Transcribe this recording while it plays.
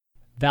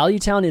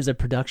Valuetown is a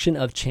production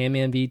of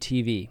ChamMV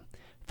TV.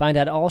 Find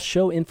out all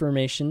show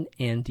information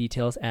and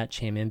details at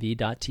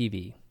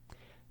chammv.tv.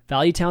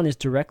 Valuetown is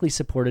directly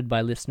supported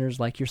by listeners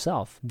like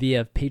yourself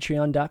via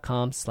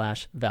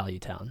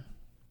patreon.com/Valuetown.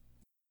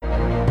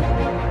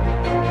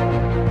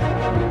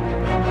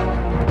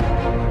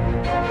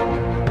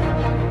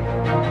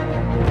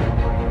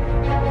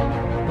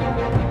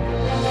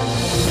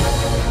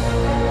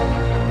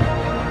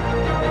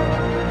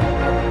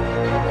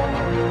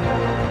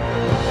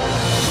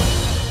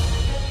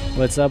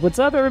 What's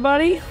up,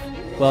 everybody?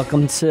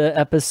 Welcome to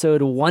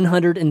episode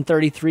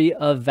 133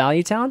 of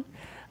Valuetown.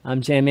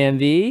 I'm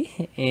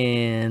ChamMV,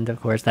 and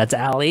of course, that's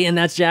Allie, and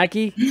that's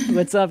Jackie.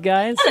 What's up,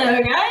 guys?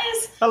 Hello,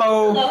 guys.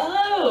 Hello.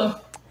 Hello.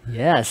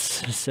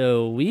 Yes,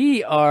 so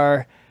we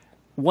are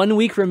 1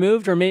 week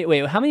removed, or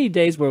wait, how many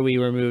days were we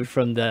removed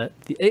from the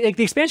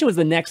expansion was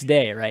the next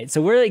day, right?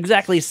 So we're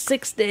exactly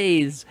 6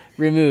 days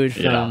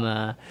removed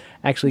from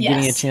actually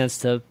getting a chance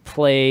to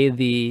play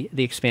the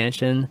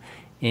expansion.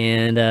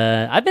 And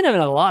I've been having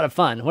a lot of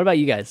fun. What about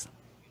you guys?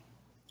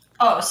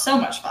 Oh, so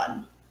much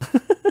fun.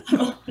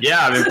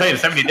 Yeah, I've been playing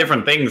so many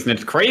different things, and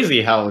it's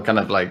crazy how kind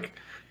of like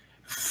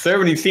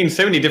seen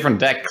so many different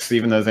decks,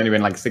 even though it's only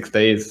been like 6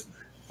 days.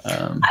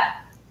 I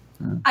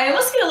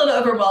almost get a little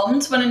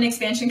overwhelmed when an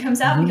expansion comes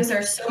out because there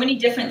are so many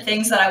different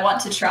things that I want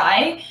to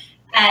try,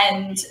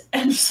 and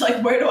I'm just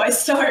like, where do I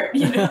start?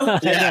 You know?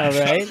 Yeah,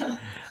 right.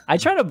 I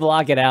try to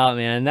block it out,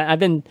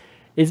 man.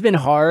 It's been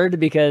hard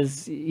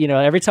because, you know,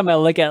 every time I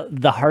look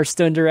at the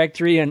Hearthstone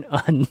directory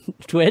on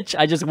Twitch,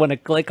 I just want to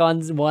click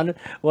on one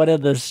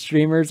of the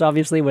streamers,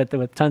 obviously, with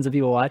tons of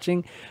people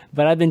watching.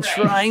 But I've been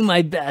trying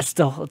my best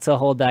to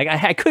hold back.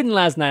 I couldn't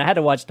last night. I had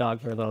to watch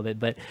Dog for a little bit,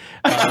 but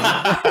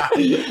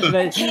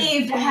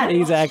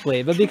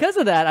exactly. But because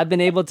of that, I've been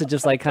able to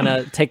just like kind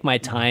of take my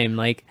time.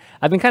 Like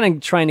I've been kind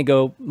of trying to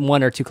go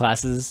 1 or 2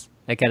 classes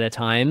like at a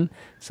time,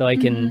 so I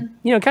can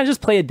you know, kind of just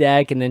play a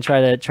deck and then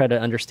try to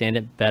understand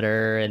it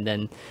better and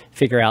then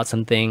figure out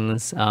some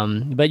things.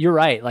 But you're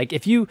right. Like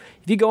if you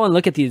go and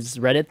look at these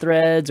Reddit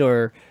threads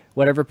or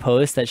whatever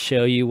posts that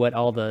show you what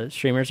all the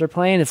streamers are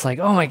playing, it's like,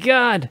 oh my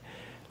god,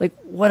 like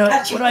what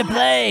do I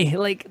play?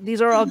 Like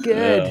these are all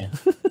good.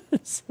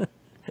 Yeah.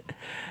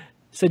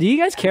 So do you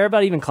guys care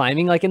about even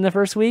climbing like in the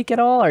first week at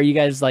all? Or are you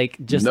guys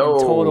like just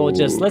total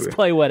just let's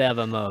play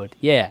whatever mode?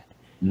 Yeah.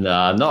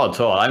 Nah, not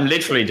at all. I'm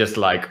literally just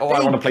like, I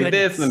want to play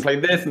this and then play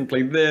this and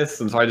play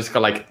this. And so I just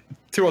got like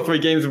 2 or 3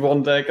 games with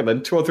one deck and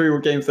then 2 or 3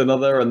 games with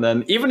another. And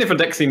then even if a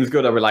deck seems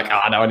good, I'll be like, no,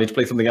 I need to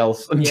play something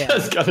else. And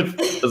just kind of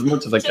as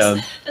much as I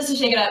can. Just to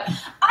shake it up.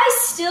 I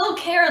still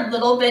care a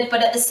little bit,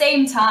 but at the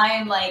same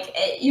time, like,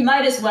 you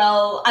might as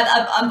well.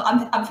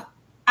 I'm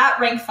at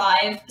rank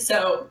 5,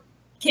 so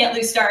can't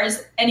lose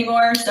stars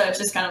anymore, so it's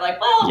just kind of like,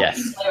 well, you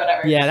can play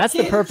whatever. Yeah, that's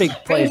the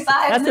perfect place.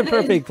 That's the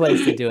perfect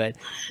place to do it.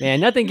 Man,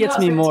 nothing gets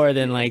me more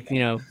than like, you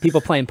know,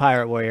 people playing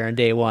Pirate Warrior on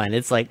day 1.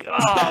 It's like, oh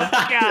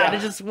god, I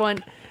just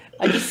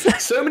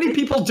so many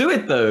people do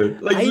it though.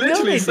 Like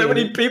literally so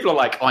many people are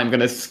like, I'm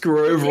gonna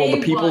screw over all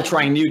the people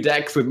trying new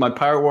decks with my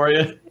Pirate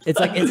Warrior. It's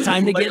like, it's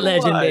time to get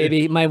legend,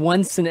 baby. My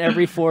once in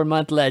every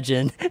 4-month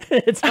legend.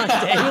 It's on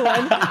day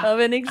 1 of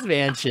an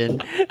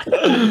expansion.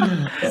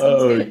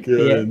 Oh,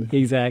 good. Yeah,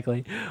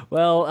 exactly.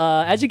 Well,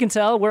 as you can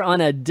tell, we're on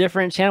a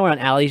different channel. We're on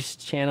Allie's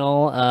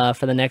channel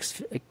for the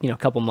next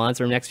couple months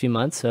or next few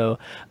months. So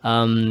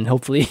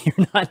hopefully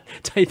you're not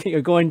typing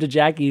or going to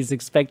Jackie's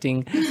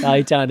expecting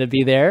Valuetown to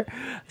be there.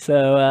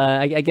 So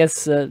I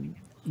guess...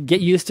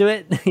 get used to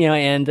it,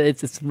 and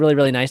it's really,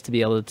 really nice to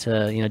be able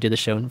to, do the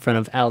show in front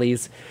of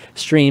Allie's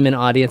stream and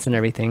audience and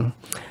everything.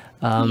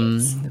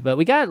 But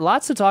we got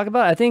lots to talk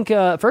about. I think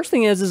first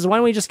thing is why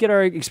don't we just get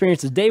our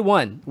experiences? Day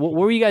 1. What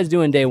were you guys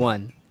doing day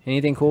 1?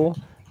 Anything cool?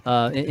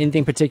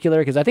 Anything particular?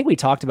 Because I think we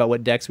talked about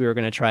what decks we were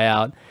going to try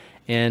out.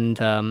 And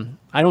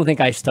I don't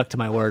think I stuck to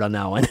my word on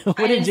that one.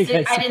 I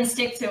didn't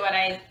stick to what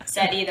I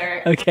said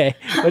either. Okay.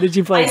 What did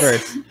you play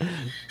first?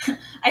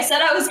 I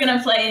said I was going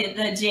to play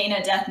the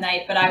Jaina Death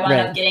Knight, but I wound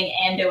up getting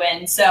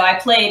Anduin. So I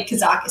played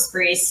Kazakus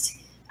Priest.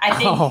 I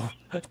think.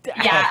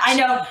 I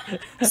know.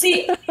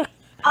 See,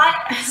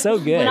 so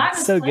good. When I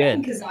was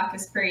playing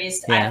Kazakus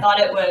Priest, I thought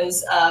it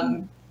was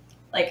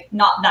like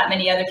not that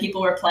many other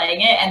people were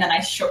playing it, and then I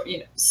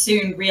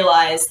soon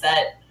realized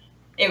that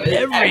it was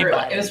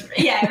everyone. It was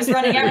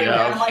running everywhere.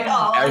 I'm like,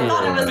 I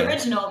thought it was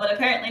original, but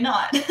apparently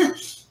not.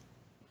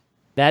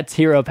 That's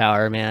hero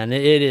power, man.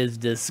 It is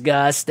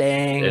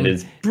disgusting. It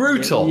is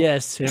brutal.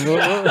 Yes.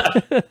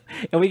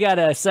 And we got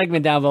a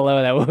segment down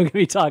below that we're going to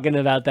be talking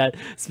about that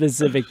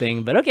specific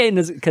thing. But okay,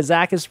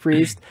 Kazakus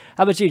Priest.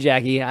 How about you,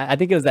 Jackie? I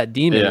think it was that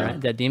demon,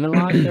 right? That demon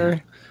lock?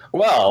 Or?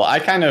 Well, I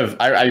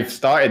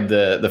started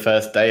the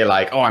first day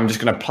like, I'm just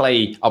going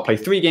to I'll play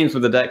 3 games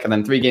with the deck and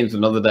then 3 games with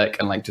another deck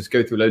and like just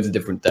go through loads of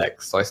different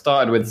decks. So I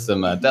started with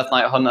some Death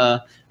Knight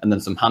Hunter and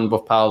then some Hand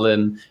Buff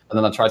Paladin, and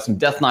then I tried some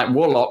Death Knight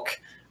Warlock.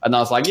 And I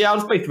was like, I'll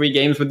just play 3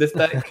 games with this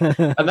deck. And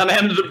then I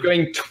ended up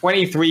going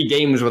 23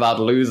 games without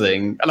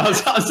losing. And I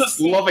was just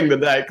loving the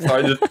deck, so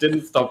I just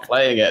didn't stop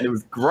playing it. And it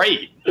was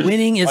great.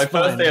 Winning is My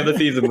fun. first day of the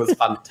season was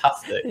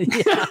fantastic.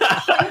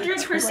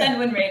 100%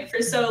 win rate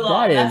for so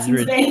long. That's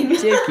insane.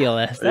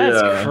 Ridiculous.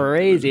 That's Yeah.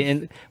 crazy.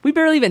 And we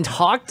barely even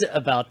talked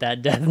about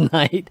that Death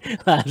Knight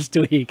last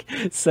week.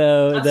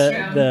 So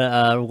That's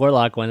the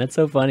Warlock one, that's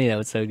so funny. That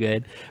was so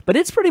good. But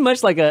it's pretty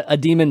much like a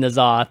Demon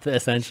N'Zoth,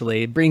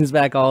 essentially. It brings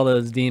back all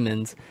those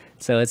demons.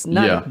 So it's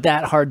not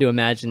that hard to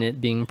imagine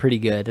it being pretty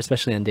good,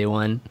 especially on day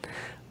one.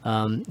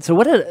 So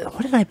what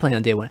did I play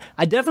on day one?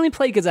 I definitely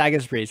played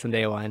Kazakus Priest on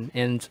day one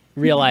and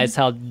realized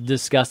how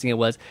disgusting it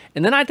was.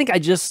 And then I think I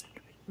just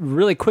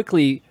really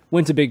quickly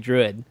went to Big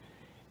Druid.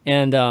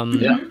 And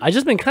I've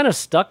just been kind of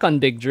stuck on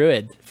Big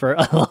Druid for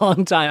a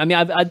long time. I mean,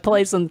 I'd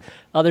play some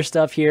other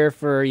stuff here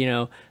for,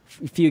 a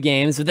few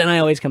games, but then I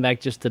always come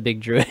back just to Big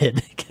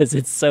Druid because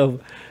it's so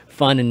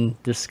fun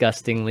and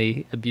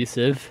disgustingly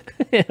abusive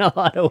in a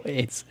lot of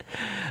ways.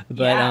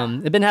 But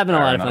I've been having a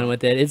lot of fun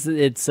with it.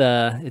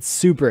 It's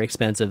super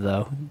expensive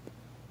though.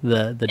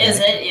 The deck. Is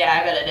it? Yeah,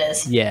 I bet it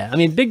is. Yeah, I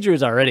mean Big Drew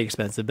is already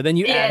expensive, but then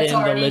you add in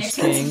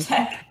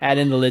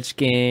the Lich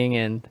King,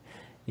 and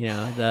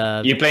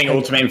You playing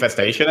Ultimate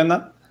Infestation in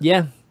that?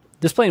 Yeah,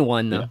 just playing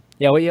one though.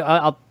 Yeah,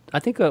 well, I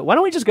think why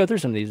don't we just go through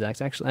some of these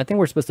decks? Actually, I think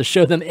we're supposed to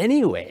show them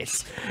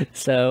anyways.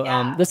 So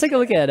let's take a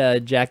look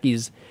at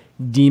Jackie's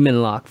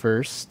Demon Lock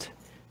first.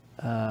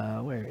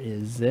 Where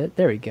is it?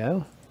 There we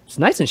go. It's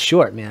nice and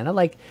short, man. I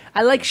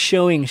like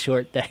showing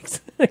short decks.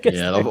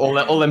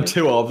 all them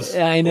two ofs.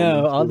 Yeah, I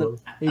know.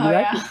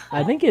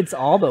 I think it's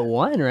all but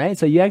one, right?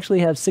 So you actually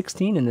have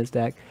 16 in this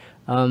deck.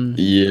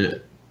 Yeah.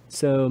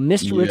 So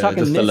we're talking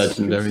just the Mistress,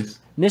 legendaries.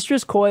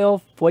 Mistress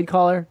Coil,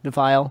 Voidcaller,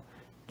 Defile,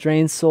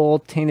 Drain Soul,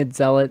 Tainted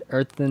Zealot,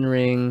 Earthen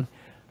Ring,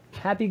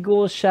 Happy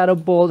Ghoul, Shadow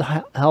Bolt,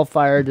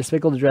 Hellfire,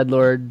 Despicable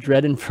Dreadlord,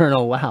 Dread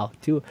Infernal. Wow,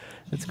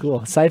 that's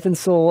cool. Siphon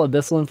Soul,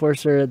 Abyssal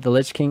Enforcer, the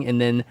Lich King, and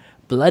then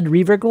Blood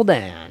Reaver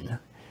Gul'dan.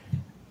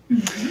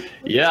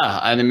 Yeah,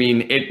 and I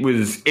mean it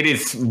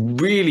is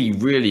really,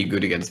 really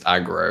good against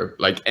aggro.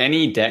 Like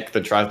any deck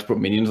that tries to put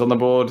minions on the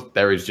board,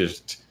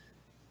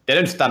 they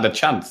don't stand a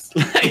chance.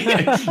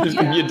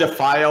 Your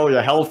Defile,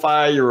 your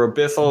Hellfire, your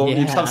Abyssal,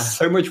 you just have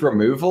so much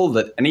removal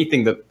that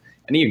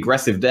any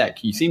aggressive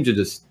deck, you seem to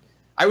just.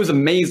 I was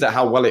amazed at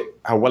how well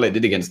it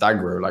did against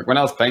aggro. Like when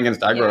I was playing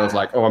against aggro, I was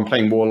like, oh, I'm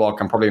playing Warlock.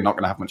 I'm probably not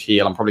going to have much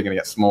heal. I'm probably going to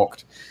get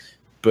smoked.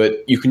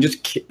 But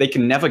they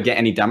can never get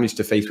any damage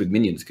to face with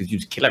minions because you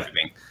just kill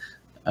everything.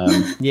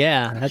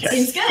 That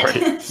seems good.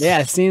 Great. Yeah,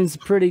 it seems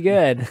pretty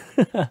good.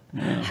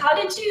 How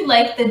did you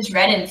like the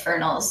Dread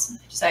Infernals?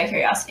 Just out of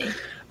curiosity.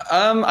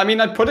 I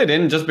mean, I put it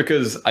in just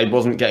because I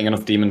wasn't getting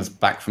enough demons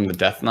back from the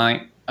Death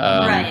Knight.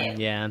 Right.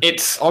 Yeah.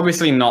 It's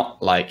obviously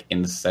not like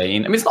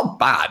insane. I mean, it's not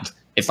bad.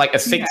 It's like a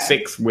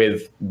 6/6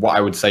 with what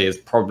I would say is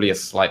probably a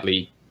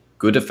slightly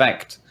good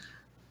effect.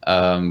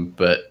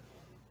 But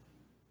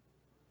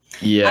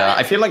yeah,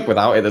 I feel like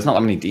without it, there's not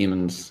that many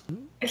demons.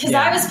 Because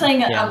I was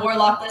playing a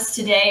Warlock list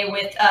today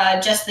with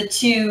just the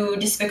 2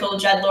 Despicable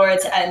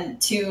Dreadlords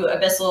and 2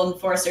 Abyssal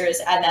Enforcers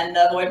and then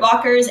the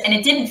Voidwalkers, and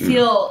it didn't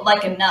feel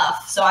like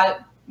enough. So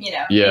maybe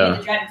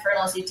the Dread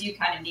Infernals, you do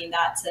kind of need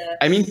that to...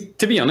 I mean,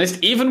 to be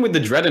honest, even with the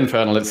Dread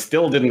Infernal, it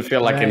still didn't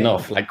feel like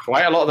enough. Like,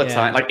 quite a lot of the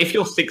time, like, if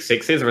your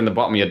 6/6s are in the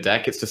bottom of your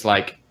deck, it's just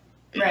like,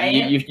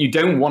 you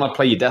don't want to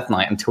play your Death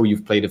Knight until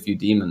you've played a few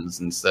demons,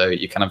 and so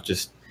you kind of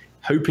just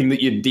hoping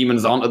that your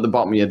demons aren't at the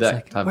bottom of your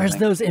deck. Like, where's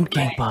those Imp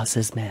Gang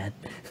bosses, man?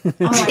 Oh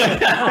my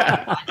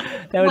God.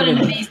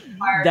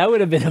 That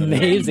would have been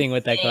amazing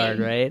with that card,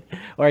 right?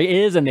 Or it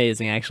is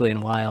amazing, actually,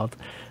 in Wild.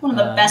 One of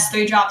the best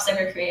 3-drops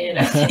ever created,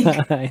 I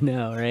think. I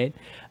know, right?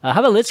 How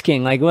about Lich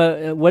King? Like,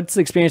 what's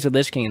the experience with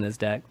Lich King in this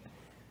deck?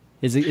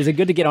 Is it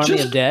good to get Army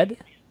of Dead?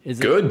 Is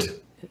it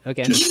good?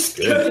 Okay. Just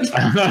good.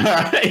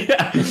 I mean,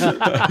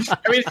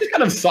 it's just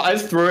kind of. I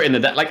just threw it in the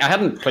deck. Like I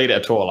hadn't played it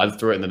at all. I just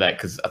threw it in the deck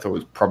because I thought it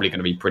was probably going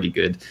to be pretty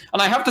good.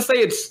 And I have to say,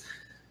 it's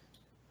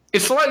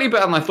slightly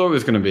better than I thought it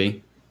was going to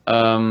be.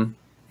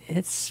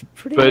 It's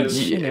pretty. But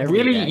much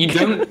really, you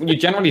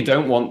generally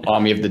don't want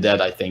Army of the Dead.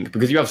 I think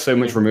because you have so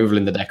much removal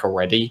in the deck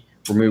already.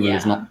 Removal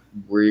is not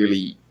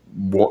really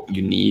what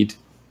you need.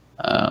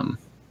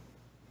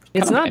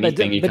 It's not, but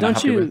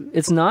don't you?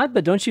 It's not,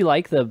 but don't you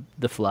like the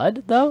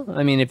flood though?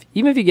 I mean,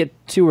 even if you get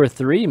 2 or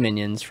 3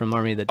 minions from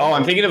Army of the Dead. Oh,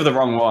 I'm thinking of the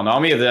wrong one.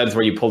 Army of the Dead is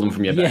where you pull them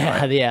from your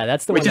deck. Yeah,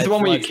 that's the one. Which is the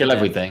one where you kill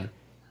everything.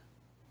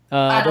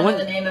 I don't know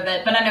the name of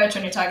it, but I know which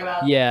one you're talking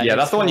about. Yeah,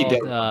 that's the one you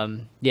did.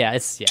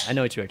 I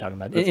know what you were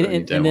talking about.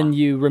 And then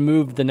you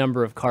remove the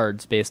number of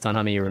cards based on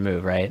how many you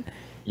remove, right?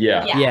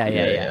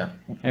 Yeah.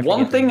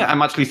 One thing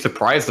I'm actually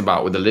surprised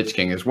about with the Lich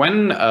King is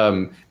when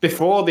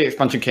before the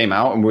expansion came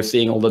out and we're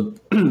seeing all the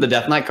the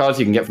Death Knight cards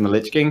you can get from the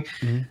Lich King,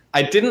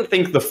 I didn't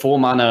think the 4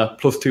 mana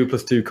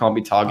 +2/+2 can't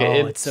be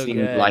targeted it's so seemed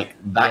good. like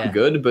that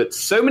good, but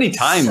so many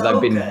times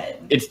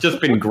it's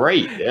just been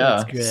great.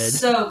 Yeah, it's good.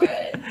 So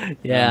good.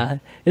 Yeah,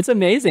 it's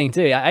amazing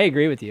too. I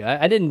agree with you.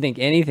 I didn't think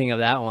anything of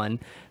that one,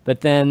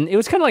 but then it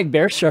was kind of like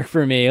Bear Shark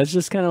for me. It was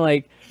just kind of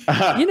like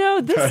You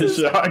know, this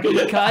is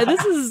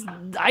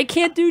I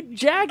can't do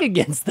jack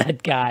against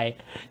that guy.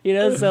 You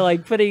know, so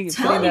like putting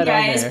that on there.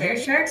 Bear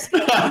sharks.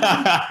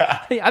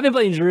 I've been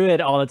playing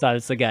Druid all the time,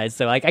 so guys,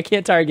 so like I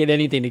can't target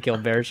anything to kill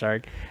bear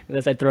shark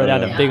unless I throw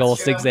down a big old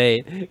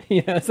 6/8,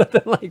 you know,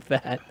 something like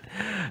that.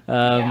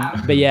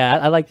 But yeah,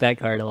 I like that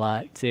card a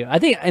lot too. I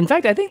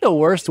think the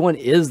worst one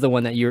is the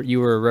one that you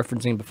were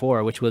referencing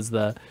before, which was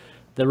the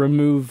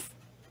remove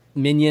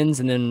minions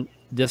and then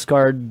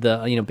discard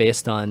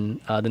based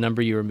on the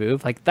number you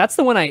remove. Like that's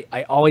the one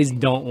I always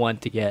don't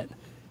want to get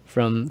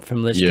from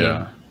Lich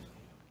King.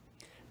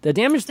 The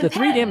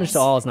 3 damage to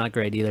all is not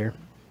great either.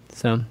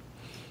 So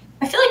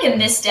I feel like in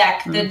this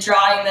deck, the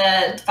drawing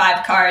the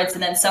 5 cards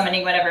and then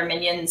summoning whatever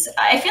minions,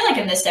 I feel like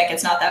in this deck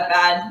it's not that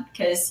bad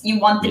because you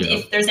want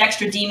if there's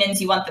extra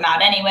demons, you want them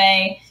out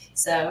anyway.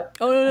 So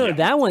no,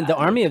 that one, the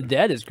Army of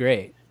Dead is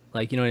great.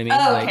 Like, you know what I mean?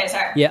 Oh, like, okay,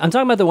 sorry. Yeah, I'm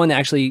talking about the one that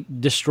actually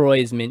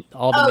destroys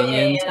all the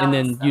minions, and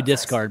then you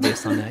discard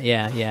based on that.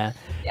 Yeah.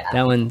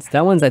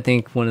 That one's I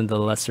think one of the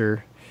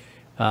lesser.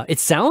 It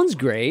sounds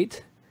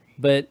great,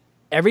 but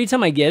every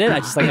time I get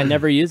it, I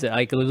never use it.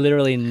 I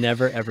literally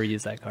never ever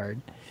use that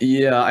card.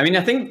 Yeah, I mean,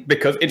 I think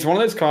because it's one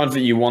of those cards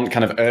that you want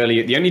kind of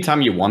early. The only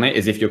time you want it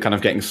is if you're kind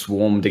of getting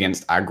swarmed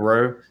against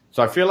aggro.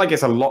 So I feel like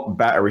it's a lot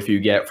better if you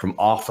get from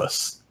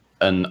Arthas.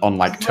 And on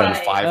like turn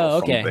 5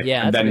 or something,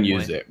 and then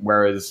use it.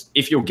 Whereas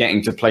if you're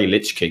getting to play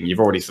Lich King, you've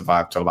already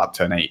survived till about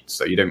turn 8,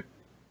 so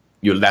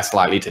you're less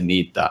likely to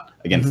need that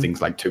against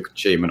things like Token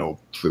Shaman or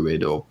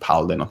Druid or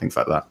Paladin or things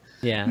like that.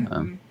 Yeah.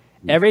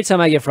 Every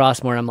time I get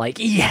Frostmourne, I'm like,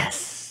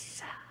 yes.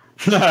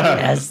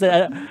 Yes,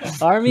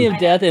 Army of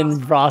Death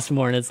and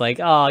Frostmourne. It's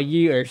like, oh,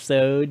 you are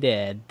so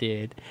dead,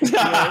 dude.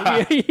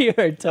 You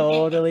are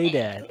totally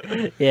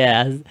dead.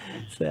 Yeah.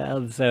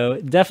 So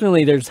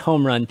definitely, there's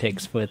home run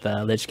picks with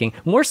Lich King,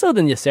 more so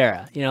than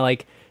Ysera. You know,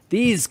 like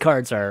these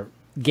cards are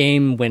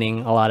game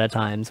winning a lot of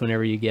times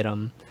whenever you get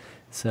them.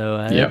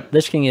 So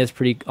Lich King is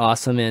pretty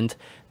awesome, and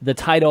the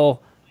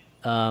title.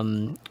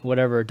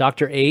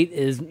 Dr. 8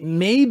 is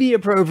maybe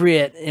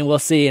appropriate, and we'll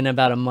see in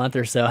about a month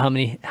or so how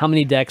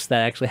many decks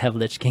that actually have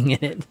Lich King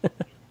in it.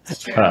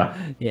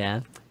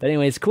 Yeah, but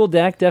anyways, cool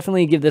deck.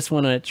 Definitely give this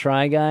one a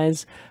try,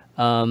 guys.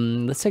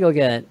 Let's take a look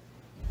at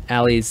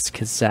Ali's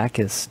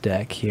Kazakus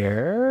deck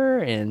here,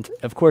 and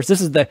of course this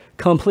is the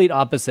complete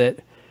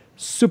opposite.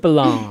 Super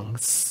long. In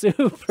fact,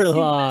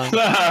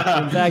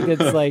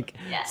 it's like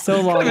so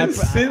long.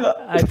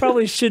 I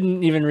probably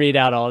shouldn't even read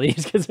out all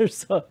these because they're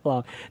so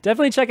long.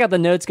 Definitely check out the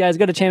notes, guys.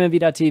 Go to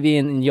ChampionV.tv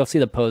and you'll see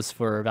the posts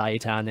for Value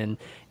Town and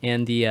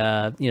the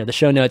the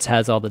show notes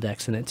has all the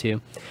decks in it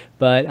too.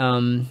 But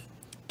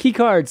key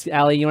cards,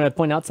 Ali, you want to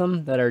point out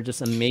some that are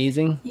just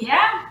amazing?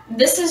 Yeah,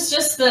 this is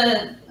just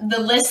the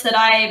list that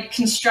I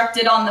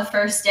constructed on the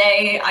first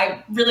day.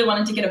 I really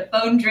wanted to get a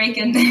Bone Drake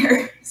in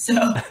there, so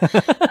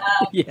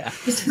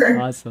just for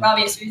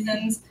obvious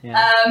reasons.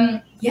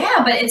 Yeah.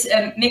 But it's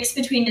a mix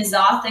between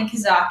N'Zoth and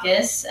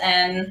Kazakus,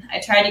 and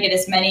I tried to get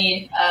as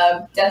many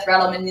Death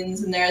Rattle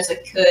minions in there as I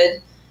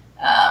could.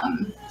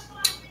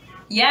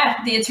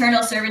 The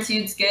Eternal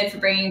Servitude's good for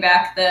bringing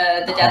back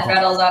the Death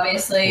Rattles,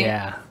 obviously.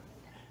 Yeah.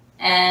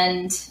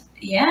 And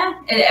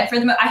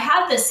I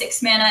had the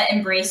 6 mana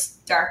Embrace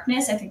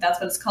Darkness. I think that's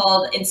what it's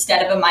called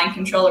instead of a Mind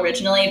Control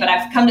originally. But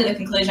I've come to the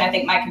conclusion I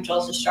think Mind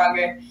Control is just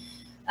stronger.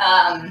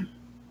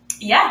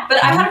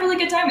 But I had a really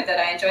good time with it.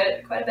 I enjoyed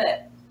it quite a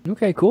bit.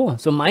 Okay, cool.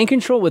 So Mind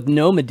Control with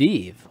no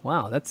Medivh.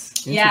 Wow,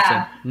 that's interesting.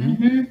 Yeah.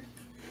 Mm-hmm.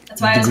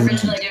 That's why I was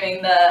originally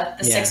doing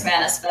the 6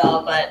 mana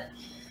spell, but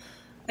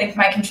I think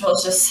Mind Control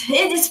is just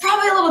it's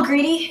probably a little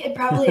greedy. It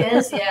probably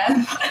is,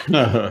 yeah.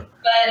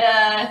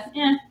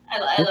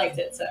 I liked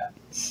it, so.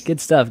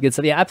 Good stuff.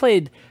 Yeah, I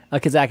played a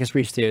Kazakus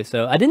Priest too,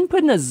 so I didn't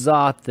put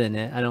N'Zoth in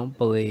it, I don't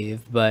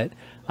believe, but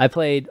I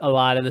played a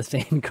lot of the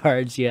same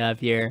cards you have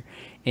here.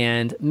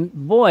 And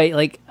boy,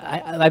 like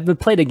I've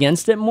played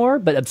against it more,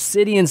 but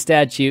Obsidian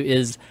Statue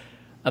is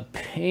a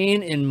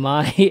pain in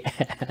my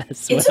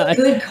ass. It's a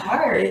good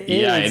card.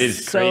 It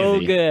is so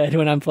crazy. Good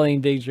when I'm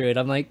playing Big Druid.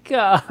 I'm like,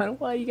 God,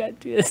 why you gotta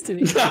do this to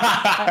me?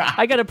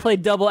 I gotta play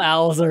double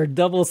owls or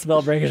double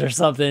spellbreakers or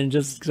something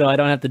just so I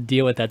don't have to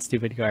deal with that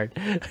stupid card.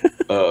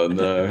 Oh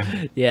no.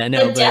 Yeah,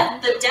 no.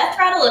 The death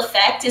rattle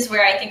effect is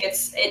where I think it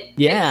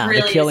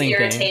really is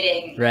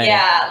irritating. Right.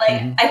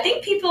 Yeah, I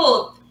think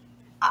people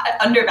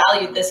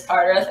undervalued this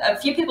card. A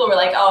few people were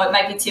like, oh, it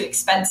might be too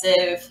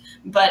expensive.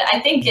 But I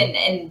think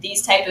in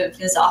these type of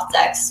N'Zoth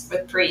decks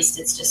with Priest,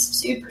 it's just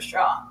super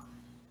strong.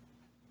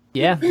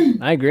 Yeah,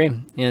 I agree.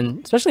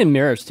 And especially in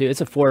Mirrors, too.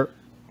 It's a 4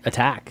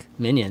 attack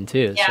minion,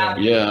 too. Yeah. So.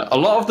 Yeah, a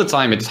lot of the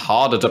time it's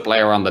harder to play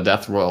around the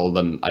death roll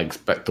than I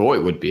thought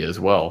it would be as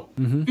well.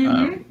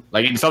 Mm-hmm.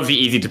 Like, it's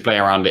obviously easy to play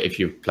around it if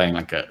you're playing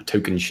like a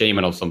token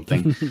shaman or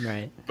something.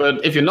 Right.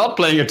 But if you're not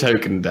playing a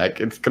token deck,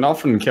 it can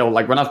often kill.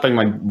 Like, when I was playing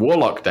my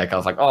warlock deck, I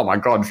was like, oh my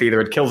god, it's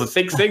either it kills a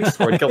 6/6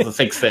 or it kills a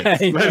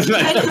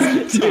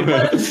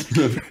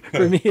 6/6.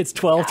 For me, it's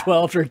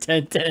 12/12 or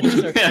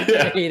 10/10 or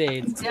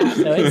 8/8. Yeah.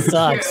 So it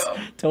sucks.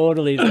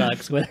 Totally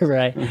sucks whenever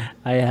I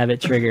have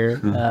it trigger.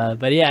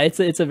 But yeah,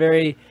 it's a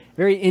very,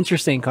 very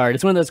interesting card.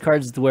 It's one of those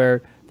cards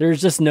where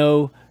there's just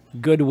no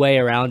good way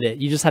around it.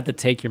 You just have to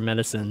take your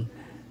medicine.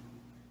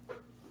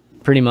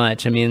 Pretty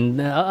much. I mean,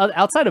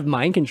 outside of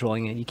mind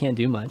controlling it, you can't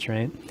do much,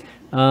 right?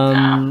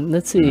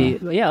 Let's see.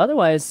 Yeah,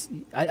 otherwise,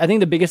 I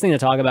think the biggest thing to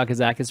talk about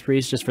Kazakus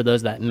Priest, just for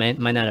those that might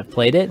not have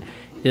played it,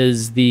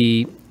 is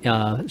the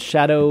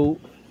Shadow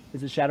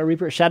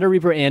Reaper? Shadow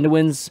Reaper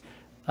Anduin's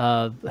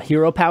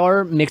hero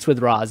power mixed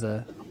with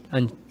Raza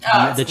on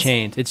the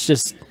chain. It's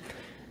just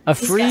a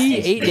free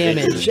 8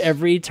 damage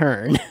every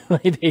turn,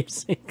 like,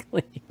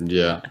 basically.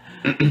 Yeah.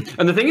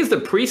 And the thing is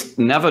that Priest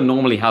never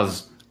normally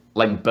has,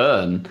 like,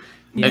 burn.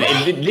 Yeah.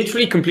 And it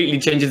literally completely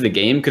changes the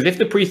game, because if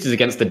the Priest is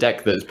against a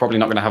deck that's probably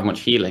not going to have much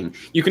healing,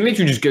 you can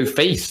literally just go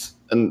face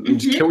and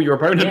just kill your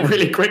opponent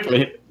really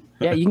quickly.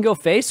 Yeah, you can go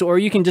face, or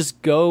you can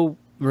just go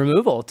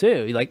removal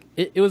too. Like,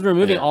 it was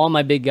removing all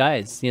my big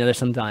guys, there's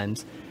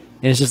sometimes.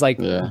 And it's just like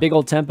big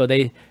old tempo.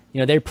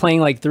 They're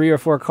playing like 3 or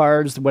 4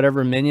 cards,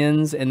 whatever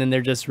minions, and then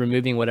they're just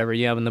removing whatever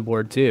you have on the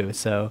board too.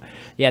 So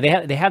yeah,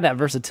 they have that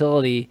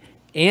versatility,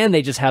 and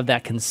they just have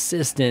that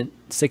consistent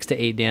 6 to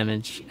 8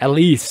 damage at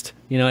least.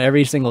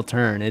 Every single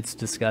turn. It's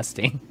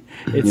disgusting.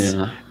 It's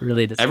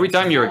really disgusting. Every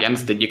time you're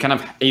against it, you're kind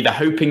of either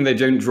hoping they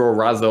don't draw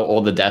Raza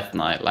or the Death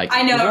Knight. Like,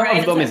 I know, one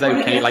of them is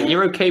okay. Like,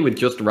 you're okay with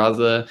just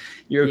Raza,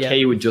 you're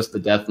okay with just the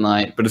Death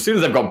Knight, but as soon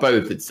as I've got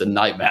both, it's a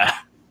nightmare.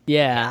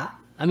 Yeah.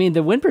 I mean,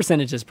 the win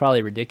percentage is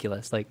probably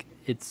ridiculous. Like,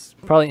 it's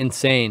probably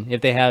insane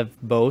if they have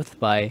both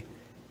by,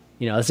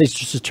 let's say it's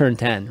just turn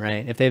 10,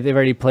 right? If they've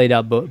already played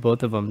out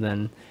both of them,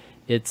 then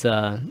it's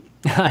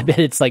I bet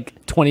it's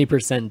like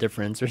 20%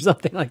 difference or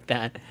something like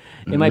that.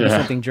 It might be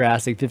something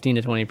drastic, 15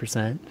 to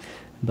 20%.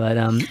 But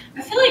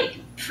I feel like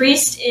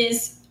Priest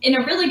is in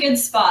a really good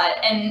spot,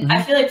 and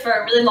I feel like for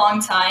a really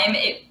long time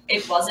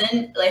it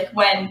wasn't. Like,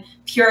 when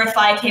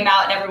Purify came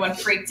out and everyone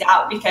freaked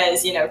out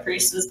because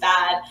Priest was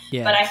bad.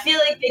 Yeah. But I feel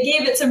like they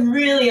gave it some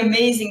really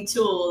amazing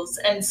tools,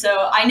 and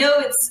so I know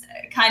it's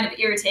kind of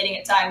irritating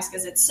at times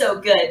because it's so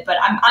good, but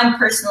I'm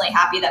personally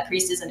happy that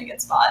Priest is in a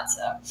good spot.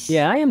 So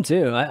yeah, I am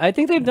too. I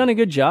think they've done a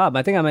good job.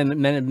 I think I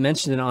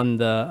mentioned it on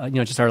the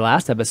just our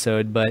last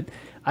episode, but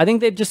I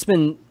think they've just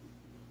been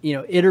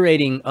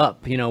iterating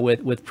up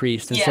with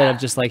Priest instead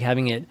of just like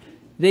having it.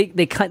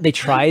 They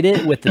tried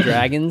it with the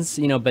dragons,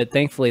 but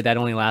thankfully that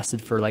only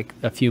lasted for like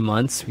a few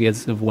months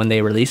because of when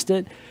they released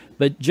it.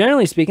 But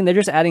generally speaking, they're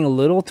just adding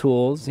little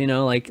tools.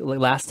 Like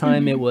last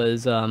time it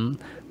was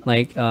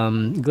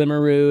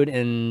Glimmerroot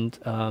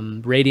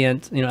and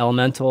Radiant,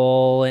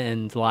 Elemental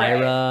and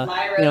Lyra,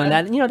 and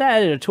that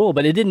added a tool,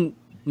 but it didn't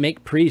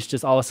make Priest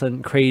just all of a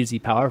sudden crazy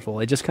powerful.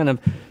 It just kind of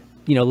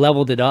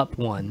leveled it up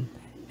one.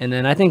 And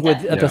then I think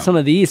with some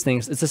of these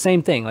things, it's the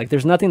same thing. Like,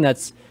 there's nothing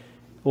that's,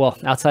 well,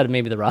 outside of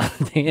maybe the raw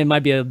thing, it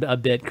might be a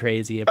bit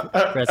crazy.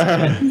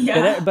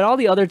 But all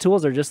the other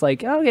tools are just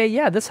like, okay,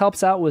 yeah, this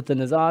helps out with the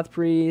N'Zoth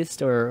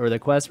Priest or the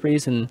Quest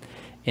Priest, and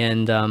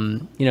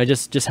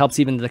just helps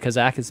even the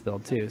Kazakus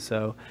build too.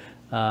 So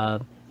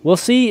we'll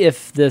see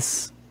if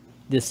this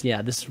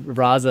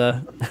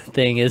Raza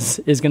thing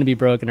is going to be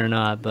broken or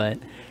not. But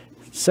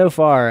so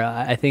far,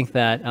 I think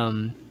that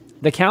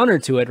the counter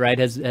to it, right,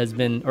 has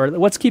been, or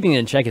what's keeping it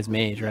in check is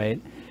Mage,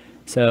 right?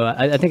 So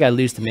I think I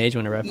lose to Mage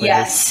whenever I play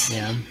this.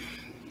 Yeah.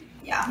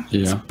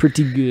 It's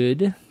pretty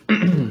good.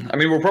 I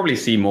mean, we'll probably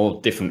see more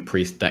different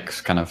Priest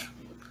decks kind of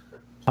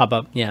pop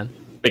up,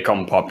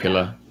 become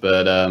popular,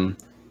 but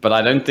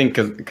I don't think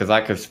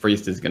Kazakus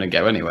Priest is going to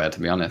go anywhere, to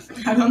be honest.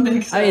 I don't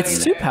think so.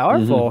 It's too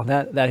powerful,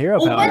 that hero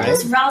power. When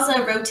does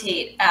Raza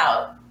rotate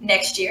out?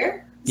 Next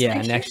year?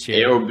 Next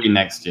year. It will be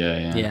next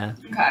year, Yeah.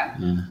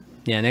 Okay.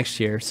 Yeah, next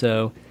year.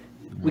 So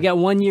we got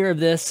 1 year of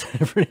this,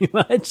 pretty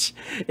much.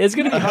 It's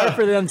going to be hard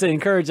for them to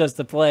encourage us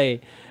to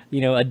play,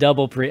 a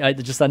double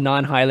just a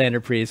non-Highlander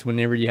Priest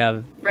whenever you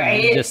have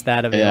just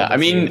that available. Yeah, I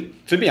mean,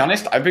 to be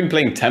honest, I've been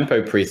playing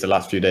Tempo Priest the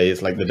last few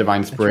days, like the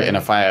Divine Spirit and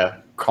a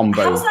Fire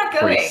combo. How's that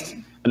going? Priest.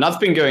 And that's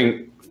been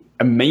going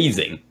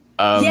amazing.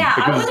 I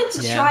wanted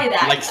to try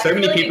that. Like, so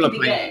many people are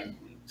playing.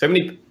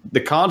 The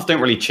cards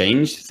don't really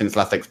change since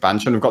last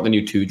expansion. We've got the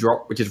new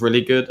 2-drop, which is really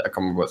good. I can't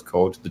remember what it's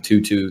called. The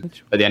 2/2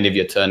 at the end of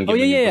your turn. Oh,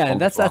 yeah.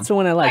 That's the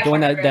one I like. The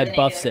one that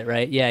buffs it,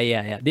 right?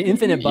 Yeah. The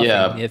infinite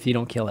buffing if you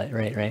don't kill it,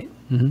 right?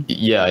 Mm-hmm.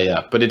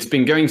 Yeah. But it's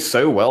been going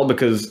so well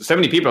because so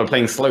many people are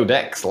playing slow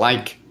decks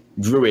like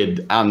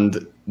Druid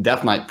and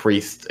Death Knight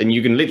Priest, and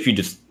you can literally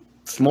just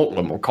smalt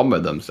them or combo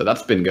them. So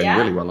that's been going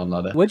really well on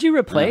that. What'd you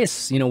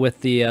replace,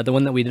 with the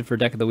one that we did for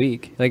Deck of the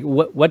Week? Like,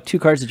 what 2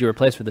 cards did you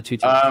replace for the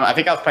 2/2? I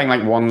think I was playing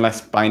like 1 less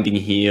Binding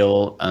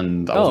Heal,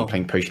 and I was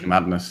playing Potion of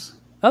Madness.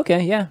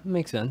 Okay, yeah,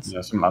 makes sense.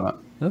 Yeah, something like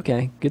that.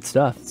 Okay, good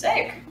stuff.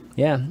 Sick.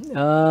 Yeah.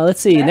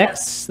 Let's see.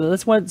 Next,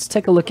 let's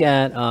take a look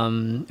at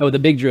the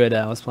big druid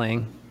I was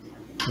playing,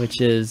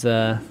 which is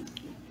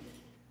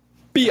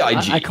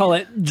B.I.G. I call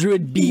it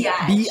Druid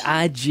B.I.G..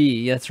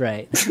 B.I.G. That's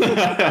right.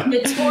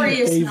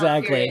 Notorious.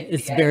 Exactly.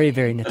 It's very,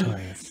 very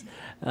notorious.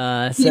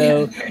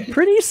 So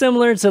pretty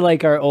similar to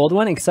like our old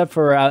one, except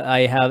for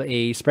I have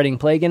a Spreading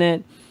Plague in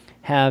it,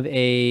 have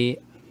a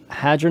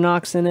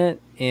Hadronox in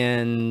it,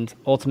 and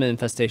Ultimate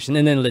Infestation,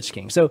 and then Lich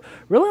King. So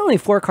really only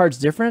 4 cards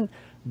different,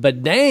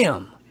 but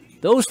damn,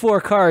 those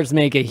 4 cards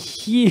make a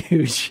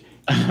huge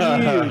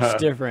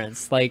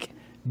difference. Like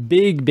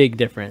big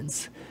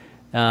difference.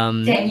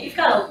 Dang, you've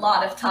got a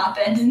lot of top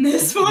end in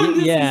this one.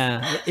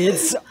 Yeah,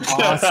 it's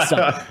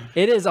awesome.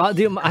 It is.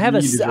 Dude, I have a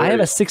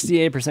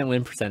 68%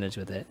 win percentage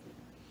with it.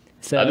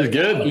 So that is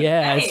good.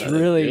 Yeah, Nice. it's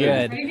really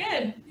good. Pretty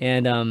good.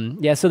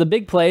 And so the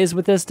big plays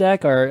with this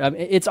deck are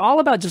it's all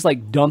about just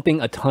like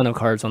dumping a ton of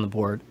cards on the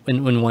board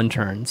in one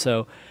turn.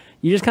 So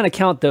you just kind of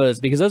count those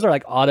because those are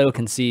like auto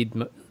concede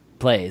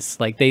plays.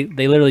 Like they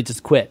literally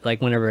just quit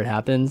like whenever it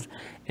happens.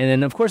 And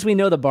then of course we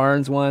know the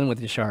Barnes one with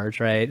the shards,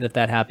 right? If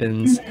that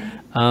happens.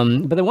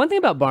 But the one thing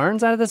about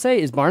Barnes I have to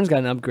say is Barnes got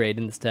an upgrade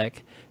in this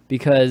deck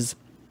because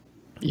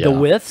the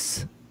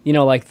whiffs,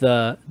 like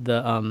the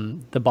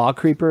Bog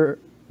Creeper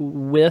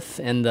whiff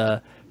and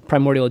the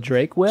Primordial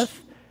Drake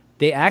whiff,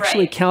 they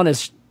actually count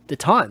as the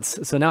taunts.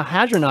 So now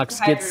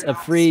Hadronox gets a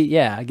free,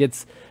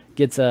 gets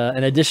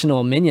an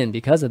additional minion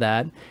because of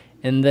that.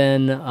 And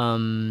then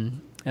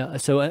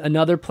so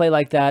another play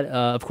like that,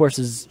 of course,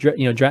 is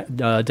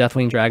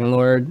Deathwing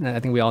Dragonlord. I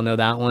think we all know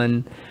that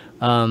one.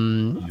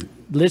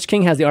 Lich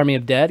King has the Army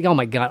of Dead. Oh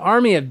my God,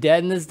 Army of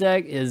Dead in this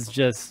deck is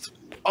just.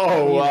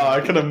 Oh wow,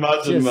 I can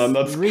imagine, man.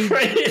 That's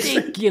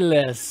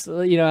ridiculous.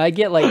 Crazy. I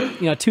get like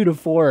 2 to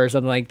 4 or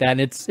something like that,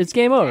 and it's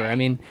game over. I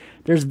mean,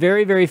 there's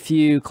very, very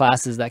few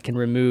classes that can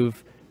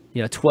remove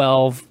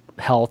 12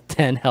 health,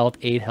 10 health,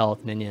 8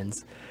 health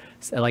minions.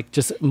 So, like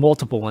just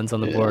multiple ones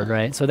on the board,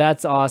 right? So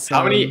that's awesome.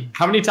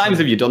 How many times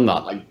have you done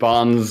that? Like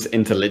Barnes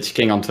into Lich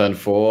King on turn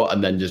 4,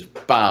 and then just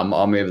bam,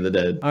 Army of the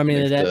Dead. Army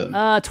of the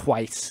Dead.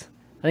 Twice.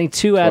 I think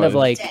 2 out of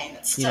like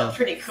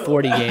pretty cool,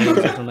 40 games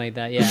or something like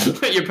that. Yeah.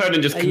 Your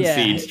opponent just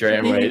concedes straight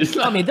away.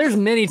 I mean, there's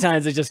many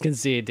times they just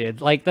concede,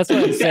 dude. Like that's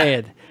what I'm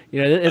saying.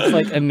 It's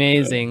like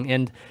amazing.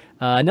 And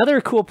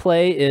another cool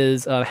play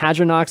is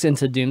Hadronox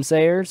into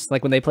Doomsayers.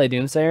 Like when they play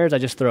Doomsayers, I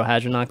just throw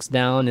Hadronox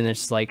down and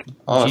it's like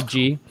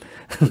GG.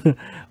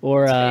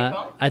 Or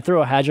I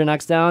throw a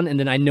Hadronox down and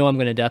then I know I'm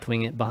going to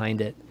Deathwing it behind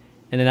it.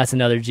 And then that's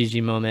another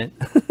GG moment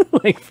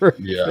like for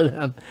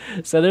them.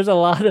 So there's a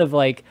lot of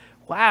like,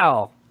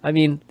 wow. I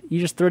mean,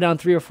 you just throw down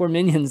 3 or 4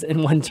 minions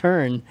in one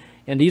turn,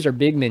 and these are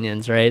big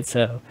minions, right?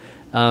 So,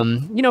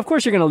 of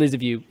course you're going to lose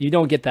if you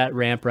don't get that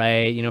ramp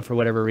right, for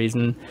whatever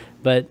reason.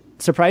 But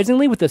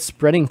surprisingly, with the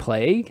Spreading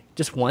Plague,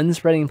 just one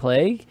Spreading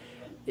Plague,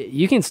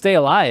 you can stay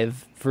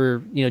alive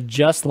for,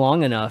 just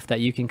long enough that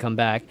you can come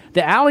back.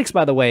 The Alex,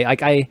 by the way,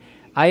 like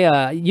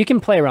you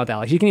can play around with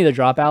Alex. You can either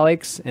drop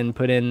Alex and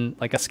put in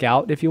like a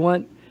scout if you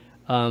want.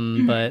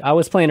 But I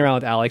was playing around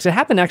with Alex. It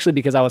happened actually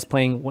because I was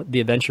playing the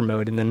adventure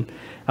mode, and then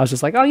I was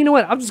just like, oh, you know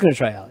what? I'm just going to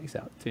try Alex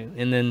out too.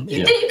 And then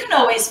you can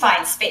always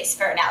find space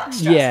for an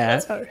Alex.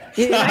 Yeah,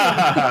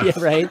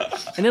 right.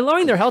 And then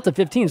lowering their health to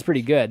 15 is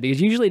pretty good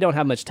because you usually don't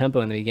have much tempo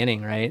in the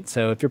beginning, right?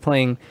 So if you're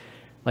playing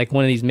like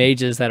one of these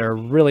mages that are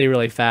really,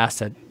 really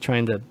fast at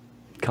trying to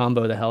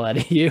combo the hell out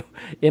of you,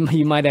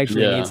 you might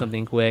actually need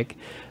something quick.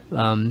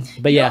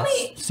 But yeah,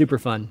 super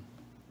fun.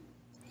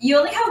 You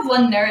only have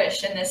 1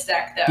 Nourish in this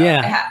deck, though.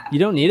 Yeah, you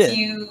don't need it.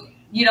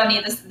 You don't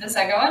need the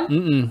second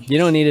one? You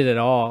don't need it at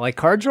all. Like,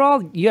 card draw,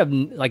 you have,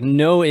 like,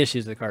 no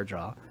issues with card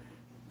draw.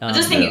 I'm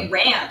just thinking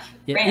ramp.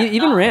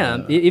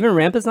 Even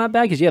ramp is not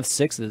bad because you have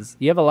 6s.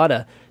 You have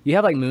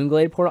like,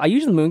 Moonglade Portal. I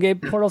use the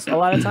Moonglade Portals a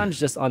lot of times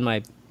just on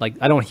my, like,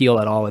 I don't heal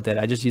at all with it.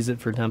 I just use it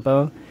for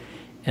tempo.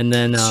 And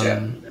then,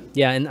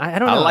 and I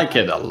don't know. I like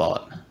it a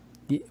lot.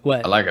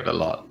 What? I like it a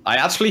lot. I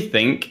actually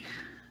think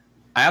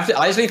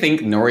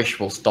Nourish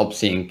will stop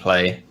seeing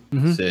play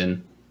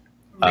soon.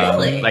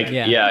 Really?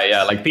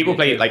 Like people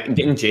play like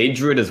in Jade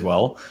Druid as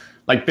well.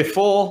 Like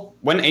before,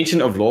 when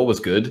Ancient of Law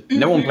was good,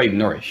 no one played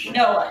Nourish.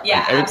 No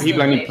one,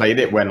 People only played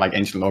it when like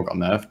Ancient Law got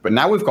nerfed. But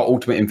now we've got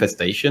Ultimate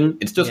Infestation.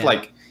 It's just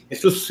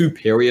it's just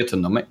superior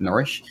to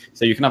Nourish.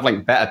 So you can have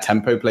like better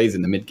tempo plays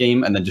in the mid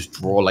game and then just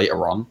draw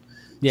later on.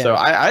 Yeah. So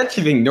I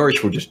actually think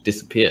Nourish will just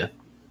disappear.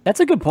 That's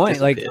a good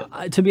point. Like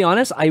to be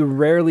honest, I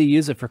rarely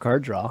use it for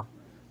card draw.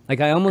 Like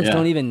I almost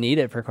don't even need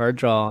it for card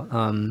draw,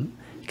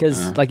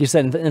 because like you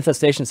said,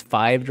 Infestation's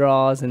 5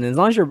 draws, and as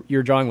long as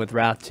you're drawing with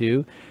Wrath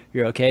too,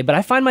 you're okay. But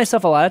I find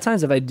myself a lot of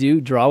times if I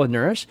do draw with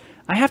Nourish,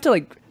 I have to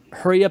like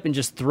hurry up and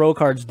just throw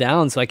cards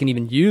down so I can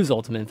even use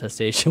Ultimate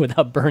Infestation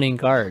without burning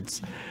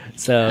cards.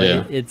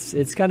 So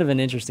it's kind of an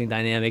interesting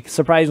dynamic.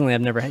 Surprisingly,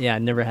 I've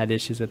never had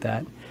issues with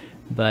that.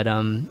 But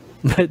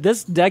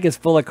this deck is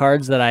full of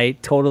cards that I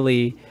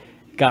totally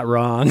got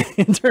wrong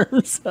in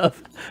terms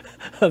of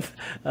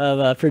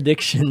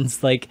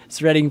predictions, like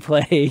Spreading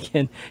Plague,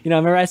 and I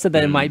remember I said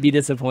that it might be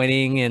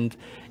disappointing, and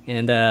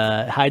And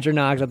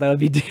Hydronox, I thought would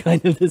be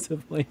kind of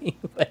disappointing.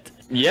 But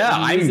yeah,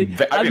 I've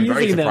been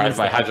very surprised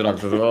by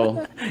Hydronox as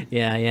well.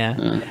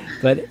 Yeah.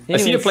 But anyways, I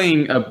see you're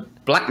playing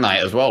Black Knight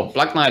as well.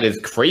 Black Knight is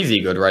crazy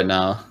good right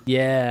now.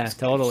 Yeah,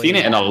 totally. Seen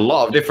it in a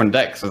lot of different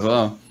decks as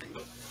well.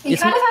 You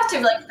kind of have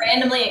to like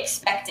randomly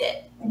expect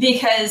it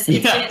because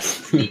it's going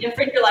to be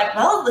different. You're like,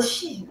 well,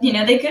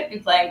 they could be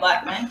playing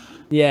Black Knight.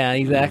 Yeah,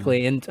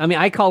 exactly. And I mean,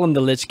 I call him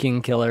the Lich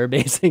King killer,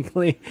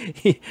 basically.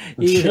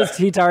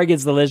 He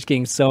targets the Lich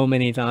King so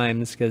many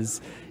times because,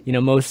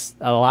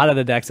 a lot of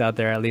the decks out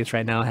there, at least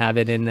right now, have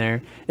it in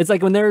there. It's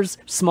like when there's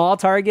small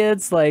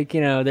targets, like,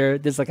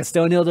 there's like a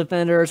Stonehill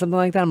Defender or something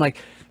like that. I'm like,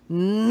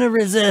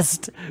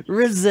 resist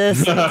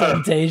the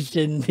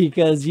temptation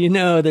because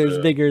there's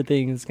bigger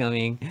things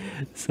coming.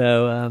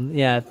 So,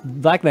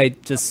 Black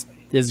Knight just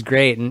is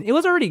great. And it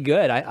was already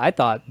good, I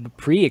thought,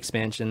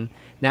 pre-expansion.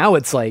 Now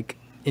it's like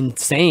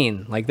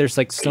insane. Like there's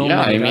like so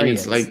many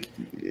targets. It's like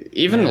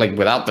even like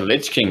without the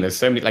Lich King, there's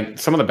so many, like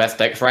some of the best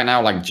decks right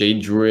now, like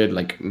Jade Druid,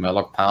 like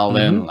Murloc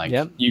Paladin,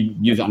 you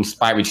use it on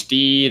Spyro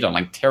Steed, on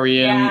like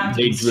Tyrion.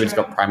 Jade Druid's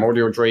got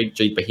Primordial Drake,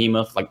 Jade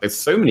Behemoth. Like there's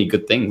so many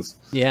good things.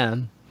 Yeah.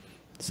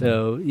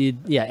 So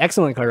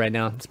excellent card right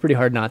now. It's pretty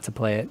hard not to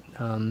play it.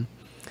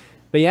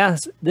 But yeah,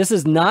 this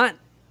is not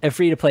a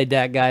free-to-play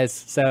deck, guys.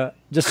 So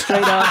just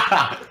straight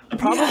up,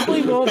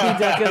 probably won't be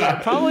deck of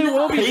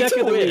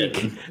the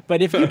week.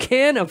 But if you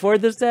can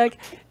afford this deck,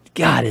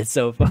 God, it's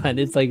so fun.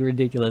 It's like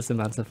ridiculous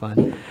amounts of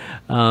fun.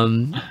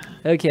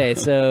 Okay,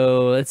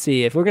 so let's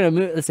see. If we're gonna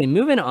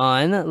moving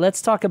on.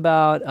 Let's talk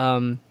about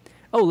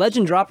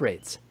legend drop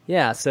rates.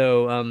 Yeah.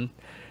 So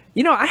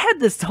I had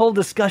this whole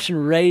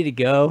discussion ready to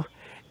go,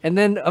 and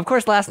then of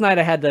course last night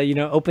I had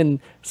to open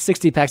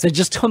 60 packs. I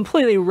just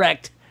completely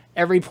wrecked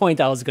every point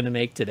I was going to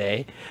make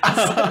today.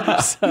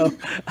 What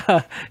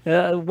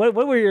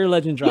were your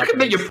legend drop rates? You can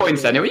make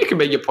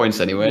your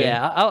points anyway.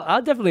 Yeah,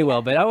 I'll definitely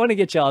will, but I want to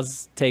get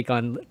y'all's take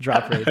on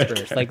drop rates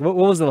first. Like, what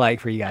was it like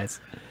for you guys?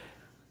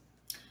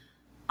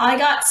 I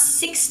got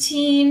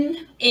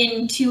 16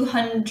 in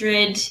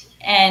 200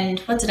 and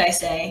what did I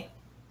say?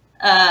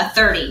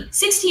 30.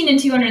 16 in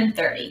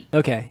 230.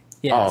 Okay.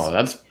 Yes. Oh,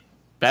 that's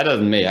better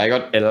than me. I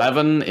got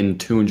 11 in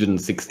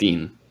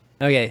 216.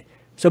 Okay.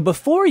 So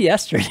before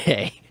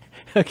yesterday,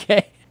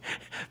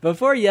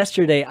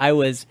 I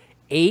was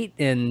 8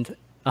 and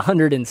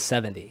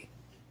 170.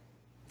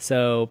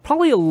 So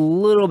probably a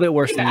little bit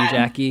worse than you,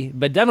 Jackie,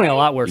 but definitely a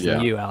lot worse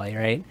than you, Allie,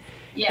 right?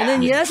 Yeah. And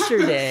then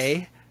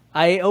yesterday,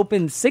 I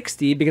opened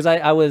 60 because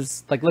I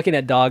was like looking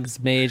at Dog's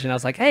Mage and I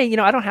was like, hey,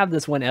 I don't have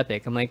this one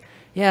epic. I'm like,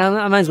 yeah,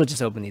 I might as well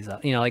just open these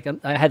up. Like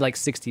I had like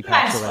 60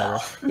 packs or whatever.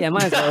 Yeah,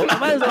 might as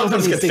well open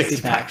these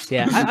 60 packs.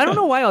 Yeah, I don't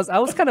know why I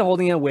was kind of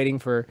holding it, waiting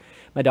for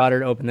my daughter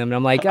to open them. And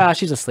I'm like,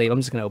 she's asleep. I'm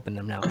just going to open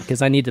them now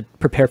because I need to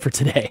prepare for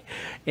today.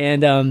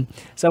 And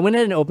so I went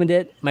ahead and opened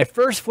it. My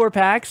first 4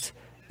 packs,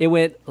 it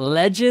went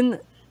Legend,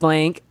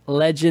 blank,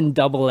 Legend,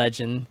 double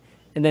Legend.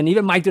 And then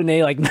even Mike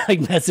Donay like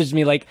messaged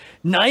me like,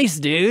 nice,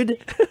 dude,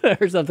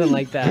 or something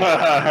like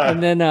that.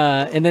 and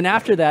then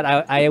after that,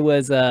 I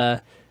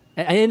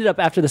ended up,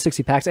 after the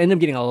 60 packs, I ended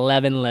up getting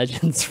 11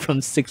 Legends from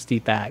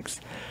 60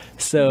 packs.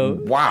 So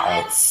wow,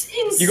 that's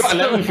insane. You got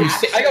 11 from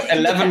I got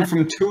 11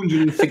 from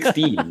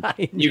 216.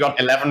 You got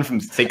 11 from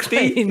 60.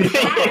 You kidding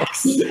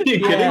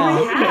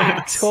me?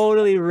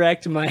 Totally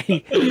wrecked my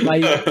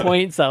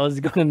points I was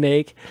going to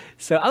make.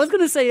 So I was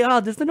going to say,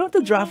 does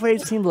the drop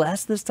rate seem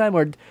less this time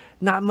or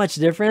not much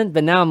different?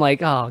 But now I'm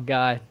like, oh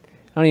god,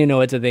 I don't even know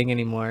what to think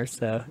anymore.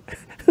 So.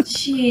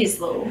 Jeez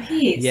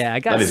Louise. Yeah,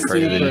 I got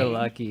super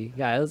lucky.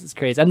 Yeah, this is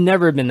crazy. I've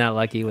never been that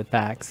lucky with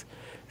packs.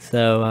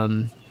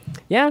 So.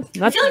 Yeah,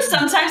 I feel like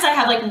sometimes I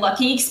have like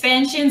lucky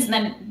expansions and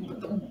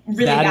then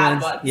really bad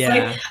ones. Yeah.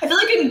 Like, I feel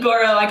like in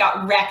Goro I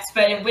got wrecked,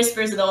 but in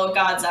Whispers of the Old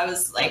Gods I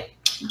was like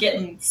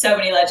getting so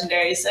many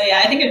legendaries. So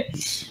yeah, I think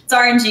it's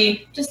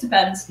RNG. Just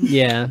depends.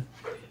 Yeah,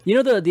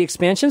 the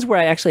expansions where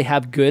I actually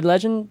have good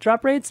legend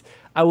drop rates,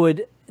 I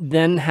would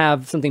then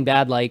have something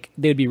bad like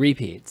they would be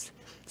repeats.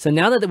 So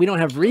now that we don't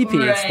have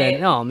repeats,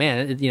 then oh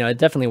man, it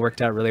definitely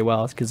worked out really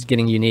well because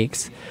getting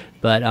uniques,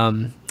 But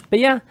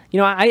yeah,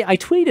 I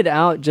tweeted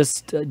out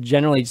just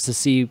generally just to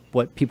see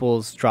what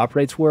people's drop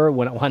rates were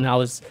when I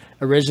was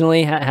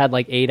originally had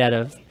like 8 out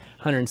of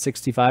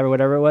 165 or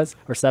whatever it was,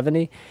 or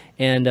 70.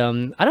 And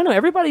I don't know,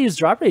 everybody's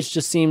drop rates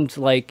just seemed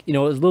like, it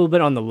was a little bit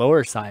on the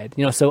lower side.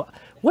 So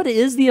what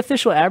is the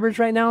official average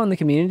right now in the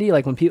community?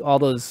 Like when all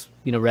those,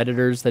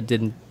 Redditors that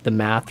did the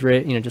math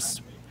rate,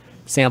 just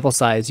sample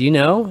size,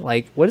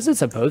 like what is it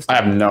supposed to be?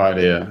 I have no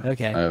idea.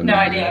 Okay. No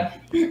idea.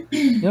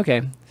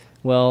 Okay.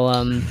 Well,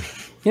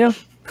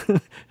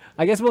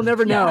 I guess we'll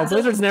never know.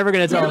 Blizzard's never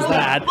going to tell us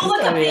that. We'll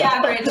look up the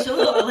average a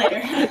little bit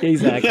later.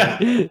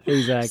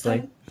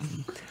 Exactly.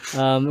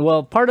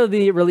 Well, part of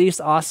the release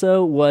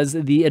also was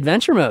the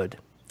adventure mode.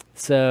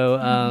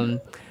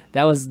 So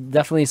that was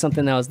definitely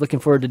something that I was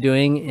looking forward to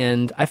doing.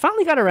 And I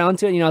finally got around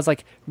to it. I was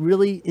like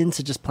really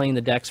into just playing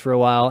the decks for a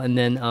while. And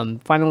then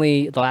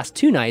finally, the last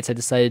 2 nights, I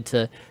decided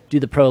to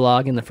do the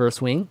prologue in the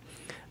first wing.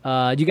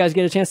 Do you guys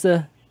get a chance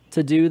to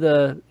do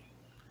the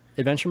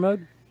adventure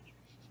mode?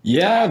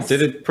 Yeah,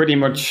 did it pretty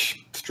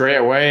much straight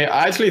away.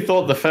 I actually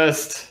thought the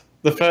first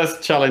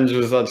challenge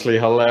was actually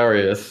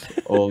hilarious.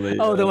 All the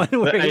the one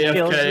where the he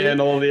kills AFK you?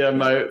 and all the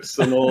emotes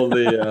and all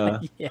the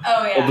Yeah.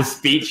 Oh yeah. all the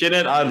speech in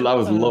it. I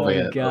was loving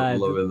it. I God,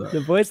 was loving that.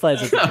 the voice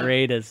lines are the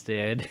greatest,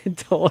 dude.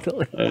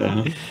 Totally.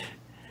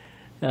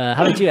 Uh,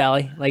 How about you,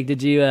 Allie? Like,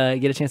 did you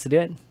get a chance to do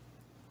it?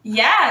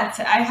 Yeah,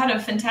 I had a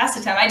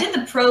fantastic time. I did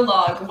the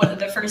prologue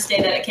the first day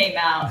that it came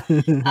out,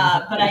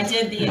 but I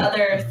did the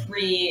other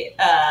 3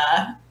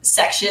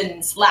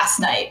 sections last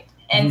night,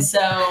 and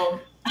so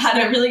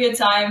had a really good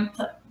time.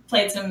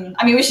 Played some.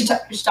 I mean, we should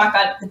talk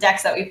about the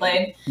decks that we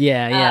played.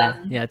 Yeah,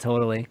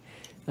 totally.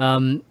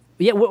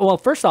 Yeah. Well,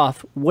 first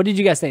off, what did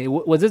you guys think?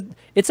 Was it?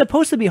 It's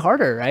supposed to be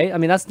harder, right? I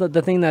mean, that's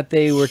the thing that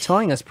they were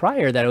telling us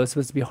prior, that it was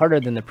supposed to be harder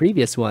than the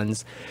previous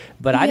ones,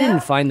 but I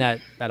didn't find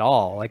that at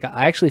all. Like,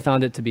 I actually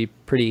found it to be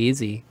pretty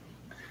easy.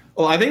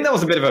 well, I think that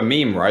was a bit of a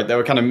meme, right? They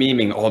were kind of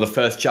memeing, the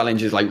first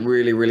challenge is like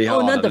really, really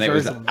hard. not the and it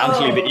was first one.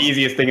 actually the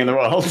easiest thing in the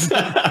world.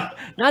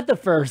 Not the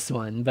first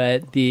one,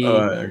 but the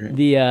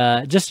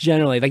okay. just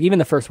generally, like even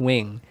the first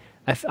wing.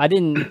 I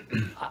didn't.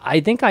 I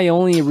think I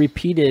only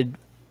repeated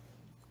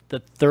the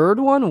third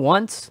one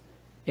once,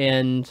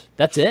 and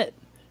that's it.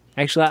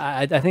 Actually,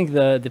 I think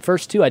the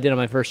first 2 I did on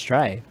my first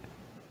try.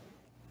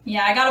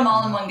 Yeah, I got them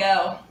all in one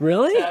go.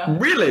 Really? So.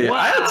 Really? Wow.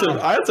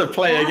 I had to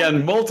play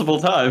again multiple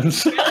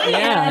times. Really?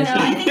 Yeah, No,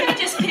 I think I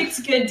just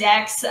picked good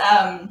decks.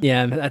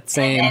 Yeah, that's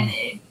same.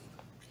 And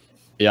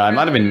Yeah, I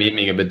might have been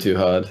memeing a bit too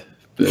hard.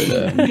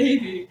 But,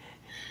 maybe.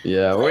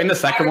 yeah, well, in the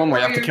second one where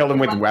you have to kill them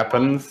with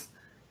weapons.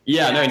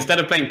 Yeah, Yeah. no, instead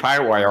of playing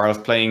Pirate Warrior, I was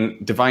playing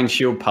Divine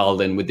Shield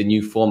Paladin with the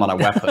new 4-mana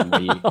weapon.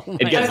 Where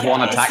it gets God.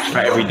 1 attack for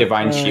every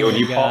Divine Shield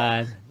you pop.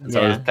 God. So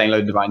I was playing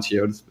loads of Divine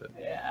Shields. But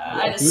Yeah,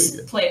 I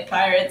just played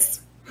Pirates.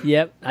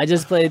 Yep, I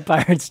just played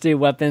Pirates too,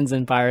 weapons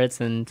and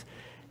pirates, and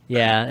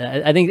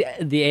yeah, I think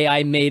the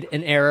AI made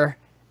an error,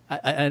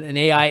 an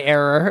AI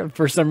error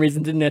for some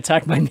reason, didn't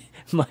attack my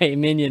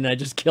minion. I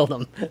just killed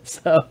him,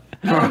 so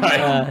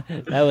right.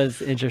 that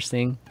was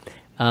interesting.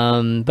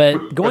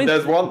 But going,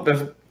 there's one.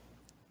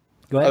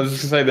 go I ahead. was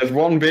just gonna say, there's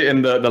one bit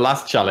in the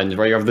last challenge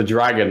where you have the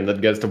dragon that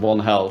gets to 1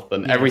 health,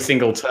 and every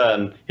single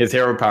turn, his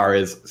hero power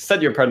is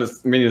set your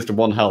opponent's minions to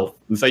 1 health,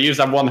 and so you just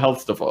have 1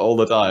 health stuff all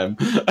the time.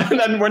 And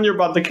then when you're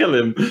about to kill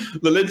him,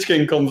 the Lich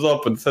King comes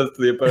up and says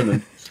to the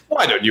opponent,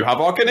 "Why don't you have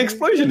Arcane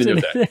Explosion in your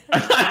deck?"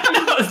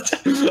 I was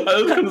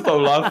couldn't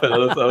stop laughing.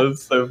 That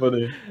was so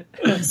funny.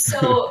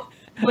 So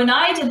when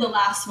I did the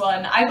last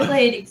one, I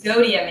played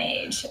Exodia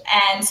Mage,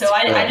 and so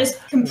I just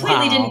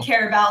completely Wow. didn't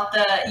care about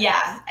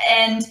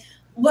and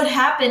what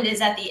happened is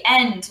at the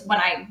end when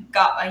I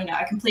got,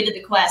 I completed the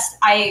quest,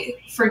 I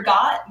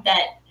forgot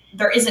that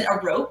there isn't a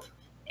rope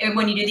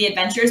when you do the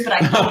adventures, but I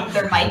thought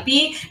there might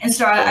be, and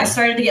so I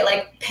started to get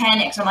like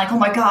panicked. I'm like, oh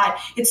my god,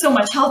 it's so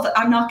much health,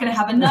 I'm not gonna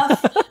have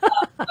enough.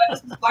 I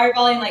was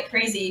fireballing like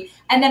crazy,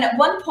 and then at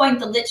one point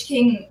the Lich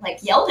King like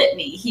yelled at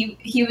me.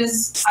 He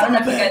was, I don't know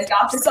if you guys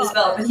got this as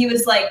well, but he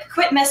was like,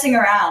 quit messing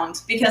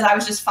around, because I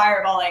was just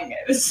fireballing.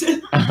 It was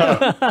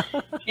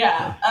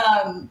yeah.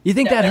 You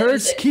think no, that it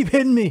hurts? was- Keep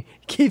hitting me.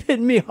 Keep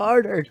hitting me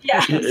harder.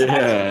 Yeah.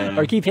 Yeah.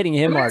 Or keep hitting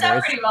him It worked harder.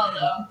 out pretty well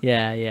though.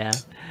 Yeah.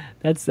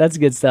 That's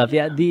good stuff.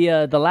 Yeah,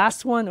 the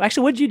last one.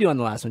 Actually, what did you do on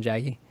the last one,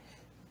 Jackie?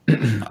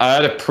 I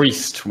had a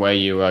priest where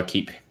you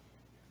keep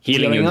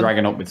healing Healing your them?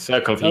 dragon up with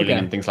circle of healing Okay.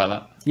 and things like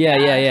that.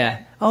 Yeah.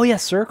 Oh yeah,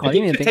 circle. I It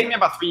didn't did even take think. me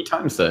about 3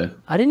 times though.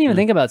 I didn't even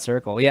think about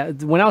circle. Yeah,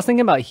 when I was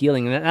thinking about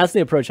healing, and that's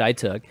the approach I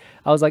took.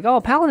 I was like,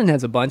 oh, Paladin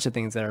has a bunch of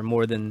things that are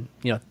more than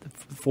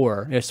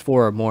 4. There's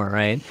 4 or more,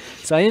 right?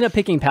 So I ended up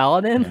picking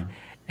Paladin,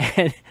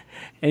 and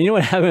you know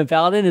what happened with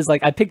Paladin is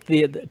like I picked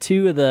the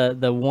 2 of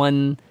the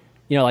one,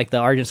 like the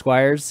Argent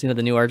Squires, the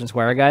new Argent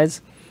Squire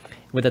guys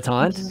with a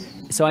taunt.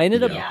 So I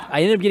ended up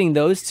getting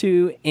those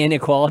 2 in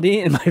equality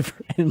in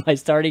my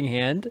starting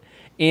hand,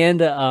 and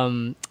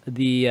the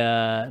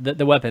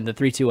weapon, the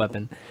 3/2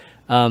 weapon,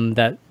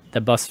 that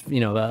busts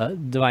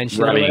Divine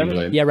Shield. Rallying or whatever.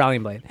 Blade. Yeah,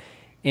 Rallying Blade.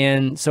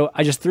 And so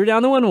I just threw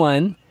down the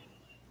 1/1.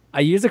 I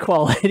used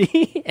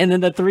equality, and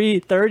then the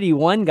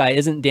 3/31 guy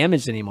isn't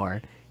damaged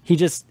anymore. He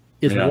just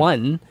is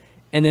 1,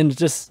 and then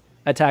just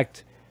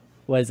attacked.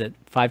 What is it?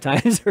 5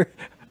 times or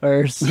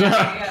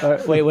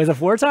wait, was it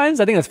 4 times?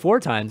 I think it's 4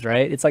 times,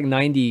 right? It's like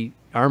 90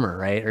 armor,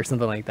 right, or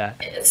something like that.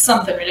 It's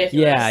something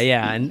ridiculous.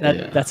 Yeah, and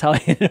that's how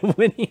I ended up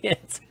winning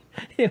it.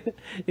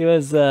 It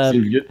was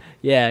Seems good.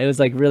 yeah, it was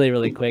like really,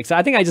 really quick. So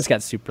I think I just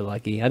got super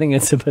lucky. I think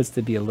it's supposed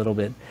to be a little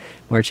bit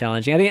more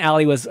challenging. I think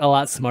Allie was a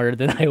lot smarter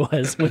than I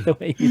was with the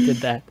way you did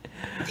that.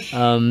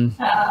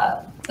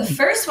 The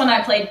first one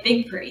I played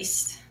Big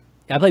Priest.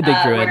 I played Big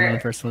Druid where- in the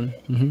first one.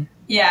 Hmm.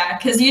 Yeah,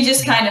 because you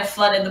just kind of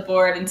flooded the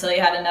board until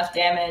you had enough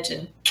damage,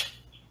 and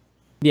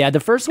Yeah, the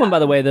first one, by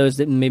the way, those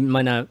that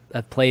might not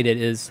have played it,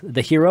 is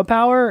the hero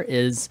power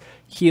is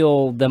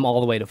heal them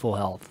all the way to full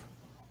health.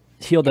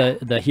 Heal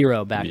the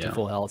hero back to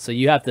full health. So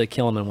you have to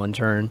kill him in 1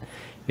 turn,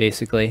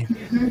 basically.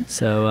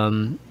 So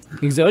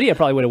Exodia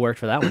probably would have worked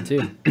for that one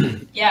too.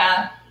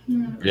 yeah.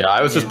 Yeah,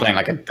 I was just playing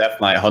like a Death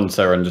Knight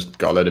Hunter and just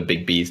got a load of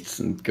big beasts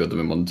and killed them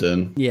in one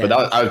turn. Yeah.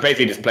 But I was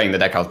basically just playing the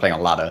deck I was playing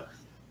on ladder,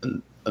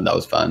 and that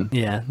was fun.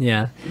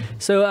 Yeah.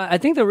 So I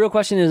think the real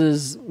question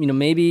is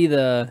maybe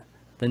the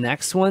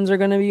next ones are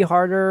going to be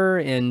harder,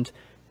 and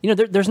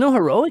there's no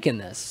heroic in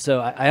this, so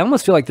I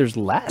almost feel like there's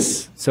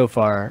less so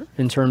far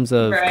in terms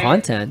of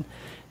content.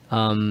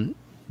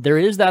 There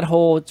is that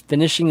whole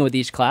finishing with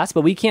each class,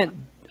 but we can't.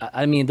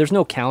 I mean, there's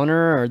no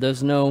counter, or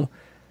there's no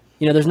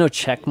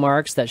check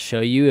marks that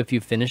show you if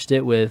you finished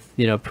it with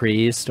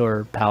priest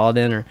or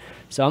paladin, or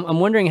so. I'm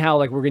wondering how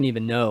like we're gonna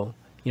even know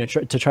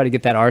to try to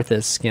get that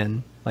Arthas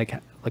skin. Like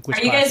which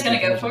are you guys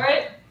gonna go for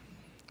it?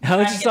 I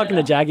was just talking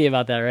to Jackie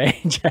about that,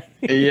 right?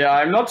 Yeah,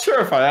 I'm not sure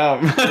if I am.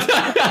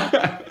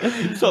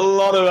 It's a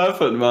lot of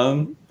effort,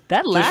 man.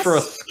 Just for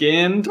a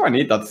skin? Do I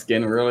need that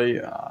skin, really?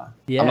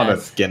 Yeah. I'm not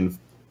a skin.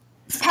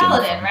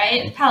 Paladin,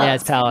 right? Paladin. Yeah,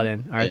 it's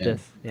Paladin.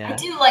 Arthas. Yeah. I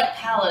do like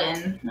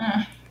Paladin.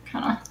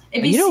 Kind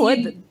of. You know what?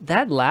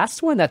 That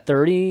last one, that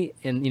 30,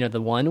 and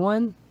the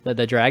one,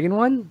 the dragon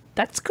one,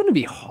 that's going to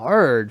be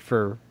hard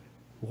for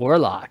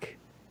Warlock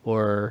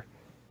or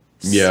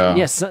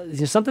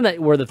something that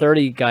where the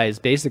 30 guy is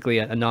basically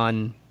a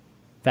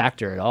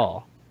non-factor at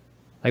all.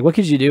 Like, what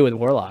could you do with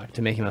Warlock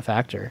to make him a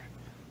factor?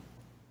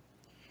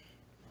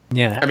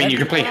 Yeah, I mean, you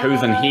could play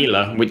Hosen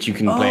Healer, which you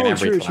can play in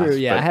every class. True.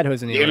 Yeah, I had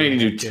Hosen Healer. You only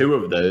do 2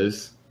 of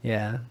those.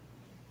 Yeah,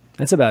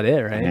 that's about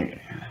it,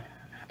 right?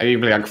 Are you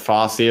play like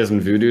Farseers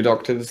and Voodoo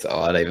Doctors?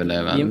 Oh, I don't even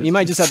know, man. You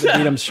might just have to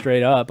beat them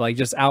straight up, like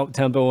just out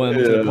tempo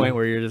them to the point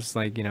where you're just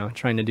like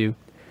trying to do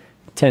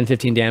 10,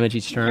 15 damage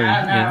each turn.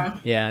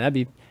 Yeah, that'd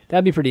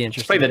be pretty interesting.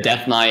 Just play the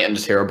Death Knight and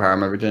just hero power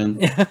him every turn.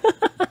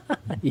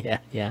 Yeah.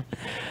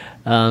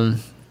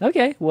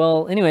 Okay,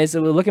 well, anyways,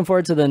 so we're looking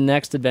forward to the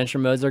next adventure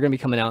modes. They're going to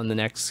be coming out in the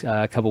next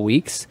couple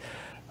weeks.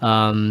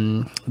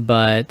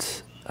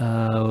 But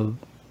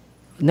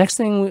next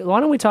thing, why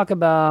don't we talk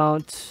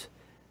about...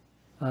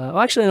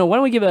 why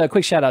don't we give a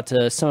quick shout out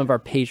to some of our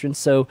patrons.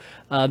 So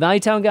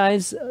Valleytown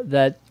guys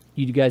that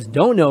you guys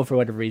don't know for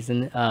whatever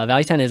reason,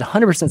 Valleytown is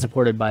 100%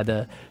 supported by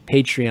the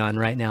Patreon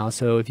right now.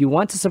 So if you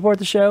want to support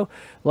the show,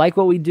 like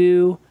what we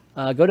do,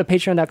 go to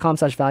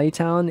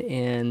patreon.com/Valleytown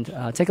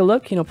and take a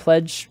look,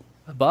 pledge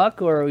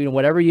 $1 or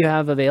whatever you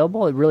have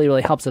available. It really,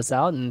 really helps us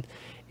out and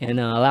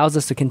allows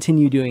us to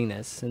continue doing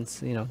this, since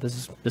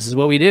this is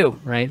what we do,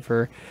 right,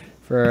 for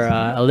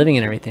a living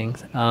and everything.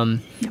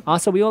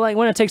 Also, we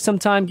want to take some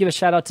time, give a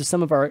shout out to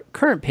some of our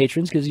current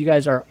patrons, because you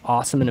guys are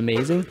awesome and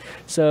amazing.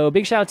 So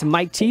big shout out to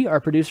Mike T, our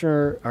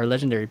producer, our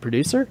legendary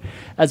producer,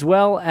 as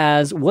well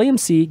as William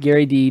C,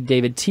 Gary D,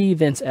 David T,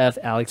 Vince F,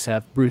 Alex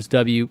F, Bruce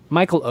W,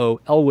 Michael O,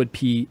 Elwood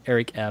P,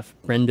 Eric F,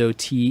 Brendo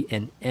T,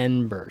 and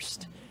N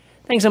Burst.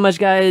 Thanks so much,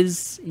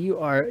 guys. You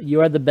are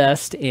the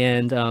best.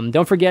 And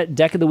don't forget,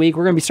 Deck of the Week.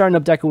 We're going to be starting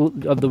up Deck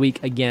of the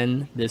Week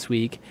again this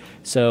week.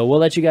 So we'll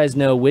let you guys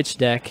know which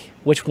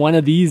one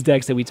of these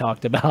decks that we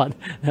talked about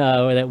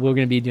that we're going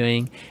to be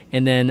doing.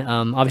 And then,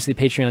 obviously,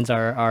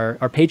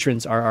 our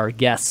patrons are our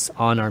guests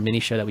on our mini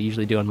show that we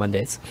usually do on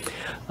Mondays.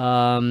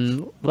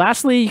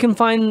 Lastly, you can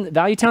find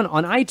Valleytown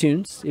on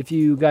iTunes if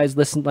you guys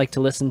like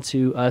to listen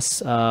to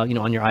us, on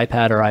your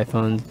iPad or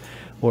iPhone,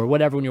 or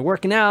whatever, when you're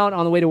working out,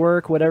 on the way to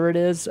work, whatever it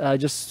is.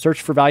 Just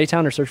search for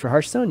Valleytown or search for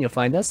Hearthstone, you'll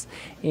find us.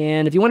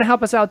 And if you want to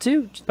help us out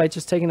too, by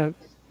just taking a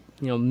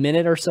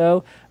minute or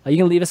so, you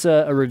can leave us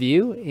a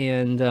review,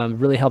 and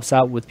really helps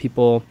out with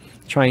people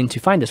trying to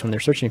find us when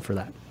they're searching for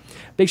that.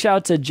 Big shout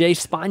out to Jay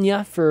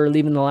Spagna for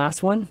leaving the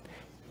last one.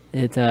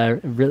 It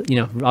really,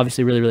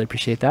 obviously really, really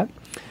appreciate that.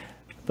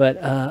 But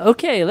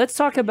okay, let's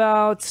talk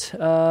about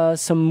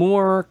some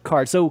more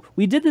cards. So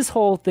we did this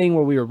whole thing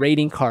where we were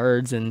rating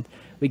cards, and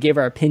we gave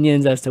our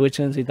opinions as to which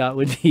ones we thought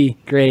would be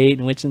great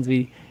and which ones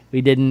we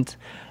didn't.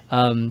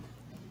 I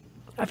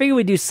figured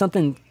we'd do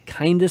something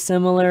kind of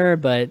similar,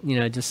 but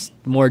just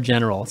more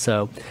general.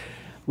 So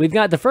we've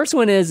got the first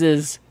one is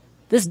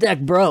this deck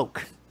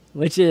broke,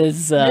 which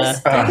is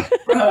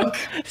broke.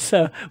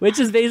 So which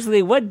is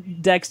basically,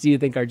 what decks do you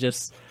think are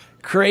just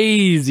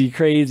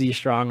crazy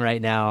strong right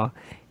now,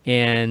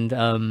 and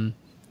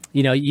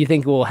you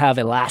think will have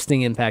a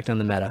lasting impact on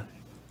the meta?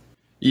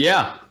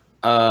 Yeah.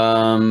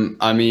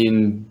 I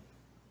mean,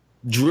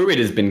 Druid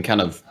has been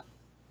kind of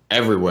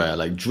everywhere.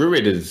 Like,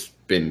 Druid has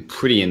been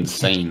pretty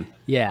insane.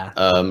 Yeah.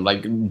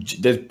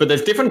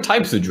 There's different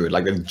types of Druid.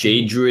 Like, there's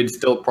Jade Druid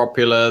still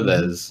popular.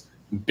 There's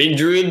Big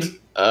Druid.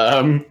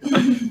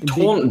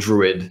 Taunt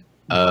Druid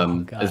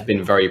has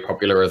been very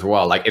popular as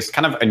well. Like, it's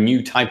kind of a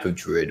new type of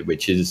Druid,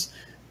 which is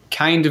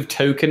kind of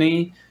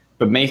tokeny,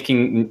 but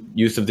making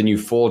use of the new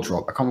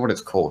 4-drop. I can't remember what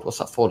it's called. What's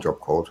that 4-drop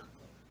called?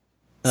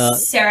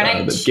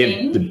 Serenite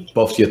Chain. Give the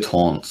buff to your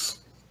taunts.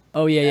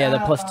 Oh yeah, the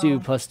 +2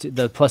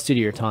 to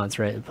your taunts,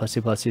 right?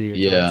 +2 to your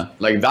taunts. Yeah,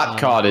 like that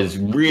card is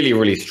really,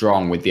 really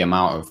strong with the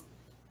amount of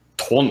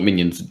taunt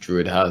minions that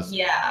Druid has.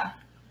 Yeah.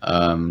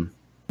 And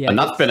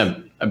that's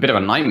been a bit of a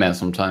nightmare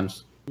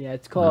sometimes. Yeah,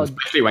 it's called,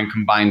 especially when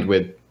combined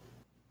with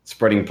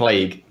Spreading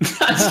Plague.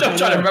 I'm still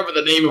trying to remember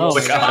the name of all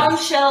the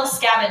cards. Strong Shell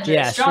Scavenger.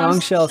 Yeah, Strong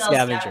Shell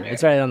Scavenger.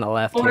 It's right on the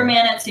left. 4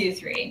 mana,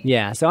 2/3.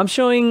 Yeah, so I'm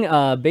showing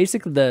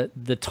basically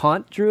the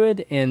Taunt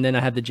Druid, and then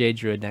I have the Jade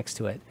Druid next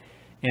to it.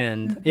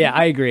 And yeah,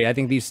 I agree. I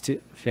think these two,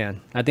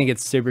 I think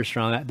it's super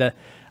strong.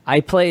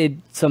 I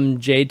played some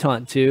Jade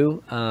Taunt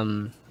too,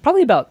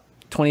 probably about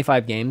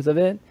 25 games of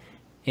it,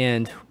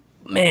 and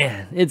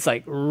man, it's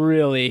like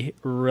really,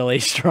 really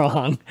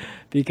strong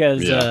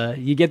because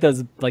you get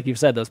those, like you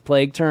said, those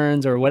plague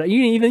turns or what.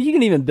 You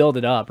can even build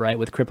it up, right,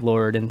 with Crypt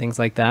Lord and things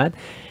like that.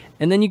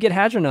 And then you get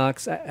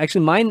Hadronox.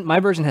 Actually, my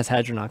version has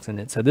Hadronox in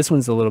it, so this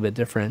one's a little bit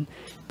different.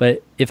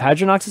 But if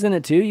Hadronox is in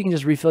it too, you can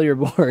just refill your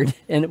board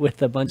and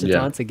with a bunch of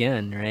taunts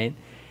again, right?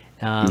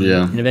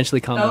 And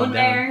eventually combo Bone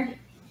Mare.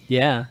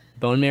 Yeah,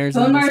 Bone Mare's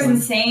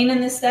insane in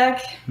this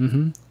deck.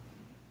 Mm-hmm.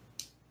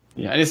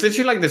 Yeah, and it's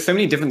literally like there's so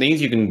many different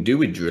things you can do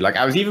with Druid. Like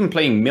I was even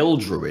playing Mill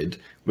Druid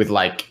with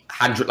like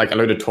a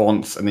load of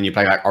taunts, and then you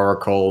play like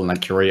Oracle and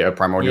like Curator,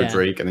 Primordial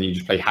Drake, and then you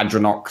just play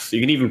Hadronox. You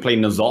can even play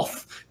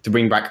N'Zoth to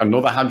bring back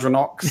another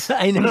Hadronox.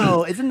 I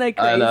know, isn't that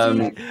crazy?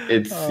 And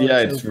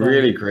it's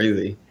really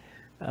crazy.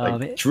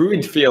 Like,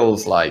 Druid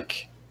feels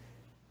like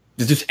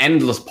there's just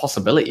endless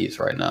possibilities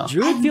right now.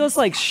 Druid feels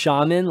like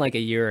Shaman like a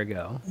year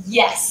ago.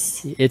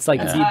 Yes. It's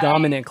like the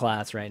dominant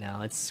class right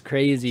now. It's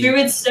crazy.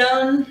 Druid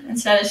Stone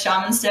instead of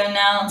Shaman Stone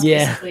now. It's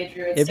basically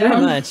Druid Stone.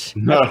 Pretty much.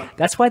 No.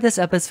 That's why this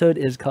episode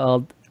is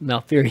called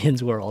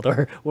Malfurion's World,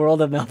 or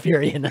World of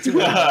Malfurion. That's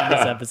what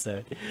this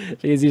episode.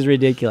 Because he's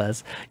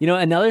ridiculous. You know,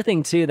 another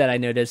thing too that I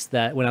noticed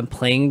that when I'm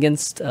playing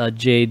against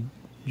Jade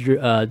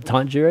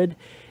Taunt Druid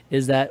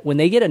is that when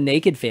they get a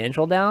naked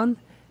Fantrol down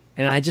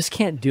and I just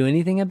can't do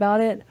anything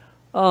about it,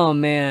 oh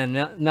man,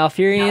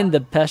 Malfurion, the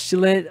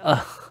Pestilent,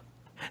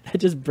 that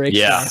just breaks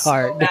my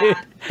heart. Dude.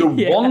 The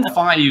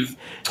 1/5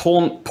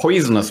 taunt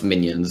poisonous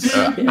minions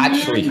are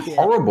actually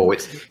horrible.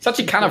 It's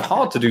actually kind of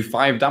hard to do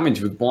 5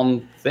 damage with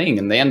one thing,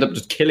 and they end up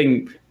just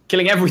killing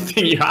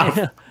everything you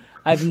have.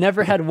 I've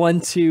never had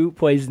 1/2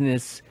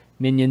 poisonous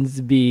minions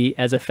be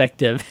as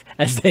effective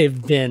as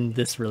they've been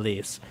this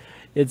release.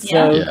 It's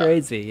so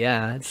crazy.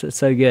 Yeah, it's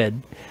so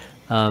good.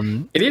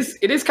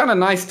 It is kind of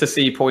nice to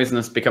see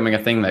poisonous becoming a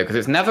thing though, because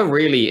it's never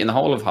really in the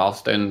whole of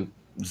Hearthstone's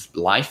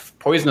life.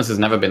 Poisonous has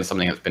never been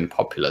something that's been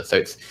popular,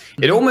 so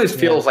it almost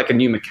feels like a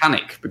new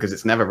mechanic because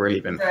it's never really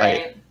been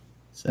played.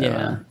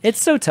 So,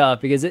 it's so tough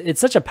because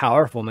it's such a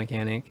powerful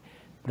mechanic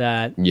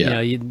that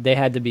they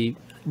had to be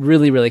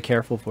really, really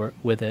careful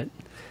with it.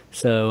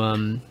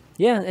 So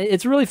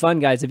it's really fun,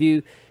 guys. If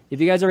you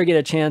guys ever get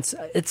a chance,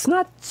 it's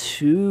not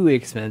too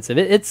expensive.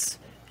 It's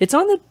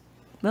on the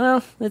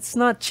it's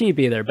not cheap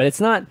either, but it's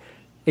not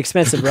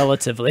expensive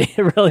relatively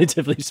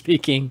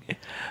speaking.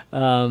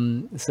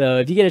 So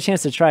if you get a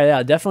chance to try it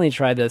out, definitely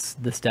try this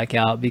deck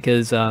out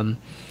because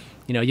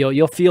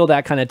you'll feel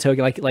that kind of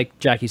token, like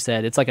Jackie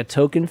said, it's like a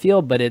token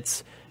feel, but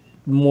it's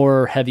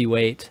more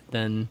heavyweight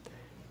than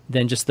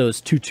just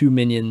those 2/2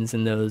 minions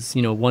and those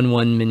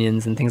 1/1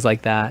 minions and things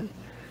like that.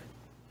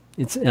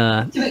 It's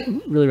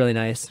really, really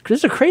nice.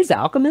 There's a Crazed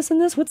Alchemist in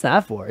this? What's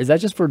that for? Is that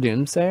just for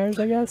Doomsayers,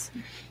 I guess?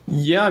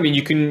 Yeah, I mean,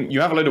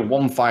 you have a load of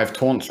 1/5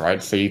 taunts,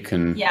 right? So you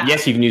can,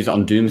 yes, you can use it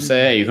on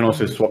Doomsayer. You can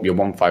also swap your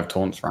 1/5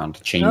 taunts around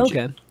to change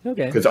it.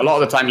 Okay. Because a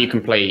lot of the time you can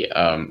play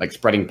like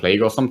Spreading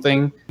Plague or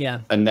something.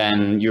 Yeah. And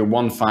then your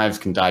 1/5s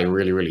can die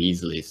really, really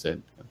easily. So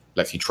it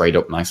lets you trade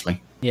up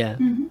nicely. Yeah.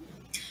 Mm-hmm.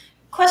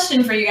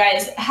 Question for you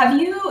guys.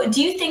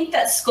 Do you think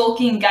that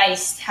Skulking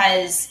Geist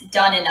has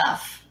done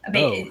enough?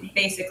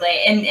 Basically,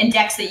 in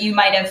decks that you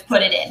might have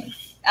put it in.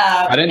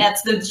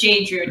 That's the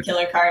Jade Druid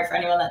killer card for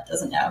anyone that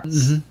doesn't know.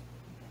 Mm-hmm.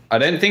 I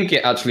don't think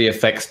it actually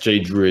affects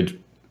Jade Druid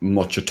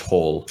much at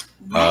all.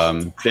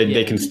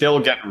 They can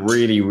still get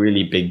really,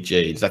 really big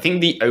Jades. I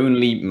think the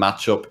only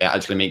matchup it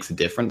actually makes a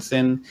difference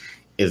in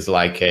is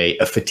like a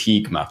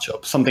fatigue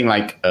matchup. Something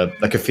like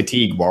a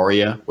fatigue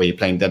warrior where you're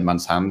playing Dead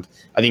Man's Hand.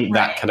 I think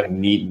that kind of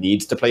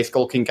needs to play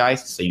Skulking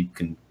Geist so you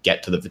can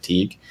get to the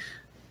fatigue.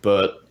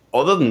 But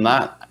other than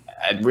that,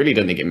 I really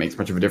don't think it makes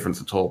much of a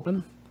difference at all.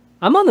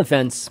 I'm on the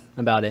fence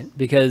about it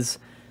because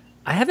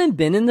I haven't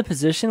been in the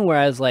position where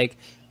I was like,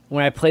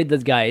 when I played the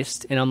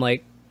Geist and I'm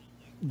like,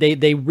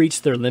 they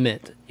reached their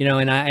limit,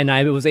 and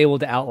I was able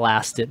to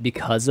outlast it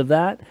because of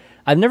that.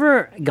 I've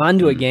never gone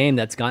to a game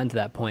that's gotten to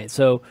that point.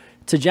 So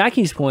to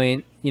Jackie's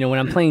point, when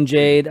I'm playing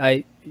Jade,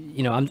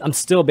 I'm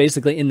still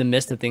basically in the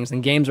midst of things,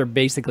 and games are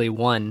basically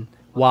won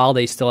while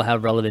they still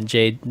have relevant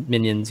Jade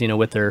minions,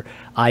 with their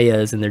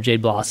Ayas and their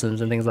Jade Blossoms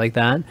and things like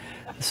that.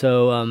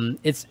 So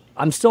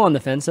I'm still on the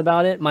fence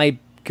about it. My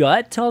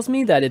gut tells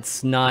me that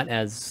it's not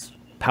as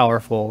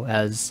powerful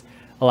as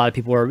a lot of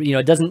people are.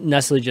 It doesn't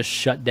necessarily just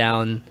shut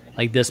down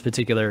like this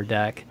particular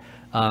deck.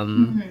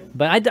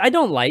 But I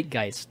don't like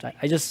Geist.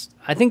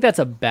 I think that's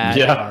a bad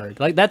card.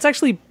 Like that's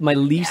actually my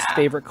least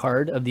favorite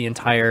card of the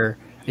entire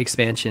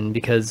expansion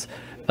because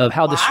of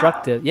how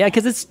destructive. Yeah,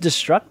 because it's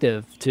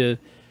destructive to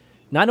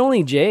not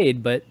only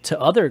Jade but to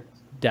other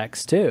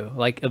decks too.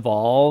 Like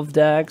Evolve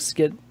decks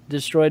get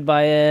destroyed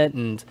by it,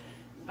 and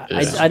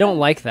I don't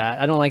like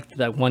that. I don't like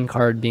that one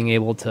card being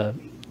able to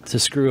to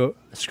screw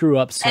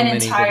up so an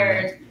many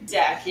entire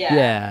deck.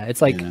 Yeah,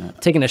 it's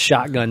like taking a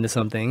shotgun to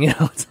something.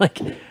 It's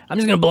like I'm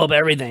just gonna blow up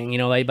everything.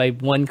 By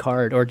one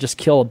card, or just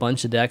kill a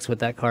bunch of decks with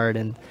that card.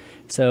 And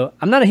so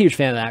I'm not a huge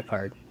fan of that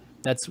card.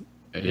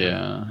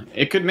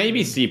 It could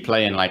maybe see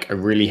play in like a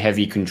really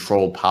heavy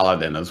control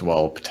paladin as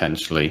well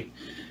potentially.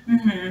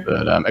 Mm-hmm.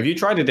 But have you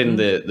tried it in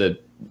the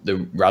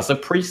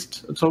Raza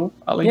Priest at all,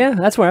 Ali? Yeah,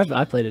 that's where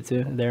I played it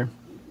too. There,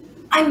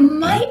 I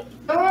might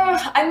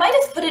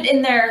have put it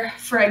in there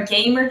for a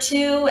game or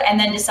two, and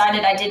then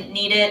decided I didn't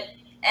need it,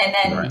 and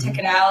then took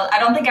it out. I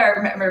don't think I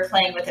remember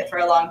playing with it for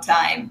a long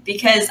time,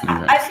 because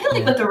I feel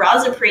like with the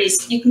Raza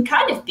Priest, you can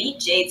kind of beat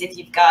Jades if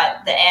you've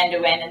got the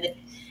Anduin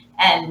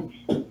and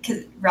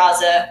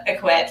Raza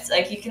equipped.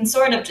 Like, you can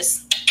sort of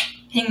just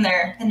ping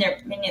their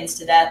minions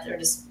to death, or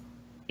just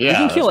you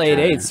can kill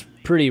 8/8s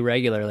pretty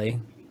regularly.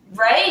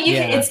 Right?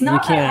 It's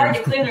not that hard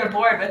to clear their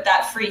board with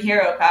that free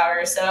hero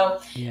power.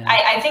 So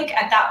I think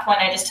at that point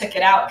I just took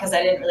it out because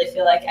I didn't really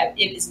feel like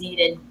it was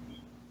needed.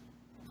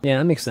 Yeah,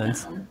 that makes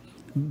sense.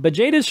 But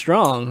Jade is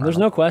strong. There's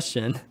no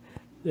question.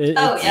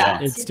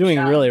 It's doing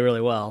strong. Really,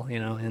 really well.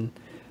 And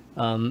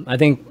I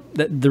think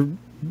that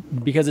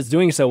because it's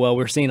doing so well,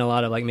 we're seeing a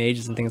lot of like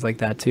mages and things like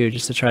that too,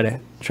 just to try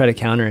to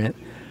counter it.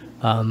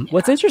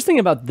 What's interesting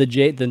about the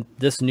Jade,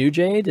 this new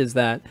Jade, is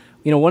that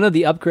one of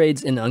the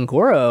upgrades in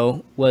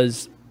Un'Goro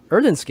was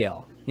Earthen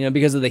Scale,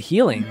 because of the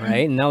healing,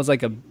 right? And that was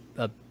like a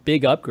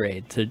big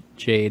upgrade to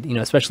Jade,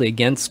 especially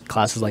against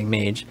classes like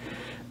Mage.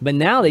 But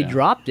now they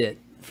dropped it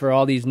for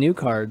all these new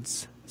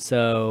cards,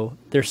 so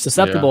they're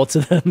susceptible to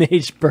the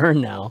Mage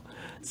burn now.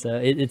 So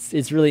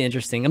it's really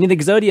interesting. I mean, the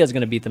Exodia is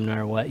going to beat them no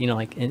matter what,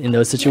 like in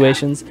those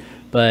situations.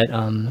 But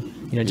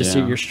just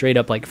you're straight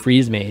up like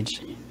freeze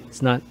Mage.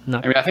 It's not.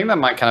 I mean, I think that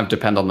might kind of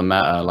depend on the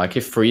meta. Like,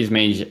 if Freeze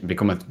Mage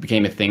became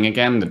a thing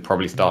again, they'd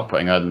probably start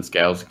putting Earthen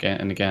Scales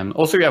again.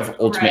 Also, you have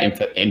Ultimate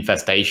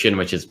Infestation,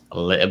 which is a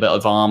little bit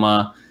of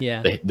armor.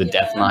 Yeah. The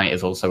Death Knight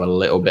is also a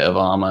little bit of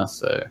armor.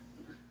 So.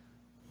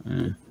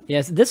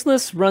 Yes, this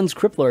list runs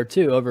Crippler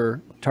too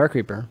over Tar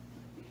Creeper.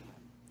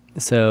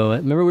 So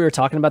remember we were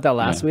talking about that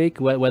last week,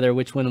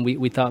 which one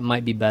we thought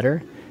might be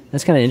better.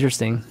 That's kind of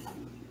interesting.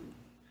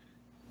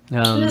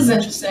 It is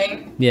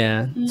interesting.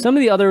 Yeah. Some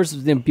of the others,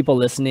 people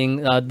listening,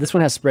 this one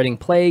has Spreading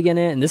Plague in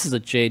it, and this is a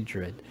Jade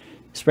Druid.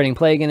 Spreading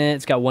Plague in it.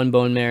 It's got one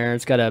Bone Mare.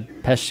 It's got a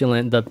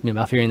Pestilent,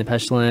 Malfurion the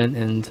Pestilent,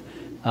 and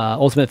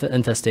Ultimate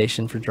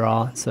Infestation for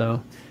draw.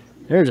 So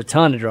there's a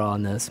ton of draw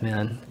on this,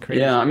 man.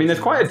 Crazy. Yeah, I mean, there's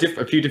quite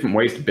a few different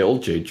ways to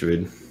build Jade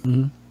Druid.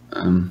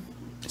 Mm-hmm.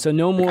 So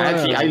no more.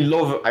 Actually, I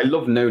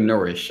love no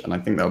nourish, and I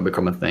think that'll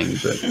become a thing.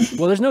 But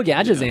well, there's no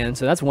Gadgetzan,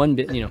 so that's one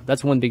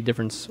that's one big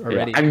difference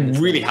already. Yeah, I'm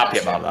really happy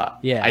about that.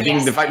 Yeah, I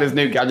think the fact there's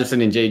no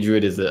Gadgetzan in Jade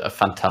Druid is a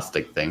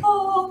fantastic thing.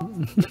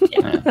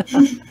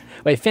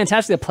 Wait,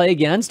 fantastic to play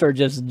against, or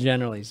just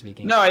generally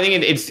speaking? No, I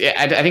think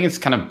it's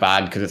kind of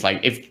bad because it's like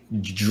if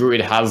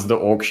Druid has the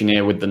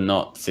Auctioneer with the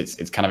nuts,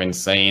 it's kind of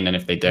insane, and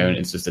if they don't,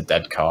 it's just a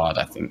dead card.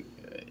 I think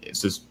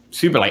it's just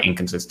super like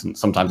inconsistent.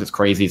 Sometimes it's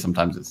crazy,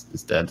 sometimes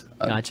it's dead.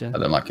 Gotcha. I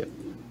don't like it.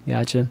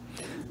 Gotcha.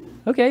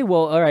 Okay,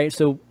 well, all right.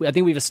 So I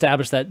think we've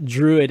established that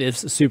Druid is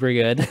super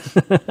good.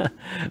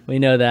 We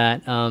know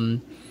that.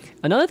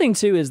 Another thing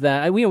too is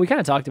that we kind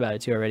of talked about it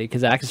too already,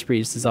 because Axis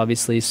Priest is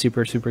obviously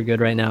super, super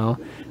good right now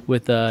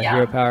with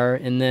hero power.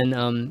 And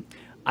then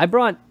I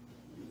brought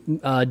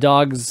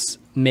Dog's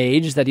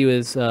Mage that he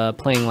was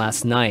playing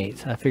last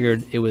night. I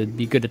figured it would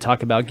be good to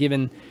talk about,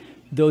 given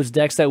those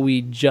decks that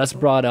we just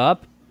brought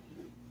up.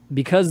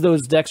 Because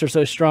those decks are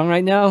so strong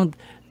right now,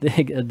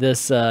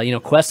 this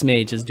Quest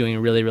Mage is doing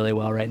really, really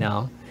well right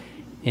now.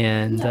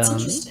 And that's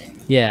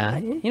interesting. Yeah,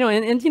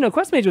 and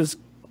Quest Mage was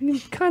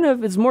kind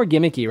of, it's more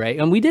gimmicky, right?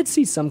 And we did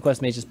see some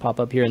Quest Mages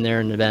pop up here and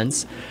there in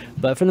events,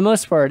 but for the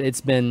most part,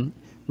 it's been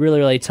really,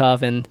 really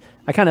tough. And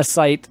I kind of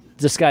cite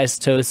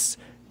Disguised Toast's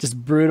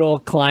just brutal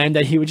climb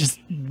that he would just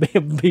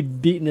be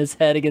beating his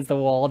head against the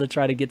wall to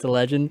try to get to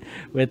Legend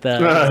with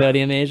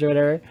Exodia Mage or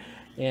whatever.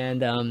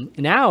 And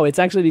now it's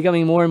actually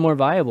becoming more and more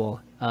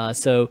viable.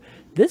 So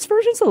this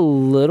version's a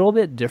little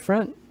bit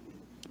different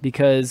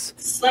because...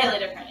 Slightly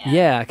different, yeah.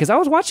 Yeah, because I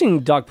was watching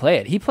Dog play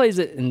it. He plays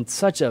it in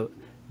such a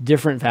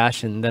different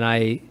fashion than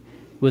I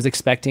was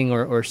expecting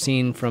or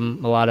seen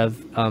from a lot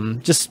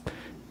of just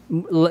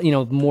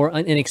more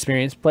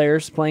inexperienced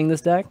players playing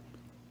this deck.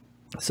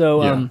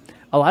 So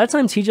a lot of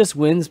times he just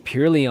wins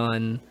purely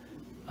on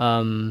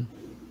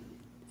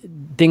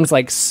things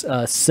like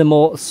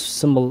simulacrum.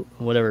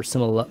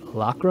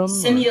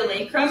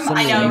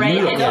 I know, right? I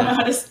don't know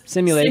how to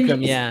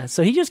simulacrum. Yeah.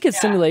 So he just gets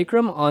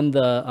simulacrum on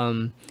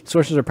the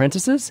Sorcerer's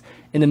Apprentices,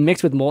 and then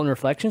mixed with Molten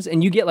Reflections,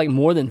 and you get like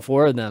more than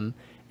 4 of them,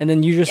 and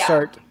then you just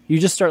start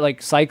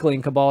like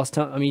cycling Cabalist's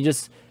Tongue. I mean,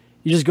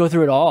 you just go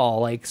through it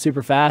all like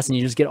super fast, and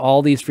you just get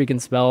all these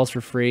freaking spells for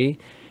free.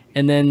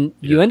 And then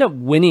you end up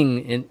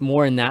winning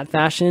more in that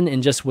fashion,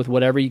 and just with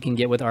whatever you can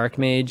get with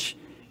Archmage,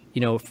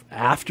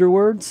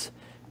 afterwards.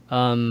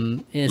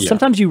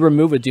 Sometimes you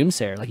remove a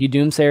Doomsayer, like you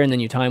Doomsayer and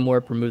then you Time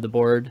Warp, remove the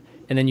board,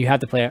 and then you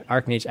have to play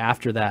Archmage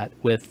after that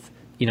with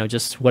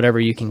just whatever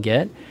you can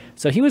get.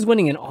 So he was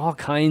winning in all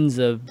kinds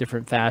of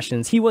different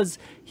fashions. He wasn't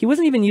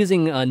even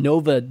using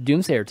Nova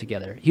Doomsayer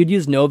together. He would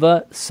use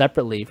Nova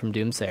separately from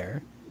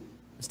Doomsayer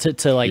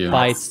to like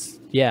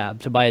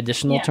buy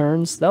additional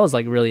turns. That was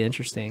like really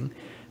interesting.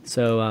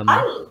 So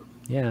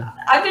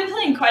I've been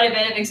playing quite a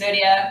bit of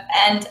Exodia,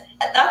 and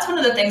that's one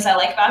of the things I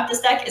like about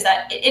this deck is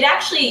that it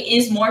actually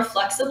is more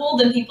flexible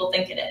than people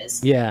think it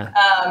is. Yeah.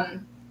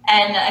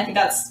 And I think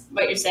that's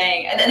what you're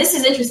saying. And this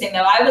is interesting,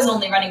 though. I was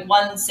only running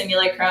one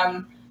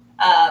Simulacrum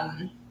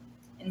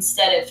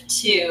instead of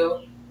two.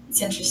 It's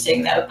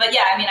interesting, though. But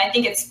yeah, I mean, I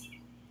think it's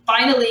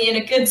finally in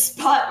a good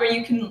spot where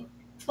you can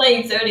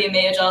play Exodia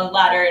Mage on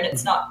ladder, and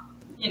it's not,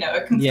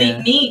 a complete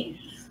need.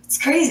 It's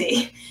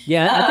crazy.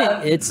 Yeah,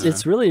 I think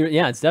it's really,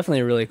 it's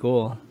definitely really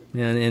cool.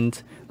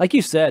 And like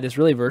you said, it's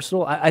really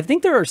versatile. I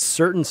think there are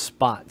certain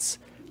spots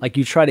like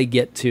you try to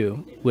get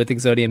to with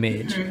Exodia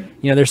Mage.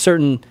 Mm-hmm. There's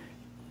certain,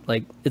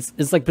 like,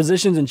 it's like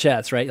positions in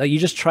chess, right? Like you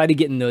just try to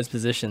get in those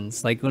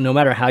positions, like no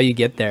matter how you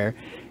get there.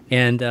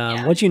 And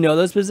once you know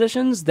those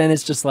positions, then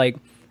it's just like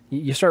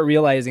you start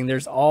realizing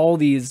there's all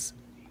these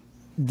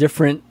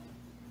different,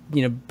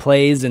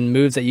 plays and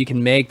moves that you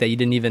can make that you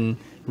didn't even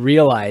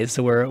realize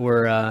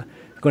were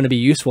going to be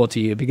useful to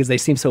you because they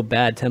seem so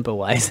bad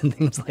tempo-wise and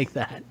things like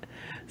that.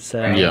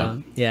 So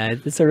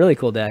it's a really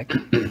cool deck.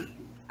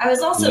 I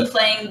was also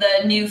playing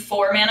the new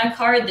 4-mana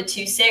card, the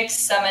 2/6,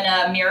 summon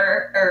a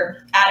mirror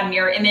or add a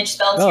mirror image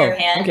spell to your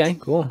hand. Okay,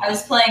 cool. I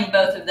was playing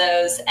both of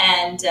those,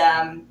 and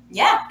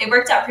it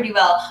worked out pretty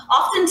well.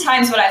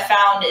 Oftentimes what I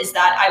found is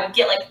that I would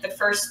get like the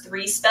first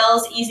 3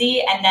 spells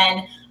easy, and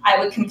then I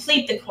would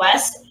complete the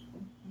quest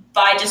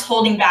by just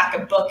holding back a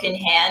book in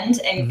hand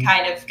and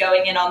kind of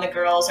going in on the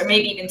girls, or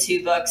maybe even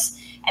 2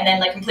 books, and then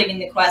like completing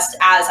the quest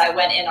as I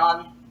went in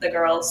on the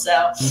girls.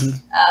 So,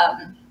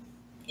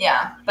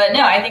 but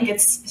no, I think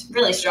it's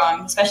really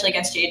strong, especially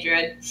against Jade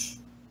Druid.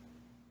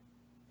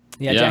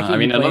 Yeah, Jackie, I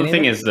mean, another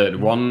thing is that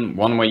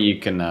one way you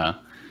can,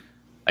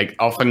 like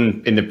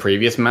often in the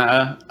previous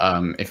meta,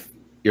 if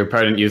your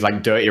opponent used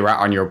like Dirty Rat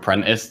on your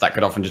apprentice, that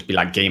could often just be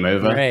like game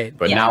over. Right.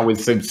 But now with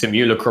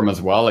Simulacrum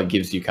as well, it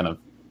gives you kind of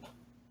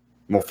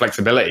more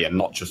flexibility and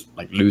not just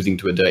like losing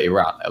to a Dirty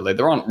Rat. Like,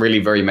 there aren't really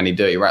very many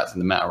Dirty Rats in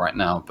the meta right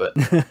now, but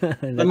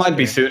there might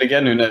be soon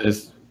again. Who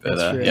knows? But,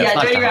 nice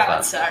Dirty Rat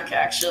would suck,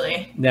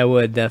 actually. That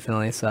would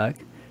definitely suck.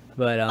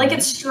 But like,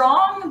 it's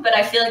strong, but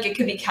I feel like it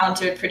could be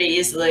countered pretty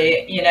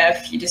easily,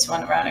 if you just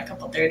want to run a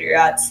couple Dirty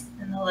Rats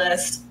in the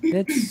list.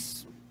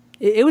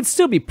 It would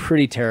still be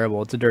pretty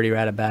terrible to Dirty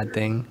Rat a bad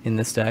thing in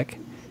this deck.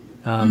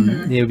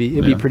 It'd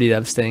be pretty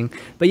devastating.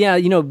 But yeah,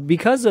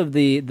 because of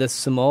the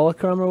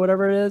simulacrum or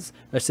whatever it is,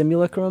 or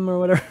simulacrum or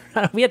whatever,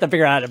 we have to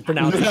figure out how to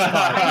pronounce it.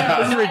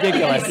 This is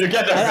ridiculous. You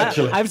get there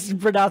eventually. I've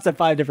pronounced it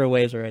 5 different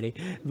ways already.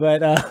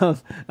 But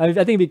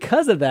I think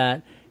because of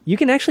that, you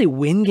can actually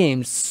win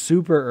games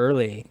super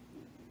early.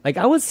 Like,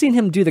 I was seeing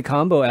him do the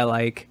combo at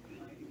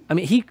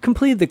he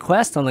completed the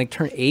quest on like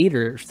turn 8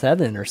 or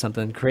 7 or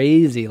something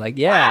crazy. Like,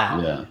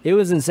 it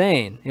was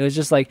insane. It was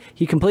just like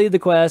he completed the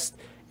quest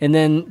and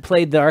then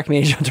played the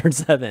Archmage on turn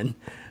 7.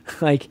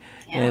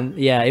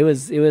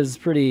 It was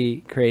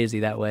pretty crazy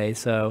that way.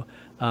 So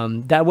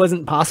that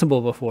wasn't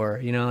possible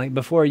before. Like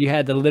before you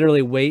had to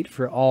literally wait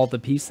for all the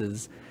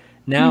pieces.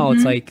 Now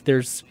it's like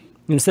there's,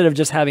 instead of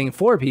just having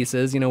 4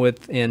 pieces,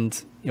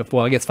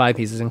 I guess 5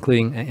 pieces,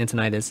 including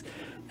Antonidas,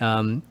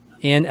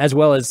 and as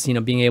well as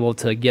being able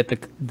to get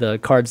the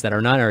cards that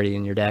are not already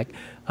in your deck.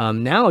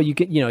 Now you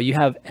can you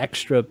have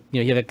extra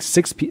you have like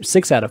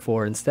 6 out of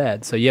 4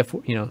 instead. So you have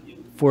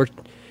 4.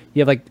 You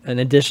have like an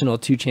additional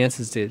 2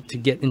 chances to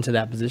get into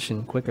that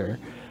position quicker.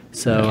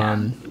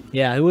 So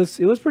it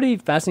was pretty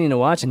fascinating to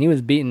watch, and he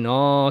was beating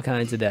all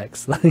kinds of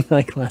decks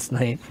like last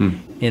night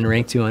in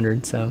rank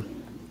 200. So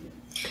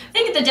I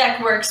think the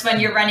deck works when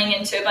you're running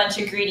into a bunch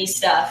of greedy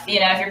stuff.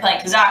 If you're playing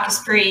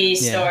Kazakus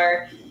Priest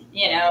or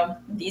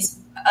these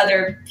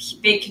other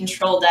big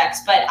control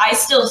decks. But I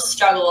still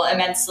struggle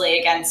immensely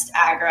against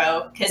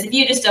aggro, because if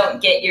you just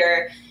don't get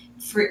your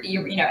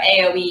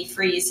AoE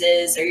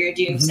freezes or your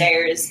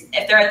Doomsayers,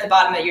 if they're at the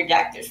bottom of your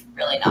deck, there's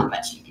really not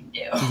much you can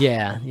do.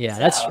 Yeah.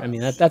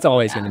 That's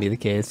always going to be the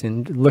case,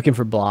 and looking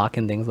for block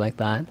and things like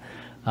that.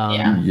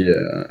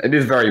 It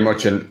is very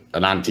much an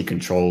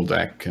anti-control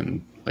deck,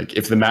 and like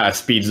if the meta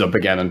speeds up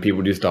again and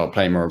people do start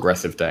playing more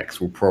aggressive decks,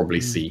 we'll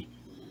probably see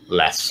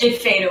less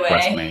it fade away.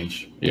 Quest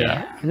Mage.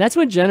 Yeah, and that's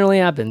what generally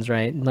happens,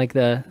 right? Like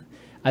I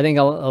think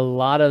a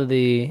lot of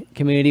the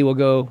community will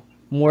go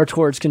more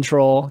towards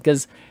control,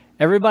 because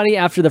everybody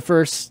after the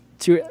first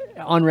 2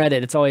 on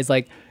Reddit, it's always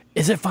like,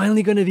 is it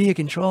finally going to be a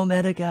control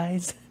meta,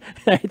 guys?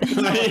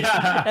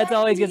 That's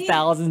always gets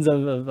thousands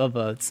of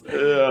votes.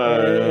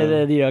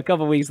 And then, a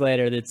couple weeks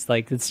later, it's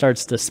like it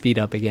starts to speed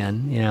up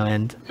again.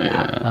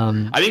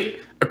 I think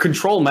a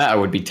control meta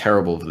would be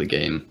terrible for the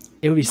game.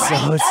 It would be so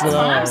slow. That's what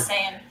I'm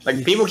saying.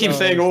 Like, people keep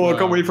saying, I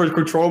can't wait for a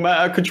control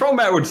meta. Control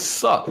meta would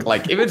suck.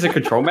 Like, if it's a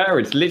control meta,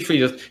 it's literally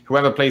just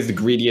whoever plays the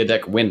greedier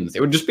deck wins.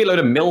 It would just be a load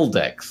of mill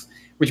decks,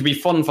 which would be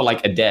fun for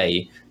like a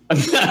day.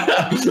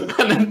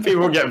 and then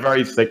people get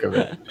very sick of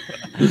it.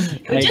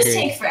 It would just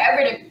take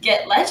forever to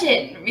get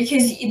legend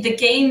because the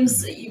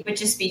games would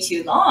just be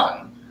too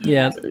long.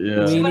 Yeah.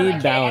 We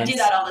need balance. I do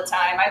that all the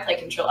time. I play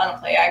control. I don't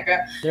play aggro.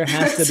 There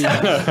has to be.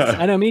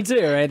 I know, me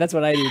too. Right? That's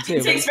what I do too.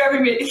 It takes forever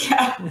to me.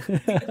 Yeah.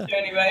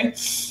 Anyway,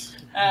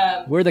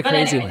 we're the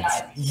crazy ones.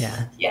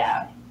 Yeah.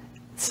 Yeah.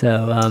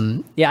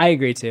 So I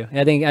agree too.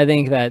 I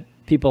think that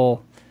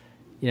people,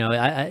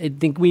 I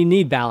think we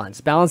need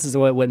balance. Balance is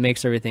what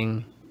makes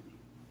everything.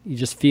 You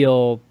just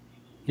feel,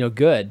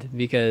 good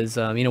because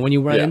when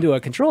you run into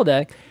a control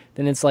deck.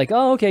 Then it's like,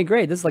 oh, okay,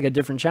 great. This is like a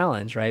different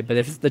challenge, right? But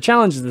if the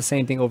challenge is the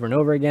same thing over and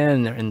over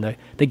again, and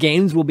the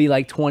games will be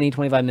like 20,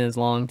 25 minutes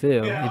long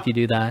too, if you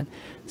do that.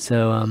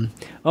 So,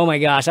 oh my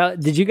gosh.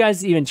 Did you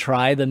guys even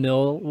try the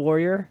Mill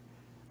Warrior?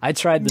 I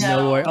tried the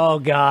Mill Warrior. Oh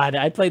God.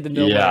 I played the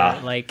Mill Warrior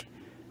like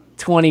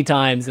 20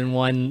 times and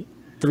won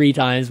 3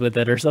 times with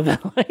it or something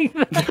like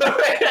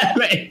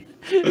that.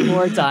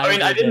 4 times. I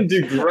mean, I didn't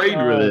do great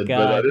with it,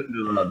 but I didn't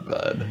do that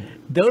bad.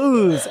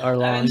 Those are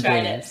long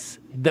games.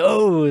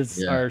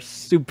 Those are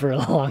super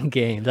long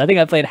games. I think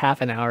I played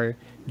half an hour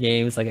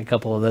games, like a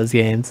couple of those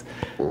games.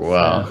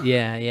 Wow. So,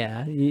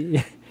 yeah.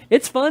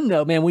 It's fun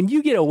though, man. When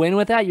you get a win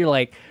with that, you're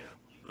like,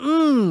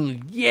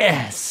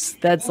 yes.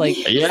 That's like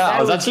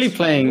I was actually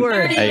playing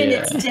 30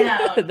 minutes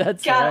down.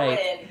 That's Got right.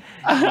 Win.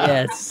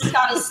 Yes.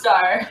 Got a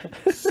star.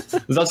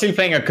 I was actually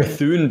playing a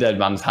Cthulhu Dead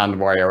Man's Hand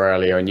Warrior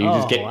earlier, and you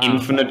just get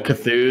infinite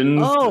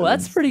Cthuns. Oh,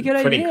 that's pretty good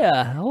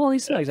idea. Holy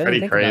smokes. I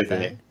didn't think about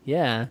that.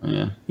 Yeah.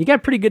 You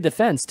got pretty good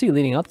defense, too,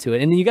 leading up to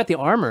it. And then you got the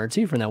armor,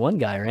 too, from that one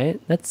guy, right?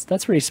 That's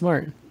pretty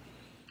smart.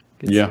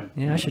 Yeah,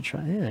 I should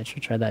try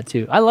that,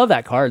 too. I love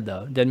that card,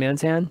 though. Dead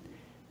Man's Hand.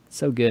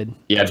 So good.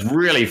 Yeah, it's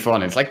really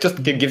fun. It's like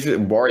just gives the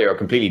warrior a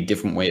completely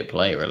different way to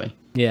play, really.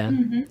 Yeah,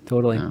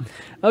 totally. Yeah.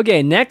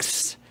 Okay,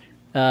 next,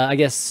 I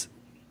guess,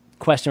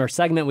 question or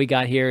segment we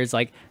got here is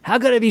like, how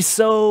could I be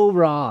so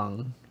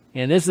wrong?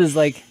 And this is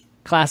like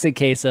classic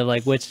case of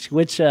like which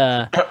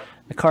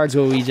cards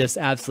were we just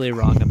absolutely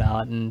wrong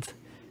about. And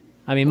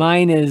I mean,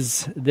 mine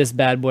is this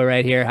bad boy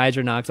right here,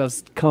 Hydronox. I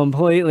was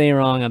completely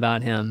wrong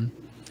about him.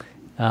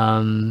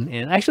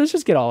 And actually, let's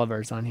just get all of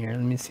ours on here. Let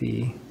me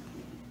see.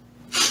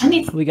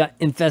 We got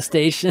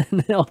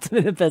Infestation,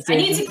 Ultimate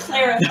Infestation. I need to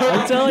clarify.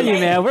 I'm telling you,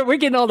 man, we're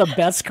getting all the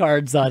best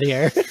cards on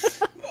here.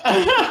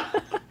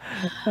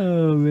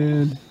 Oh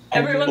man.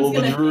 Everyone's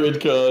the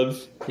druid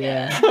cards.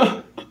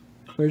 Yeah.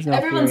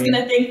 Everyone's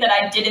gonna think that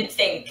I didn't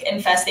think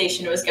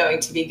Infestation was going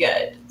to be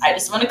good. I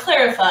just want to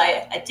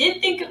clarify. I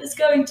did think it was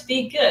going to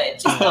be good,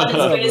 just not as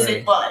good as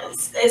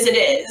it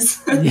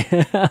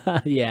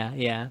is.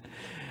 Yeah.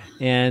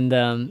 And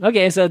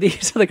okay, so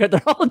these are the cards.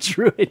 They're all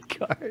druid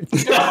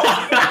cards.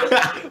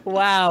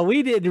 Wow,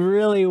 we did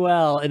really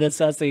well in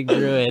assessing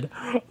druid.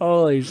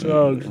 Holy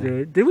smokes,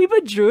 dude! Did we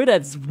put druid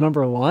as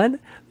number 1?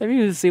 Let me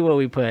even see what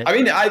we put. I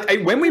mean,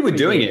 I when we were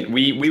doing it,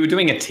 we were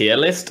doing a tier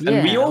list,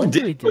 and we all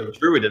did put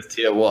druid as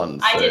tier 1.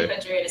 So. I did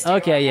put druid as tier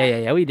 1.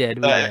 Okay, yeah, we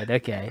did.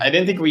 Okay. I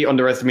didn't think we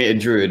underestimated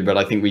druid, but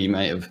I think we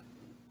may have.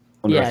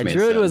 Yeah,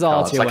 druid was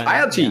all tier 1. I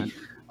actually.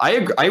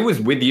 I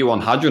was with you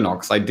on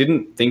Hadronox. I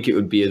didn't think it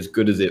would be as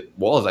good as it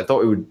was. I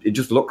thought it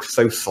just looked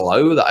so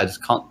slow that I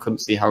just couldn't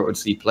see how it would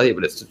see play,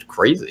 but it's just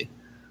crazy.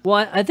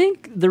 Well, I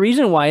think the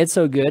reason why it's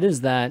so good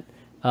is that,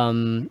 I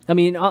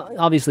mean,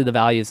 obviously the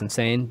value is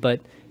insane,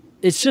 but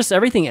it's just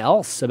everything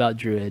else about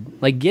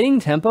Druid. Like getting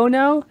tempo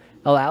now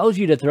allows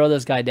you to throw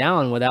this guy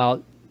down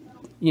without,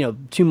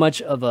 too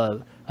much of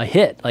a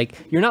hit. Like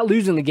you're not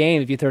losing the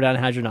game if you throw down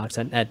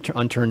Hadronox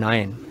on turn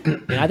 9.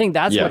 And I think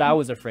that's what I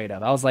was afraid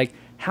of. I was like,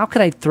 how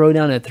could I throw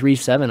down a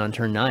 3/7 on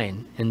turn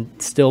 9 and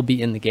still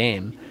be in the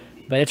game?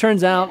 But it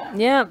turns out,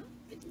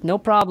 no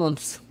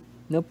problems.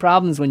 No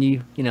problems when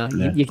you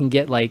can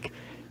get like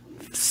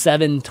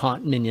 7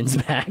 taunt minions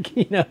back,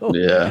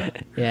 Yeah.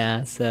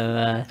 Yeah,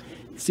 so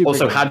super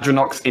also good.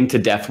 Hadronox into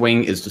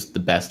Deathwing is just the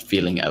best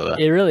feeling ever.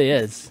 It really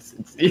is.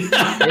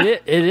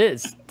 It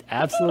is.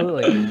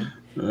 Absolutely.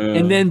 Man.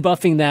 And then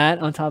buffing that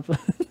on top of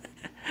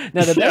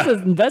now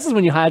the best is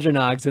when you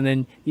Hydronox and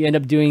then you end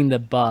up doing the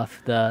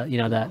buff,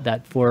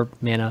 that 4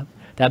 mana,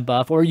 that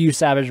buff, or you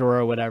Savage Roar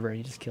or whatever, and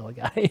you just kill a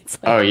guy. It's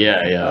like,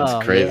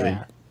 that's crazy.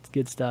 Yeah. It's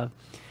good stuff.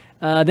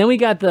 Then we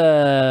got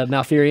the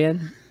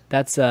Malfurion.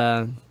 That's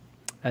I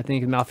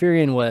think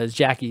Malfurion was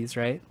Jackie's,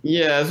 right?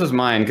 Yeah, this was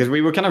mine because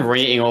we were kind of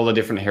rating all the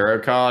different hero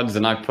cards,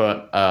 and I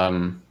put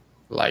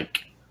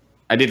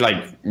I did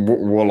like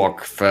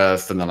Warlock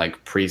first, and then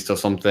like Priest or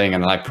something,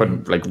 and then I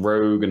put like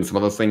Rogue and some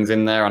other things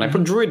in there, and I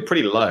put Druid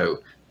pretty low.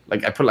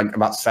 Like I put like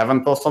about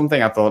 7th or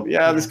something. I thought,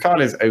 this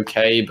card is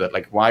okay, but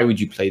like, why would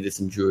you play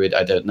this in Druid?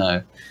 I don't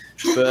know.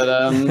 But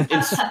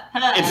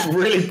it's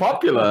really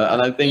popular,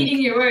 and I think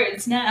eating your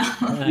words now.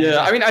 Yeah,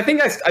 I mean, I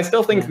think I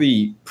still think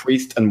the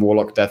Priest and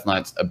Warlock Death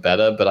Knights are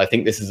better, but I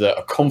think this is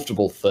a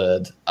comfortable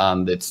third,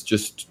 and it's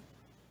just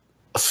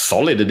a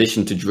solid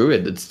addition to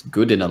Druid. It's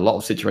good in a lot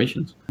of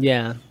situations.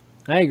 Yeah.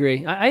 I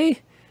agree. I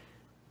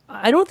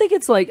I don't think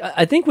it's like,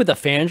 I think with the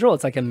Fandral,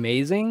 it's like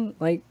amazing.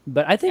 Like,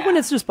 but I think when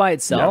it's just by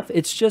itself,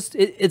 it's just,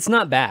 it's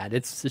not bad.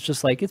 It's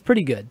just like, it's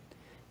pretty good,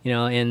 you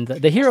know, and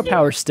the hero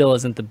power still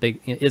isn't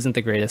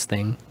the greatest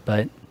thing,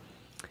 but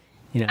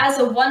you know. As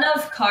a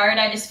one-of card,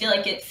 I just feel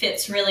like it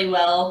fits really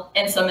well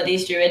in some of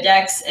these Druid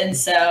decks. And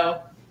so,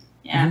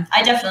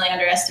 I definitely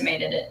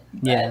underestimated it.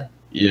 Yeah.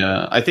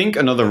 Yeah, I think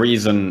another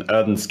reason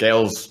Earthen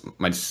Scales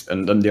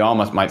and the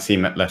armor might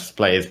seem less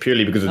play is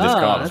purely because of this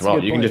card as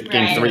well. You can just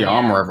gain 3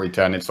 armor every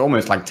turn. It's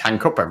almost like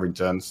tank up every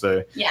turn.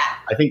 So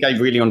I think I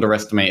really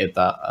underestimated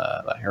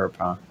that hero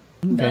power.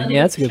 Okay.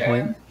 Yeah, that's a good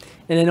point.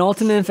 And then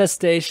Ultimate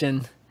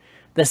Infestation,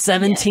 the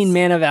 17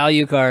 mana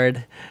value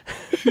card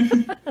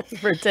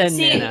for 10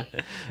 mana.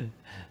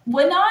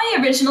 When I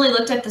originally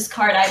looked at this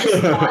card, I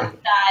just thought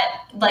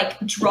that like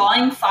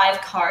drawing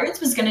 5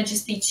 cards was going to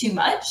just be too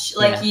much.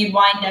 Like you'd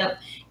wind up,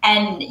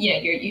 and you know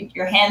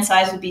your hand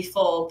size would be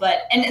full.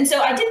 But and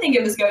so I did think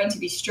it was going to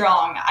be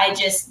strong. I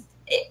just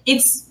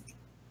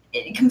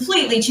it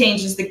completely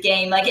changes the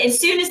game. Like as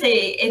soon as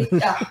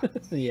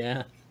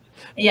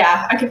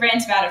yeah, I could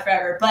rant about it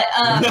forever. But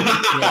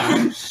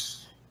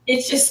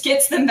it just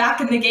gets them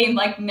back in the game.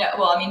 Like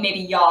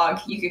maybe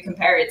Yogg you could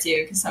compare it to,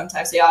 because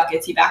sometimes Yogg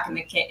gets you back in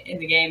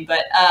the game.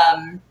 But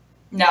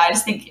no, I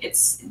just think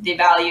the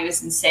value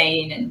is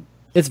insane, and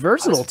it's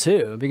versatile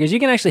too, because you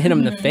can actually hit them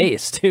in the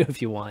face too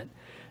if you want.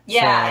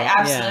 Yeah,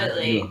 so,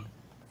 absolutely.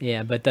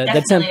 Yeah, but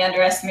definitely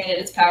underestimated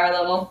its power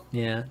level.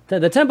 Yeah,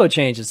 the tempo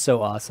change is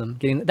so awesome.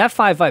 Getting that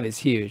 5/5 is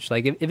huge.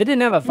 Like if it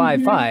didn't have a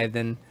 5/5,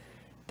 then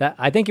that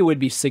I think it would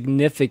be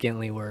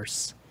significantly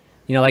worse.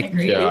 You know, like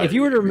if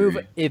you were to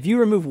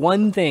remove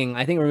one thing,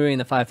 I think removing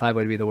the 5/5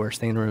 would be the worst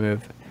thing to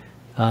remove.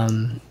 I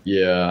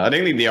don't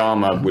think the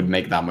armor would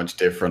make that much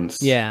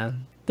difference. Yeah,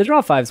 the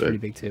draw 5 is pretty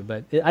big too,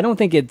 but I don't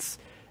think it's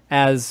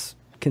as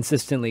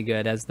consistently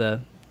good as the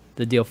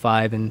deal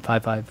 5 and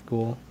 5/5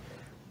 ghoul.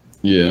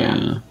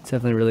 Yeah, it's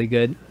definitely really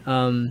good.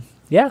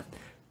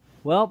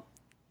 Well,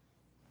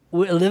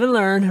 we live and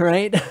learn,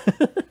 right?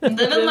 Live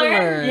and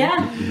learn.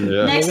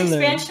 Yeah. Next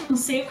expansion, we'll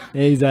see.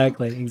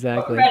 Exactly.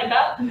 What we're right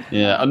about.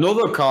 Yeah,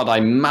 another card I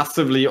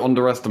massively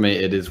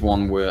underestimated is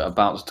one we're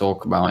about to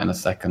talk about in a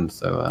second.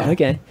 So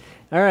okay,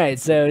 all right.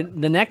 So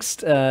the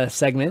next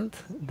segment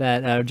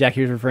that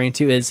Jackie was referring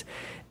to is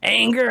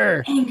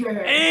anger,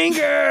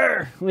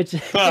 which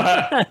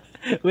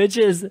which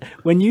is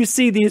when you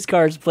see these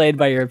cards played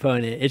by your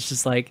opponent, it's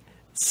just like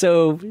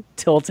so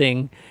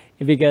tilting,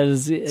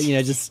 because you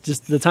know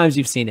just the times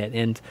you've seen it.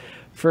 And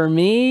for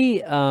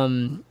me,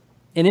 and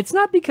it's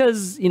not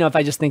because, you know, if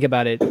I just think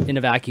about it in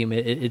a vacuum,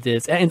 it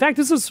is. In fact,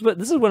 this is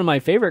one of my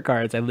favorite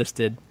cards I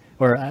listed,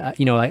 or I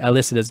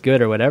listed as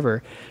good or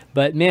whatever.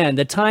 But man,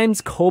 the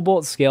times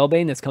Cobalt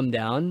Scalebane has come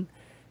down,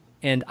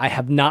 and I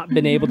have not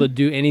been able to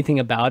do anything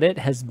about it,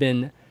 has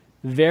been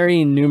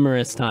very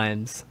numerous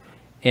times.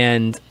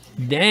 And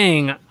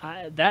dang,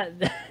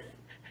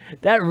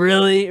 that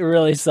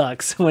really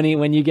sucks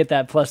when you get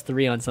that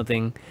 +3 on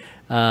something,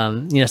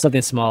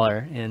 something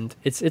smaller, and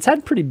it's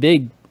had pretty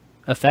big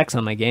effects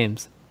on my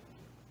games.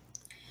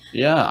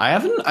 Yeah, I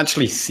haven't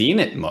actually seen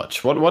it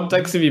much. What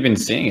decks have you been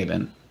seeing it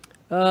in?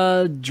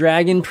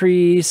 Dragon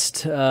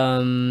Priest.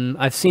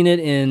 I've seen it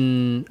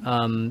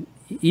in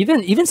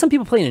even some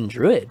people play it in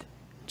Druid,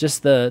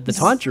 just the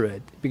taunt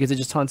Druid, because it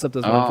just taunts up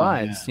those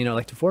 1/5s,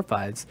 like to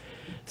 4/5s.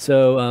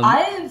 So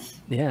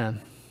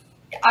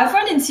I've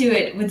run into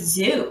it with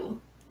Zoo.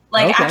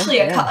 Actually,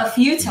 a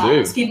few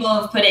times Zoo. People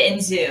have put it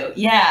in Zoo.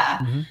 Yeah.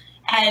 Mm-hmm.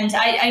 And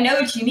I know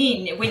what you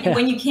mean.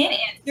 When you can't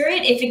answer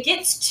it, if it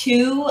gets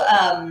too,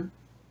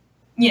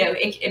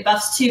 it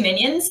buffs 2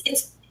 minions,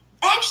 it's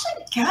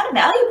actually kind of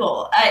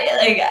valuable.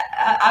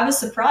 I was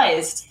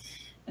surprised.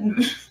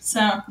 So,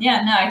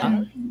 I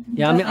can.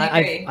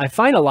 I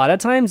find a lot of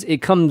times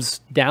it comes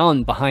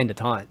down behind a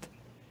taunt.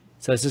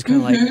 So it's just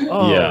kind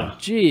of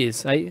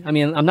geez. I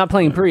mean, I'm not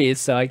playing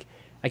Priest, so I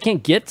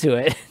can't get to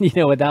it,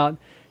 without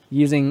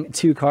using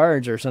 2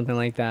 cards or something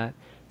like that.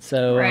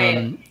 So, right.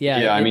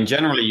 I mean,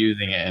 generally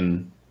using it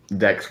in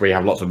decks where you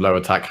have lots of low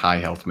attack, high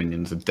health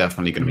minions are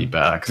definitely going to be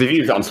better. Because if you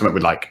use it on something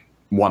with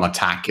 1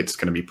 attack, it's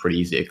going to be pretty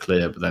easy to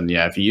clear. But then,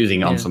 if you're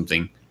using it on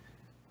something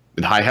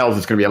with high health,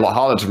 it's going to be a lot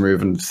harder to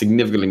remove and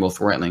significantly more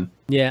threatening.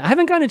 Yeah, I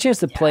haven't gotten a chance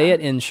to play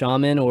it in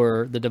Shaman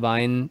or the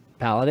Divine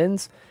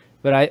Paladins,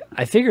 but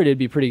I figured it'd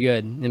be pretty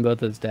good in both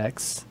those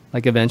decks.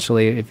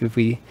 Eventually, if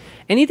we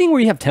anything where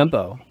you have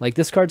tempo,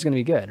 this card's going to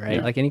be good,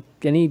 right? Yeah.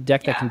 Any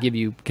deck that can give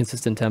you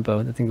consistent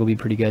tempo, I think will be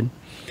pretty good.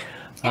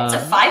 It's a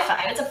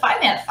 5/5. It's a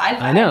 5-man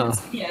 5/5. I know.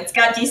 It's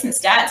got decent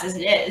stats as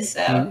it is.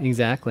 So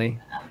exactly.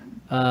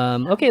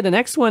 Okay, the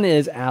next one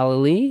is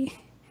Alalie.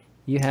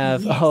 You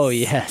have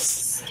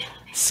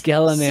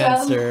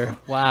Scalamaster.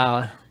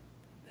 Wow.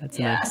 That's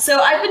nice. So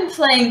I've been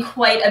playing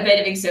quite a bit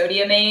of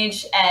Exodia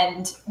Mage,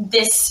 and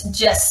this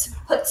just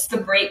puts the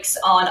brakes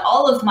on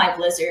all of my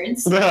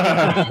blizzards.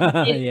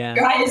 It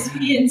drives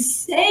me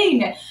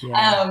insane.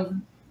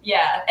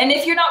 Yeah. And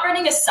if you're not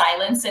running a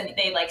silence and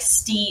they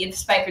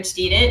Spike or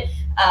Steed it,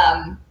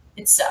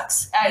 it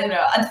sucks. I don't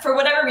know. For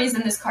whatever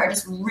reason, this card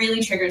just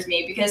really triggers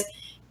me because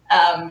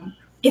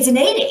it's an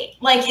 8/8.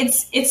 Like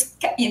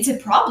it's a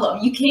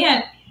problem. You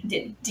can't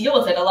deal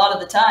with it a lot of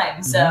the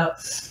time. So,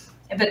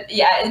 but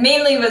yeah, it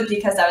mainly was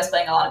because I was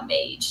playing a lot of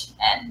mage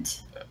and.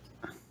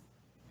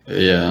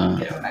 Yeah,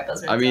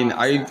 I mean,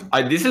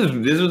 this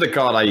was the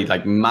card I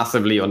like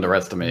massively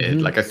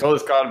underestimated. Like I saw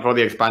this card for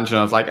the expansion,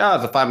 I was like,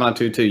 it's a 5-mana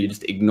 2/2. You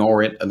just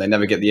ignore it, and they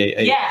never get the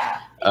 8/8. Yeah.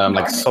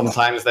 Like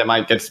sometimes they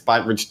might get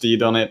Spite Rich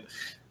Steed on it,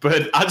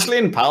 but actually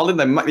in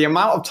Paladin, the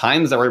amount of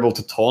times they're able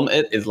to taunt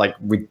it is like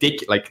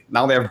ridiculous. Like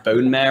now they have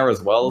Bone Mare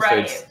as well,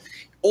 right. So it's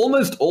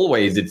almost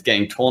always it's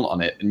getting taunt on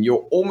it, and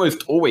you're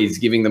almost always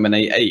giving them an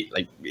 8/8.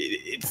 Like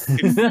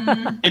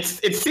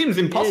it seems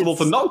impossible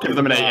to not give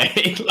them an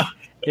 8/8.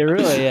 It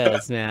really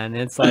is, man.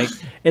 It's like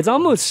it's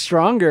almost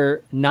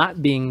stronger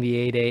not being the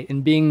 8/8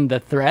 and being the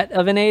threat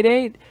of an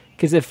 8/8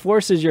 because it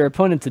forces your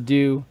opponent to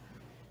do,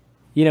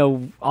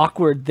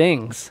 awkward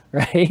things,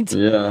 right?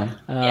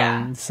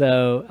 Yeah.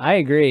 So I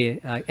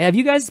agree. Have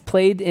you guys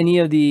played any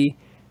of the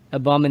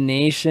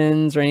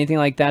abominations or anything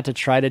like that to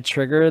try to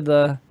trigger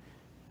the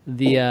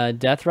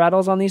death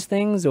rattles on these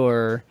things,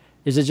 or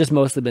is it just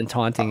mostly been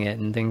taunting it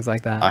and things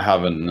like that? I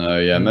haven't. No,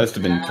 yeah, most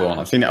have been taunt.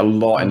 I've seen it a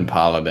lot in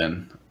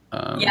Paladin.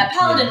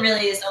 Paladin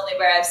really is only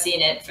where I've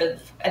seen it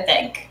I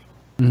think,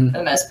 for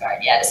the most part.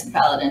 Yeah, just in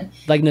Paladin.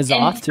 Like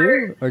N'Zoth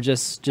too, or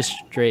just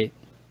straight?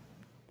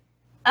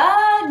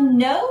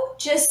 No,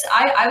 just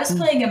I was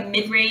playing a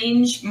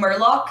mid-range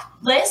Murloc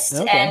list,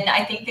 and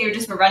I think they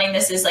were running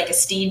this as like a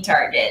steed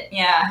target.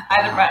 Yeah,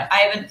 I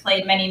haven't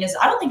played many N'Zoth.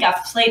 I don't think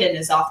I've played a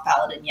N'Zoth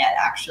Paladin yet,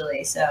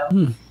 actually. So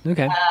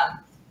okay.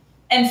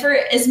 And for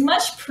as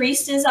much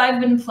priest as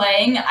I've been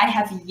playing, I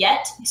have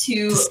yet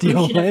to Ocean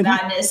of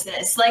Madness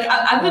this. Like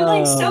I've been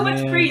playing so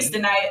much priest,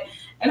 and I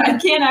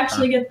can't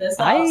actually get this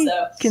off.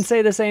 I can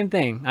say the same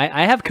thing.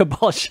 I have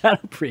Cabal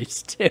Shadow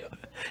Priest too.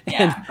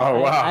 Yeah. Oh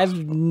wow!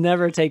 I've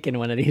never taken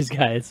one of these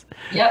guys.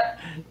 Yep.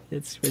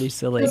 It's pretty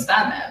silly. Who's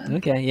that, man?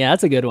 Okay, yeah,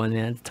 that's a good one,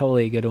 man. It's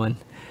totally a good one.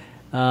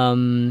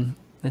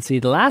 Let's see.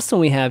 The last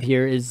one we have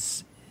here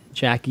is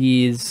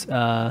Jackie's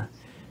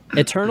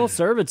Eternal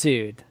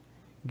Servitude.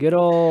 Good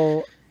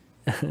old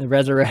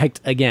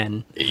Resurrect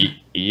again.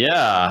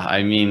 Yeah,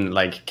 I mean,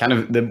 like, kind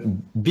of the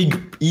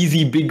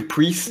big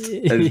priest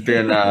has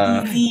been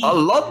a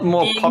lot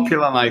more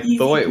popular than I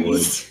thought it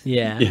would.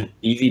 Yeah.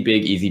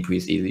 Easy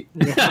priest, easy.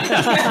 But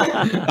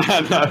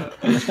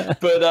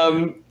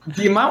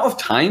the amount of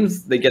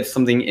times they get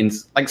something in,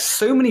 like,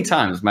 so many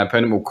times my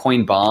opponent will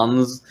coin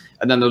Barnes,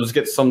 and then they'll just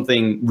get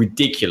something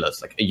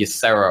ridiculous, like a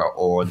Ysera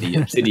or the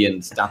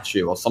Obsidian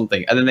statue or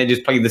something, and then they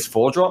just play this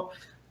 4-drop,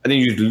 and then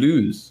you just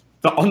lose.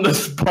 But on the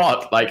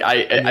spot, like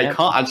I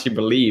can't actually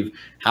believe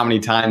how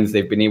many times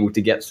they've been able to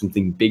get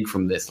something big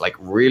from this, like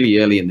really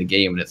early in the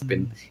game, and it's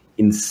been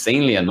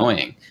insanely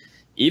annoying.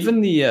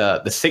 Even the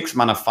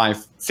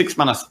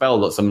 6-mana spell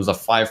that summons a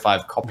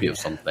 5/5 copy of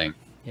something.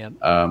 Yep.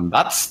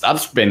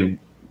 That's been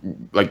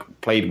like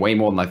played way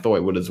more than I thought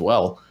it would as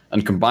well.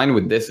 And combined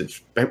with this, it's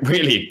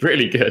really,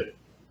 really good.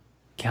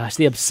 Gosh,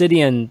 the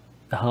Obsidian,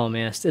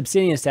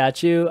 Obsidian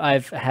statue.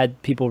 I've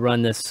had people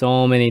run this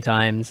so many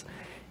times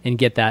and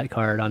get that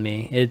card on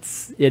me. It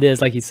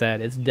is like you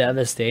said, it's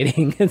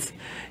devastating.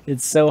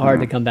 It's so hard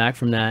to come back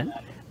from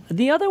that.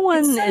 The other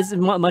one is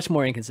much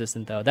more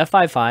inconsistent though. That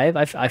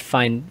 5/5 I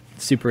find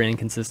super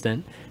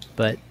inconsistent,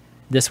 but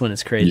this one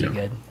is crazy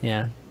good.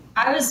 Yeah.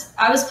 I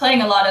was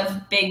playing a lot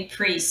of big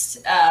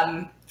priest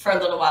for a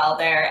little while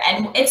there,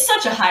 and it's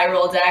such a high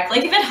roll deck.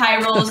 Like if it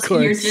high rolls,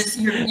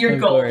 you're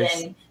golden.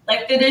 Course.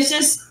 Like there's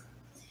just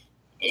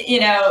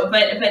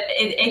but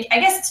I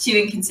guess it's too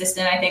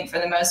inconsistent, I think, for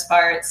the most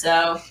part.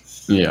 So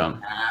yeah.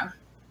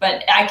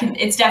 But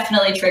it's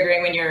definitely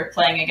triggering when you're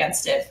playing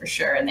against it for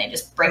sure, and they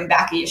just bring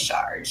back a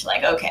charge.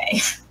 Like, okay,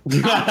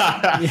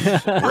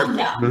 calm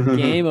down.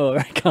 Game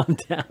over. Calm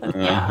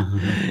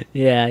down.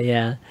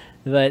 Yeah.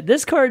 But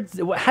this card,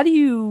 how do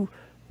you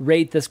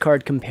rate this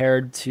card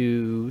compared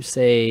to,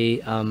 say,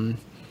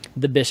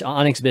 the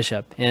Onyx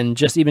Bishop, and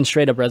just even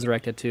straight up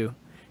Resurrected too?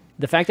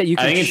 The fact that you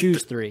can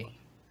choose 3.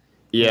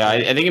 Yeah,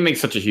 I think it makes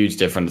such a huge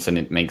difference, and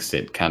it makes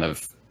it kind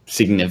of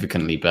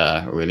significantly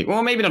better, really.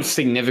 Well, maybe not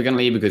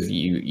significantly because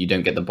you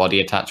don't get the body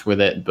attached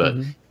with it, but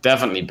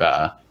definitely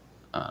better.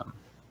 Have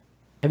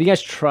you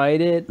guys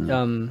tried it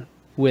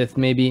with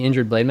maybe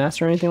Injured Blade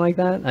Master or anything like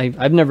that?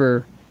 I've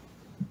never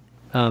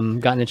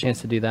gotten a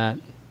chance to do that.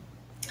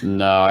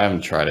 No, I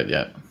haven't tried it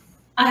yet.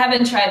 I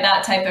haven't tried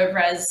that type of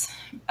res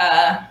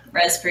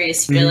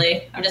priest,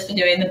 really. I've just been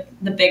doing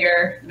the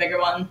bigger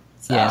one.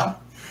 So. Yeah.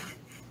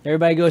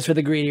 Everybody goes for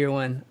the greedier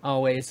one,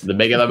 always. The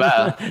bigger the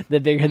better. The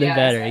bigger the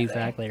better,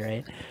 exactly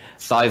right.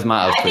 Size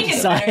matters. I think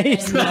it's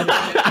size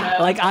matters.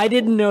 Like, I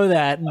didn't know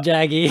that,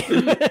 Jaggy.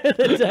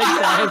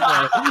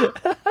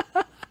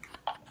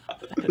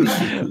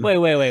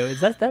 Wait.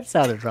 That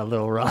sounded a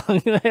little wrong.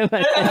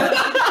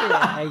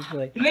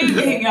 Actually.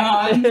 Moving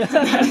on.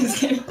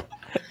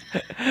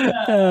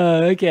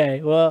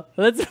 Okay, well,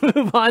 let's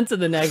move on to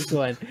the next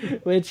one,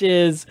 which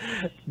is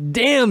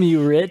Damn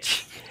You,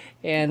 Rich.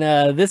 And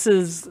this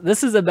is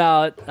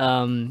about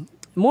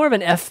more of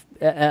an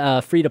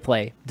free to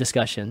play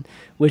discussion,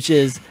 which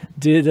is,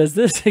 does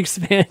this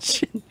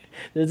expansion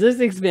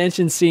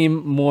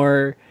seem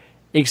more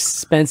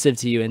expensive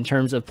to you in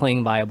terms of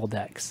playing viable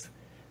decks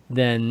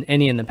than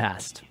any in the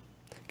past?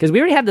 Because we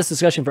already had this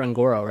discussion for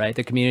Un'Goro, right?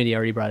 The community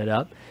already brought it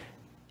up.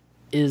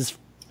 Is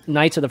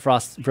Knights of the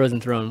Frozen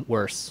Throne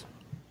worse?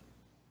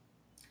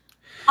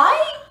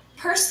 I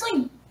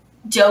personally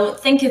don't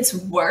think it's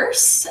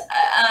worse.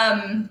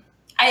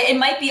 It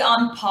might be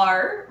on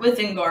par with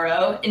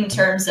Un'Goro in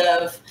terms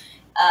of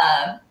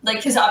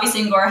because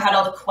obviously Un'Goro had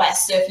all the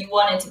quests. So if you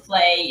wanted to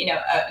play,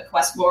 a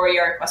quest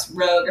warrior, a quest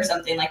rogue, or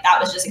something like that,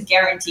 was just a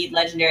guaranteed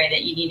legendary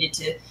that you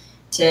needed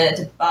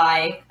to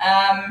buy.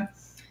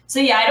 So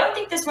yeah, I don't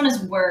think this one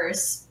is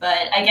worse,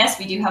 but I guess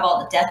we do have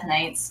all the Death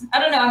Knights. I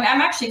don't know. I'm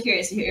actually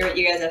curious to hear what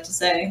you guys have to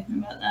say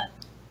about that.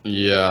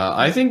 Yeah,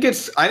 I think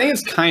it's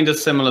kind of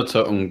similar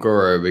to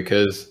Un'Goro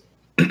because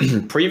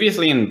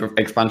previously in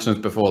expansions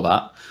before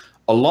that,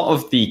 a lot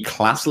of the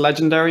class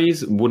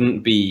legendaries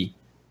wouldn't be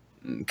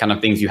kind of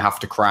things you have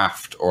to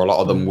craft, or a lot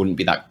of them wouldn't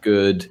be that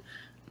good.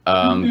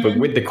 But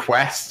with the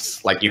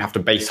quests, like, you have to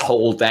base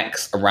whole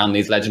decks around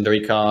these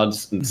legendary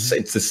cards. And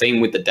it's the same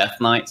with the Death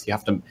Knights.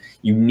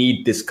 You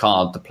need this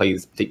card to play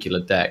this particular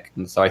deck.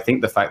 And so I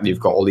think the fact that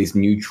you've got all these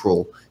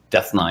neutral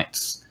Death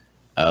Knights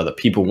that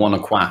people want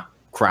to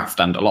craft,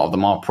 and a lot of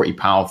them are pretty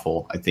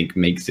powerful, I think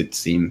makes it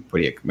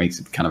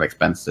kind of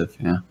expensive.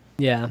 Yeah.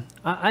 Yeah,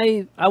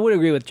 I would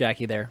agree with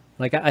Jackie there.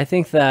 Like, I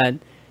think that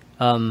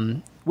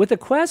with the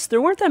quests,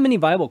 there weren't that many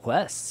viable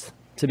quests,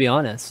 to be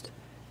honest.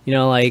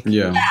 I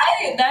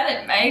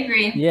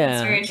agree.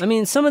 Yeah, I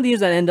mean, some of these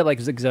that end up like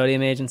Exodia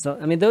Mage and stuff.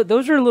 I mean,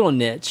 those are a little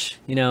niche,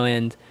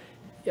 and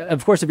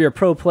of course, if you're a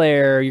pro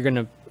player, you're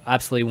gonna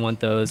absolutely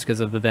want those because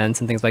of events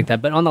and things like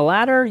that. But on the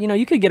ladder,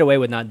 you could get away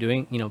with not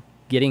doing,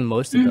 getting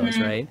most of those,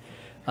 right?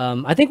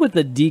 I think with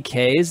the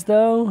DKs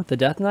though, the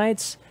Death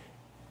Knights,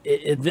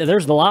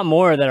 there's a lot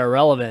more that are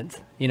relevant,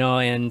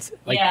 and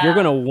you're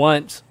gonna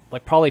want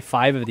like probably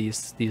 5 of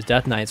these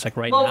Death Knights now.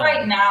 Well,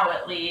 right now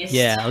at least.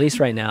 Yeah, at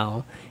least right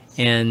now.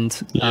 And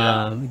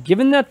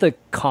given that the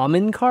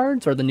common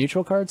cards, or the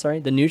neutral cards,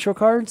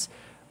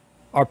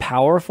 are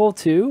powerful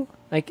too.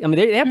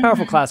 They have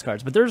powerful class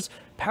cards, but there's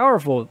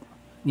powerful,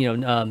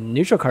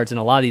 neutral cards in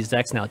a lot of these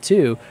decks now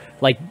too.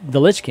 Like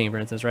the Lich King, for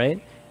instance, right?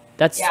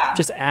 That's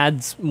just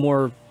adds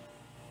more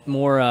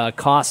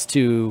cost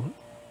to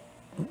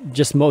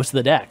just most of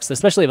the decks,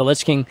 especially if a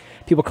Lich King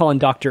people call in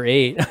Dr.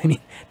 8. I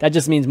mean, that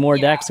just means more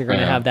decks are going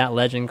to have that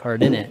legend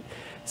card in it.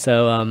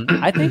 So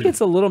I think it's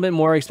a little bit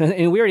more expensive.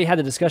 And we already had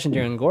the discussion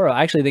during Un'Goro.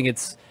 I actually think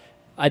it's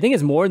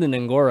more than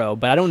Un'Goro,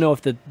 but I don't know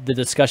if the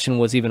discussion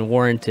was even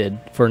warranted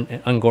for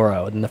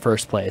Un'Goro in the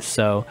first place.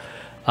 So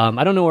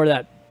I don't know where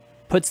that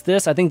puts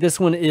this. I think this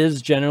one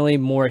is generally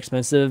more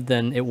expensive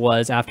than it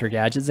was after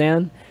Gadget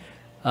Zan.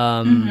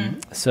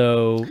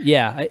 So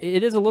yeah,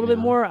 it is a little bit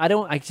more.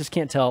 I just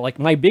can't tell. Like,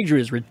 my Big Drew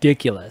is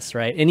ridiculous,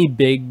 right? Any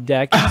big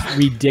deck is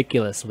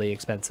ridiculously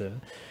expensive.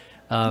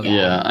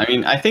 I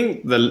mean, I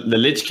think the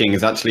Lich King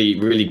is actually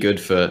really good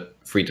for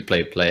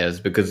free-to-play players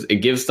because it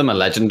gives them a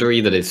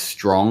legendary that is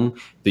strong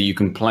that you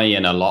can play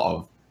in a lot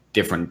of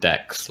different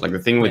decks. Like, the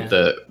thing with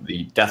the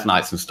Death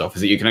Knights and stuff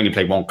is that you can only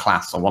play one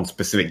class or one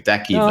specific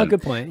deck even. Oh,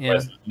 good point, yeah.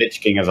 Whereas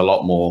Lich King is a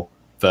lot more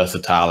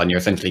versatile, and you're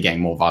essentially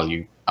getting more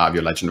value out of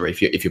your legendary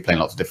if you're playing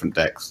lots of different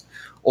decks.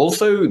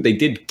 Also, they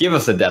did give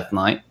us a Death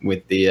Knight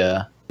with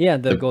the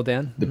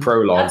Gul'dan. The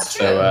prologue,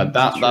 so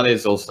that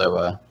is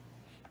also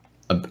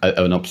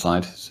an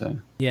upside. So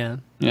yeah,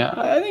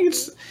 I think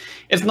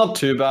it's not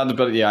too bad,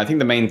 but I think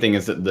the main thing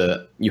is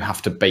that you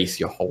have to base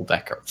your whole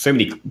deck. So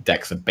many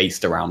decks are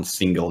based around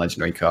single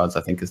legendary cards.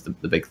 I think is the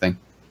big thing.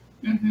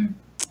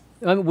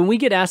 When we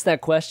get asked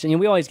that question,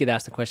 we always get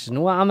asked the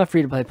question, well, I'm a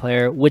free to play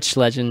player, which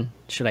legend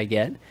should I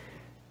get?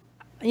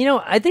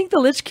 I think the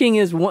Lich King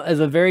is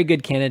a very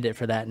good candidate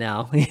for that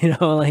now.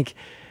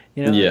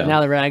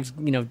 Now the Rag's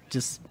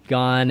just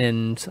gone,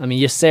 and I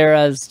mean,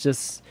 Ysera's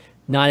just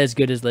not as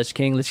good as Lich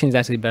King. Lich King's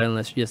actually better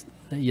than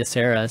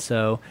Ysera,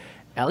 so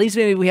at least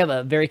maybe we have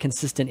a very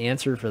consistent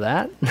answer for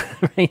that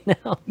right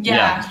now.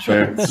 Yeah,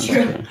 sure. It's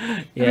true.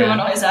 Everyone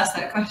always asks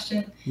that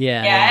question.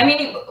 Yeah. I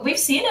mean, we've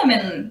seen them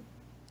in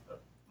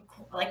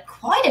like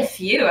quite a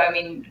few. I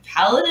mean,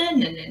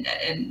 Paladin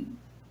and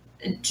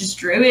just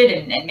Druid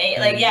and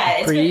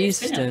it's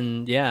Priest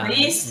been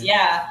Priest,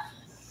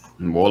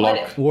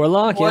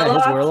 Warlock, yeah,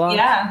 his Warlock.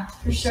 Yeah,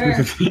 for sure.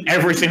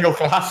 Every single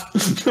class.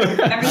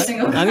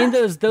 I mean,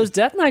 those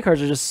Death Knight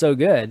cards are just so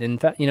good. In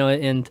fact,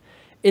 and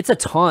it's a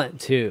taunt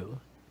too.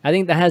 I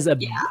think that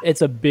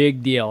it's a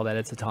big deal that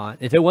it's a taunt.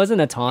 If it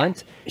wasn't a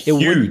taunt, it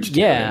would.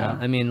 Yeah,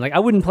 I mean, like, I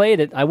wouldn't play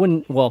it. I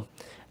wouldn't. Well,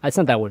 it's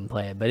not that I wouldn't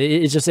play it, but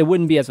it's just it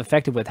wouldn't be as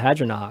effective with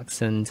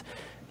Hadronox. And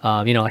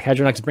like,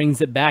 Hadronox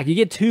brings it back. You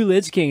get 2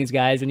 Lich Kings,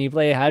 guys, when you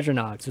play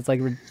Hadronox. It's like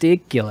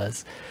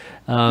ridiculous.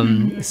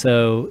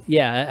 So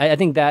yeah, I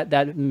think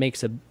that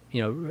makes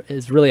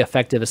is really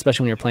effective,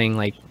 especially when you're playing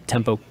like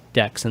tempo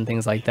decks and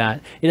things like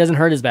that. It doesn't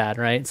hurt as bad,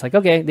 right? It's like,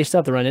 okay, they still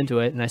have to run into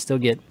it, and I still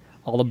get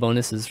all the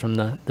bonuses from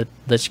the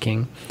Lich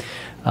King.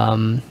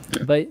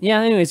 But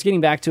yeah, anyways,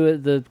 getting back to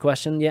it, the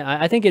question, yeah,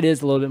 I think it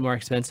is a little bit more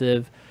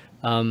expensive.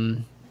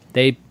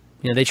 They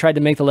tried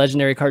to make the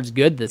legendary cards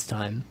good this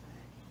time,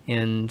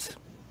 and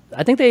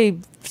I think they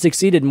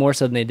succeeded more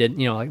so than they did,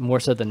 like more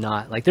so than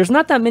not. Like, there's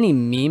not that many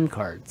meme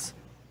cards.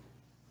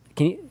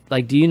 Do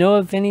you know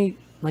of any,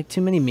 like,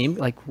 too many meme?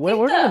 Like, what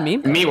are the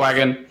meme cards?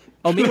 Mewagon.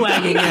 Oh,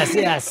 Mewagon,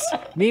 yes.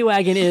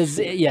 Mewagon is,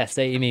 yes,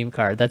 a meme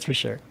card, that's for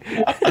sure.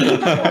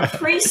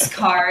 Priest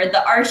card,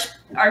 the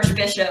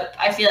Archbishop,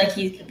 I feel like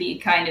he could be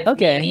kind of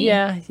okay, maybe.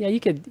 yeah, you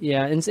could,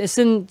 yeah. And it's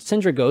in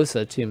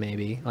Syndragosa, too,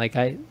 maybe. Like,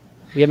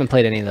 we haven't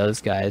played any of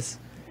those guys.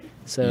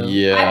 So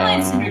yeah, I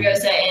played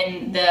Syndragosa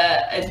in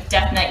the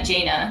Death Knight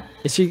Jaina.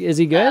 Is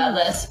he good?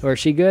 List. Or is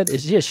she good?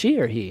 Is she a she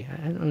or he?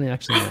 I don't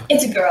actually know.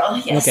 It's a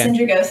girl, yes, Okay.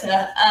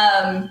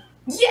 Syndragosa.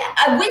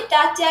 Yeah, with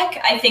that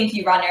deck, I think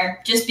you run her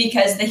just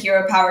because the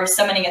hero power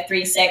summoning a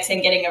 3/6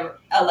 and getting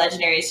a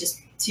legendary is just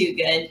too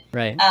good.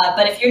 Right.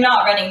 But if you're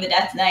not running the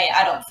Death Knight,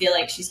 I don't feel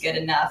like she's good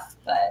enough.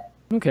 But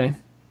Okay.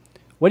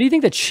 What do you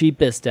think the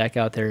cheapest deck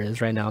out there is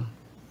right now?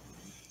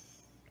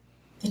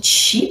 the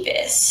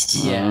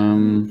cheapest,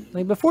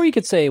 Like, before you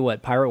could say,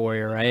 what, Pirate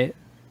Warrior, right?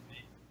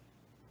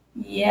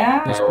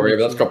 yeah,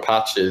 that's got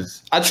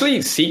patches.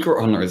 Actually,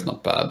 Secret Hunter is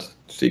not bad.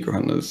 Secret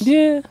Hunters.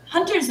 Yeah.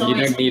 Hunter's You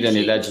always don't need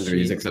any cheap.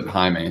 legendaries except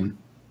Highmane.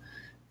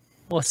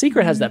 Well,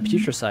 Secret has that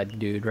Putricide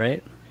dude,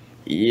 right?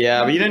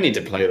 Yeah, but you don't need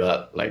to play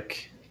that.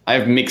 Like, I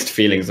have mixed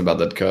feelings about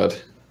that card.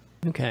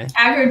 Okay.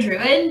 Aggro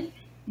Druid,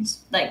 it's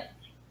like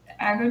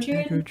Aggro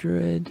Druid. Aggro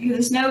Druid.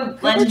 There's no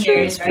It's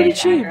legendaries, pretty right?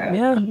 cheap. Aggro.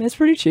 Yeah, it's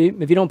pretty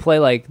cheap. If you don't play,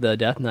 like, the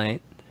Death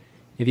Knight.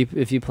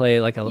 If you play,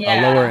 like, a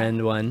lower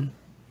end one.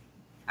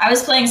 I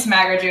was playing some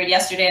Aggro Druid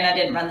yesterday and I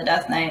didn't run the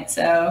Death Knight,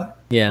 so I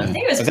Yeah.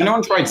 think it was. Has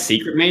anyone tried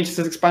Secret Mage as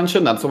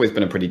expansion? That's always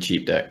been a pretty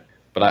cheap deck.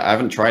 But I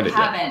haven't tried it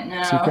yet. Haven't,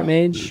 no. Secret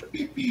Mage?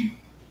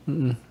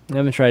 I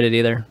haven't tried it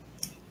either.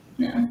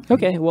 No.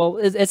 Okay, well,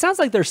 it sounds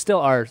like there still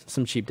are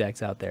some cheap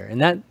decks out there,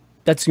 and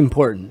that's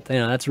important.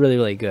 That's really,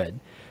 really good.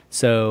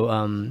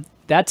 So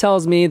that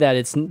tells me that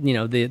it's,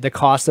 the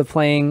cost of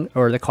playing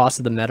or the cost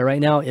of the meta right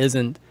now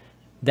isn't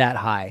that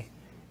high.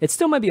 It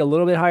still might be a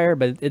little bit higher,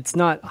 but it's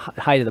not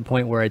high to the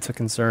point where it's a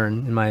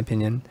concern, in my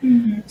opinion.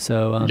 Mm-hmm.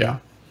 So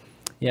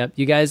Yeah.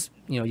 you guys,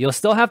 you'll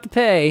still have to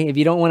pay if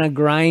you don't want to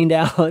grind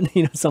out,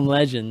 some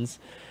legends.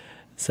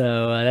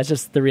 So that's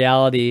just the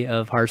reality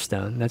of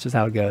Hearthstone. That's just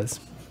how it goes.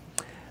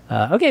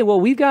 Okay, well,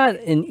 we've got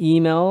an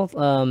email.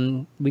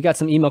 We got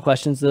some email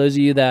questions. Those of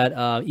you that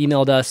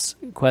emailed us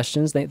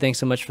questions, thanks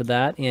so much for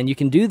that. And you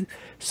can do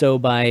so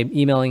by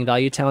emailing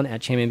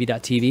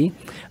valuetown@championv.tv.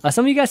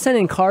 Some of you guys sent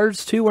in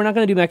cards, too. We're not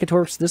going to do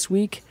Mechatorps this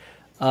week,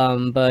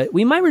 but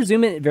we might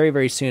resume it very,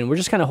 very soon. We're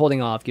just kind of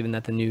holding off, given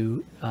that the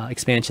new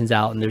expansion's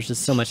out, and there's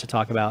just so much to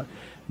talk about.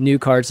 New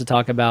cards to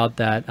talk about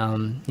that,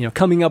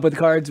 coming up with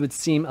cards would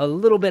seem a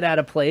little bit out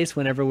of place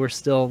whenever we're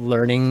still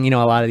learning,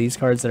 a lot of these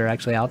cards that are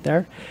actually out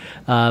there.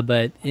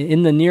 But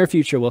in the near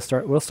future, we'll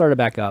start it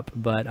back up.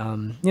 But,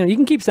 you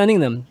can keep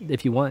sending them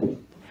if you want.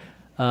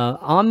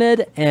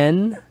 Ahmed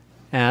N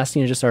asked,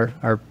 just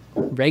our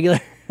regular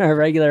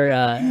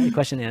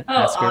question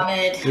asker.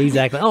 Ahmed.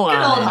 Exactly. Oh, Good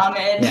old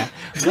Ahmed.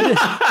 Ahmed.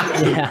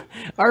 Yeah.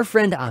 Our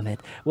friend Ahmed.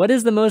 What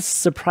is the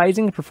most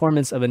surprising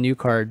performance of a new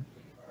card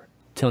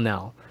till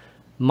now?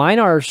 Mine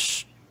are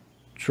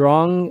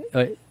strong.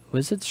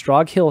 Was it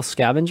Stroghill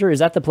Scavenger? Is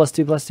that the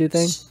 +2/+2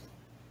 thing?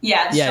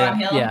 Yeah, Strong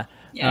Hill. Yeah.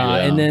 Yeah.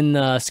 And then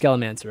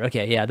Skelemancer.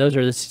 Okay, yeah, those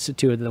are the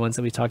two of the ones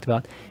that we talked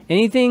about.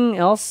 Anything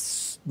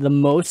else the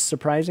most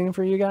surprising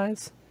for you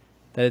guys?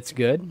 That it's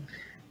good?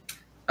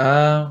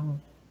 One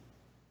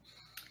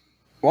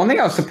thing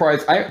I was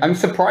surprised. I'm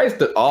surprised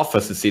that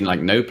Arthas has seen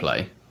no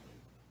play.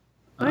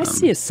 I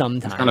see it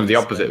sometimes. It's kind of the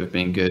opposite of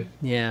being good.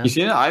 Yeah. You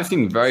seen it? I've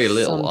seen very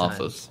little Sometimes.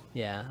 Arthas.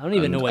 Yeah, I don't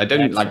even know what I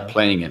don't decks, like though.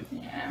 playing it.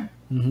 Yeah.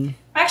 Mm-hmm. I'm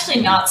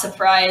actually not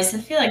surprised. I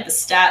feel like the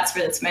stats for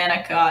its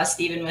mana cost,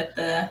 even with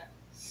the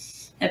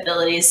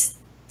abilities,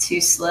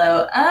 too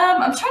slow. I'm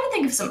trying to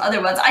think of some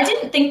other ones. I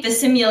didn't think the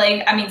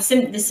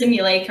the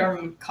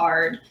Simulacrum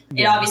card. It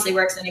Yeah. obviously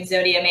works in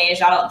Exodia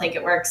Mage. I don't think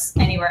it works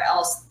anywhere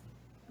else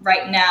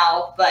right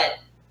now, but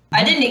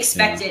I didn't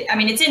expect it. I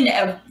mean, it's in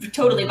a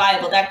totally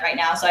viable deck right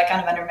now, so I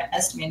kind of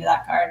underestimated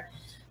that card.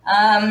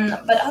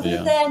 But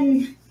other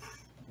than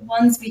the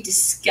ones we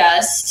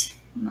discussed,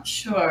 I'm not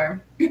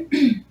sure.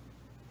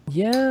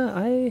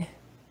 Yeah,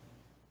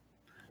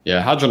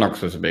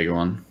 Hadronox was a big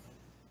one.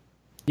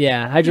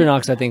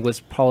 Hydronox, I think, was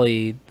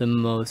probably the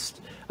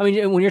most. I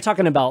mean, when you're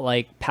talking about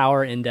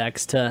power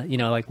index to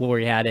where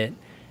we had it,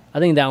 I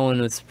think that one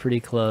was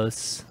pretty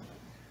close.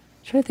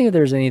 I'm trying to think if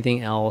there's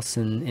anything else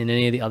in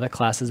any of the other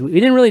classes. We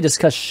didn't really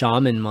discuss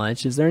Shaman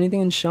much. Is there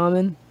anything in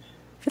Shaman?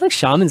 I feel like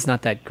Shaman's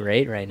not that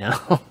great right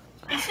now.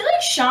 I feel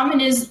like Shaman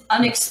is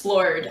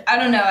unexplored. I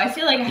don't know. I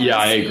feel like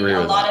I agree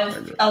with a lot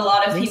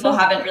of Think people so?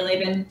 haven't really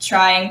been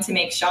trying to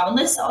make Shaman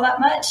lists all that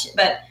much,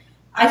 but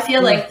I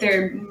feel like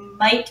there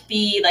might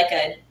be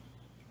a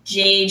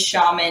Jade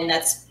Shaman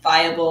that's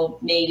viable,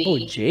 maybe. Oh,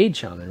 Jade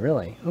Shaman,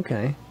 really?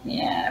 Okay.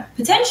 Yeah,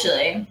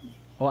 potentially.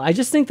 Well, I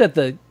just think that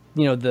the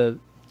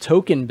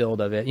token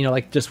build of it,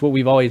 like just what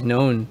we've always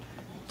known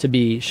to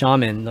be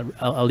Shaman,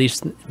 at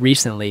least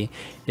recently,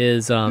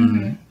 is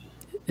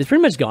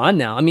pretty much gone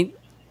now. I mean,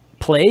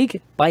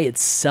 Plague by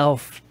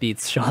itself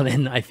beats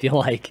Shaman, I feel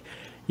like.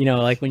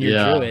 Like when you're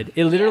Druid,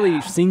 it literally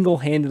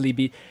single-handedly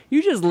beat.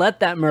 You just let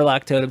that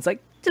Murloc totem. It's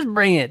like, just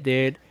bring it,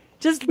 dude.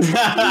 Just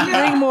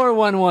bring more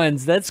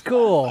 1/1s. That's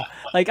cool.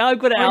 Like I'm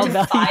gonna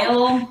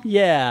outvalue.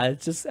 Yeah,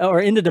 it's just or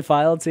into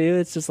Defile too.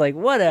 It's just like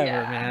whatever,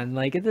 man.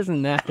 Like it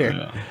doesn't matter.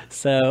 Yeah.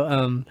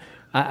 So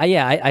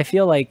I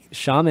feel like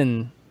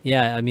Shaman.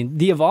 Yeah, I mean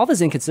the evolve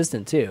is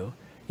inconsistent too.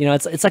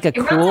 It's like a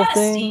cool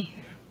thing.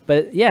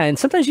 But yeah, and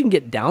sometimes you can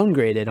get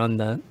downgraded on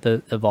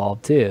the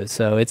evolve too.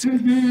 So it's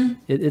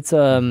it's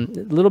a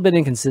little bit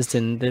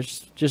inconsistent.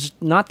 There's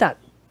just not that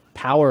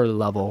power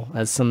level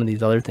as some of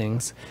these other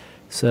things.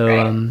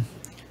 So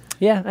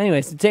yeah.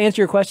 Anyways, to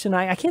answer your question,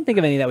 I can't think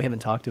of any that we haven't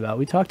talked about.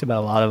 We talked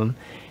about a lot of them.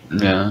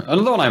 Yeah,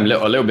 another one I'm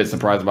a little bit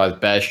surprised about is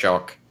Bear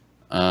Shock.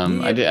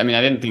 I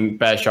didn't think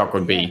Bear Shock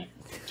would be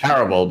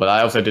terrible, but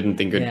I also didn't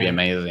think it would be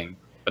amazing.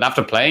 But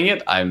after playing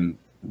it, I'm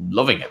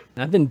loving it.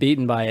 I've been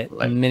beaten by it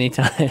many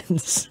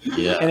times.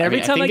 Yeah, and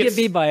every time I get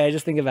beat by it, I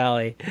just think of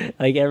Ali.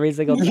 Like every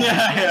single time.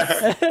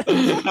 Yeah.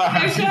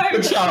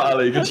 Good shot,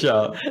 Ali. Good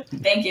shot.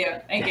 Thank you.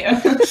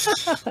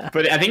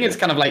 But I think it's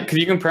kind of like, because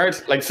you compare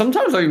it, like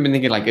sometimes I've been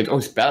thinking like,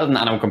 it's better than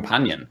Animal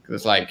Companion. Because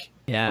it's like,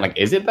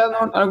 is it better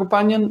than Animal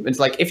Companion? It's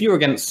like, if you're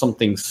against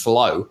something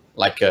slow,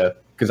 like a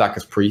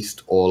Kazakus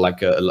Priest or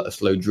like a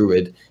slow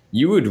Druid,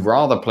 you would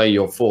rather play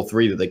your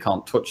 4/3 that they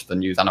can't touch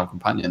than use Animal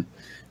Companion.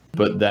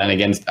 But then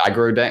against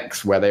aggro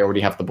decks where they already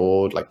have the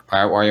board, like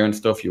Pirate Warrior and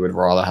stuff, you would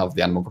rather have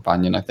the Animal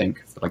Companion, I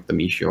think, for like the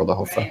Misha or the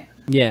Huffer.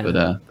 Yeah.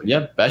 But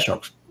yeah, Bear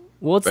Shock's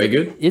very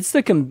good. It's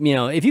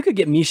if you could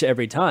get Misha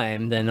every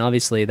time, then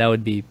obviously that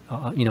would be,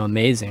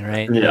 amazing,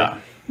 right? Yeah.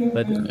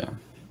 But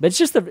it's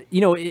just I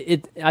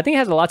think it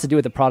has a lot to do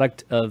with the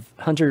product of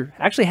Hunter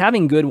actually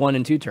having good 1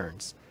 and 2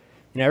 turns.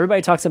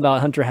 Everybody talks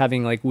about Hunter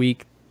having like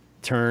weak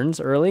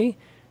turns early.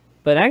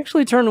 But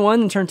actually, turn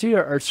 1 and turn 2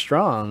 are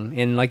strong,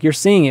 and like you're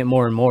seeing it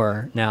more and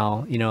more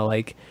now.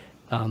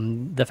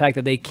 The fact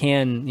that they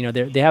can,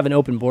 they have an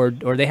open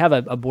board, or they have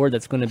a board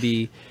that's going to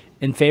be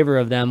in favor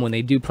of them when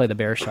they do play the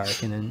Bear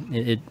Shark, and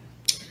then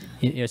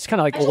it's kind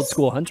of like old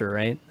school Hunter,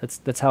 right?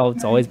 That's how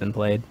it's always been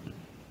played.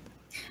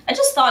 I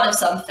just thought of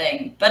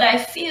something, but I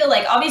feel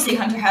like obviously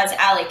Hunter has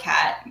Alley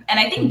Cat, and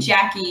I think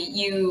Jackie,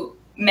 you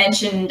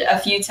mentioned a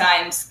few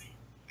times,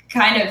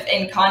 kind of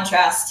in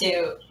contrast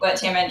to what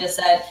Taman just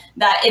said,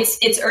 that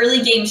its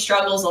early game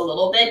struggles a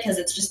little bit because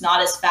it's just not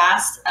as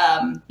fast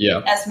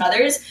as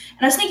Mothers.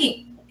 And I was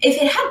thinking,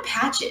 if it had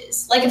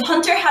patches, like if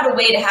Hunter had a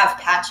way to have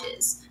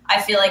patches,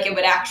 I feel like it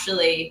would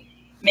actually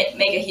make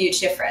a huge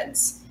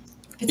difference.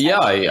 Yeah,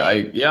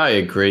 I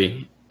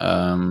agree.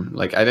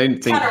 Like I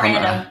don't think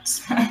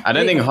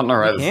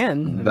Hunter has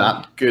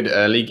that good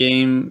early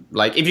game.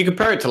 Like if you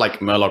compare it to like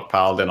Murloc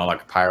Paladin or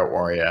like Pirate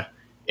Warrior,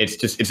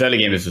 its early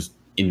game is just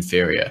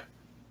inferior.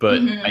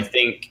 But I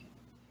think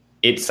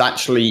it's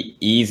actually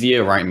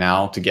easier right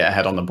now to get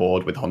ahead on the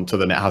board with Hunter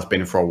than it has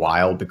been for a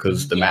while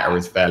because the meta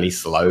is fairly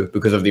slow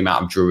because of the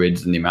amount of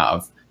druids and the amount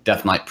of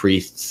Death Knight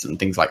priests and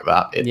things like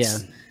that.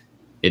 It's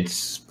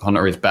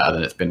Hunter is better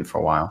than it's been for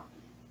a while.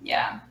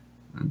 Yeah.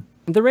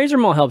 The Razor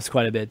Maul helps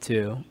quite a bit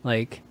too.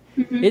 Like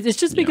it's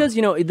just because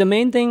the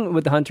main thing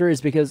with the Hunter is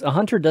because a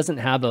Hunter doesn't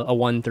have a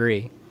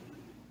 1/3.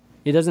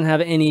 It doesn't have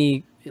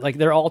any, like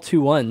they're all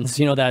 2/1s,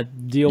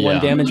 that deal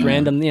 1 damage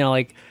random,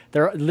 like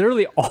they're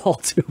literally all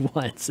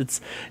 2/1s. It's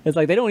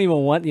like they don't even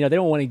want, they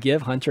don't want to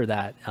give Hunter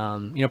that,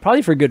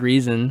 probably for good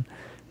reason,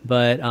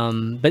 but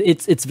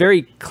it's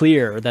very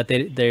clear that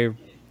they've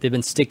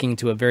been sticking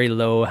to a very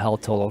low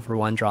health total for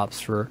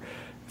 1-drops for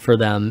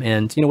them.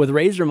 And, with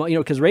Razor Maul,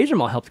 because Razor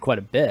Maul helped quite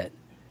a bit,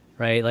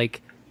 right?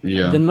 Like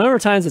the number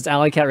of times it's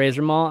Alley Cat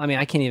Razor Maul, I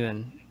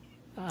wouldn't,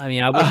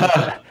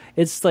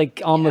 it's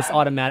like almost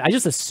automatic. I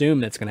just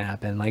assume it's going to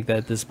happen like that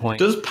at this point.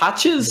 Does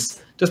patches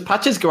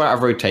go out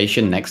of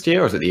rotation next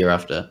year, or is it the year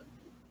after?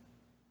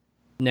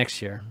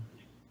 Next year.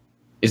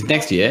 Is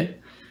next year?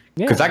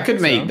 Because that could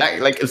make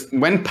that, like,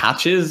 when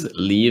patches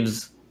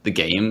leaves the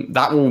game,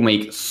 that will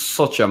make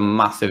such a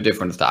massive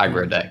difference to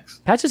aggro decks.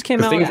 Patches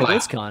came out at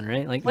BlizzCon,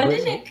 right? Like when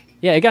did it?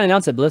 Yeah, it got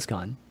announced at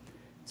BlizzCon.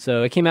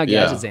 So it came out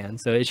Gadgetzan,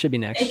 so it should be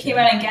next year. It came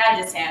out in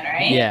Gadgetzan,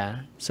 right?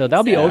 Yeah. So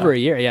that'll be over a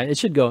year. Yeah, it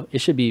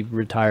should be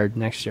retired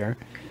next year.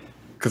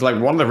 Because like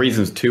one of the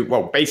reasons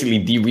basically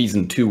the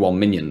reason 2/1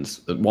 minions,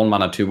 the 1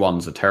 mana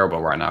 2/1s are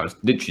terrible right now is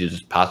literally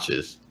just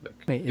patches.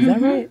 Wait, is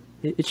that right?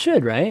 It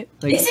should, right?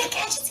 Like, is it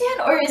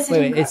Gadgetzan or is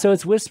it? Wait, so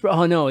it's Whisper.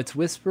 Oh no, it's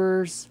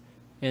Whispers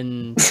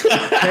and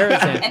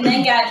Terrazan. And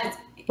then Gadgetzan.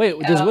 Wait,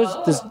 does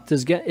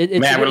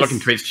Man, we're looking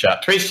Twitch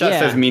chat. Twitch chat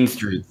says Mean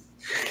Streets.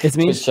 It's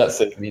Mean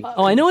Streets.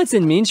 Oh, I know it's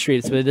in Mean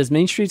Streets, but does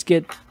Mean Streets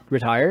get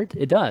retired?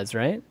 It does,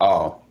 right?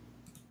 Oh.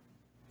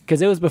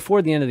 Because it was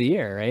before the end of the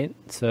year, right?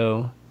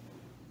 So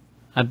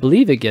I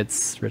believe it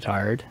gets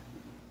retired.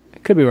 I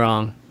could be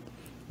wrong.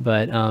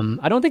 But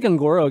I don't think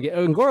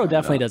Ngoro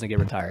definitely doesn't get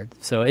retired.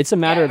 So it's a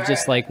matter of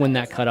just like when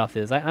that cutoff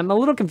is. I'm a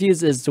little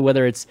confused as to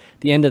whether it's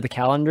the end of the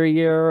calendar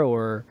year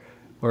or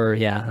we'll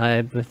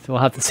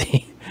have to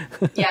see.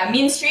 Yeah,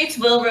 Mean Streets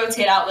will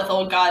rotate out with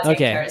Old Gods.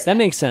 Okay, that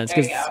makes sense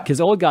because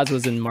Old Gods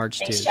was in March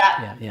too.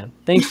 Chat. Yeah.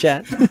 Thanks,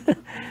 chat.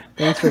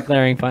 Thanks for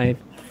clarifying.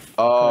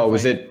 Oh,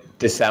 was it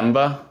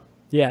December?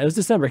 Yeah, it was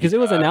December because it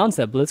was announced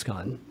at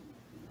BlizzCon.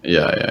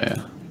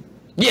 Yeah.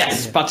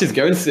 Yes, patch is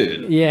going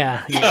soon.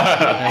 Yeah,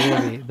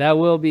 that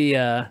will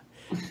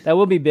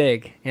be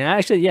big. And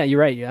actually, yeah, you're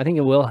right. I think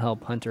it will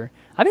help Hunter.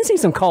 I've been seeing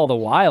some Call of the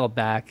Wild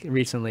back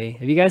recently.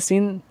 Have you guys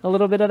seen a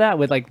little bit of that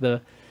with like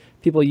the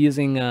people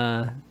using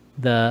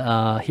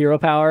the hero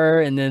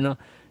power, and then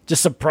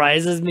just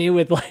surprises me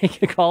with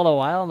like Call of the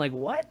Wild? I'm like,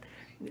 what?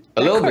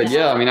 A little bit,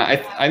 yeah. I mean,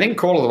 I think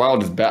Call of the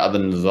Wild is better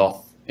than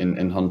Zoth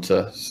in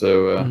Hunter.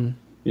 So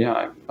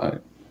yeah, I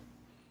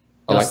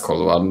like Call of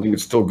the Wild. I think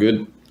it's still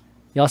good.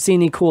 Y'all see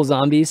any cool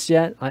zombies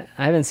yet? I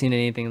haven't seen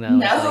anything that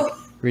was like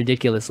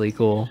ridiculously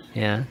cool.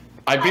 Yeah.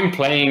 I've been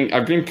playing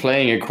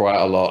it quite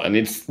a lot, and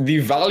it's the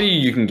value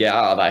you can get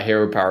out of that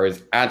hero power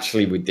is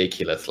actually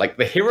ridiculous. Like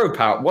the hero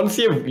power, once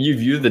you've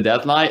used the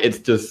Death Knight,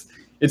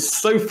 it's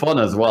so fun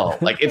as well.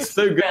 Like it's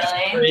so good.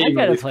 Really? I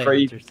gotta play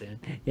Hunter soon.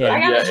 Yeah. I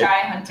gotta try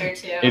Hunter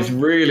too. It's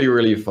really,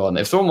 really fun.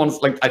 If someone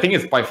wants, like, I think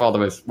it's by far the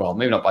most, well,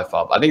 maybe not by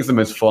far, but I think it's the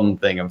most fun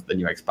thing of the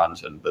new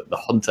expansion. The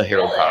Hunter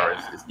hero power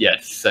is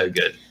it's so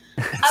good.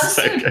 It's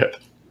so good.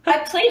 I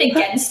played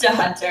against a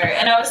Hunter,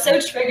 and I was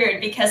so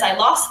triggered because I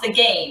lost the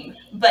game,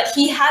 but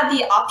he had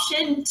the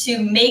option to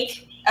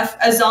make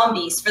a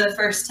zombies for the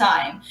first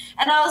time.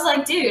 And I was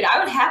like, dude, I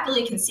would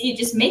happily concede.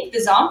 Just make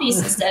the zombies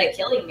instead of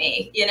killing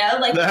me, you know?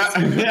 Like,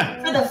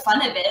 for the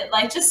fun of it.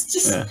 Like, just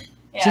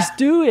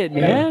do it,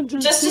 man.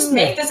 Just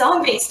make the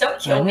zombies. Don't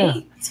kill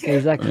me.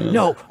 Exactly.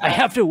 No, I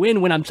have to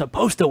win when I'm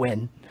supposed to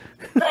win.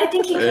 But I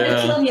think he could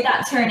have killed me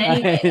that turn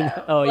anyway.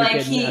 Oh,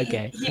 like he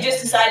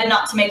just decided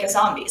not to make a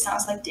zombie. So I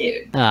was like,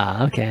 dude.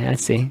 Ah, okay, I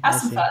see. Have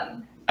some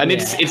fun. And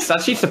it's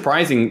actually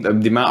surprising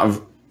the amount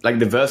of like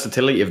the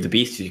versatility of the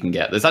beasts you can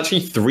get. There's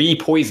actually 3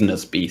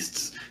 poisonous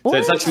beasts. So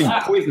it's actually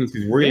poisonous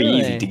is really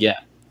easy to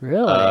get.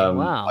 Really?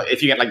 Wow.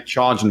 If you get like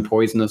charged and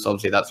poisonous,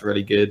 obviously that's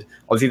really good.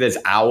 Obviously there's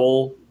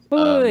owl.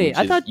 Wait.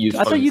 I thought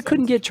you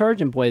couldn't get charged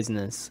and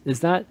poisonous.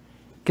 Is that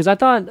because I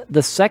thought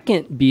the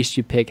second beast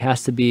you pick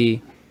has to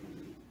be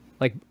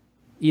like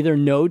either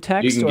no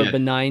text or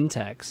benign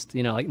text,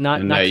 you know, like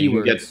not keywords. You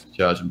can get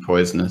charged and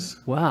poisonous.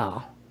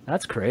 Wow,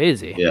 that's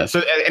crazy. Yeah.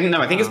 So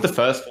I think it's the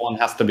first one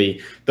has to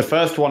be. The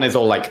first one is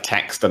all like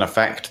text and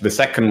effect. The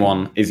second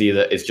one is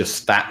it's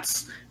just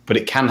stats, but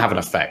it can have an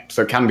effect.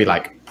 So it can be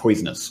like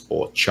poisonous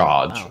or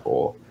charge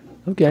or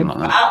something like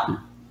that. Wow.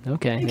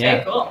 Okay.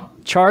 Yeah. Cool.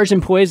 Charge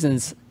and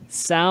poisons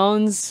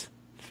sounds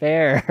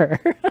fair.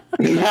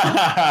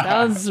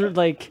 Sounds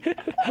like.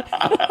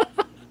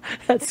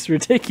 That's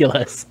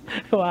ridiculous.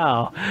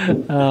 Wow.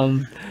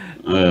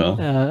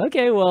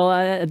 Okay, well,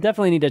 I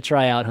definitely need to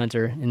try out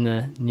Hunter in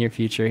the near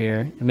future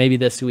here, maybe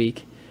this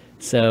week.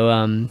 So I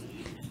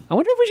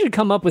wonder if we should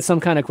come up with some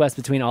kind of quest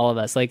between all of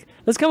us. Like,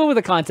 let's come up with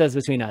a contest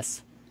between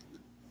us.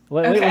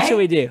 What should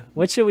we do?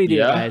 What should we do,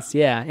 guys?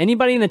 Yeah.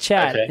 Anybody in the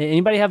chat? Okay.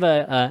 Anybody have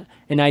an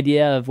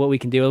idea of what we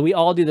can do? We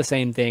all do the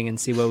same thing and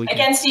see what we can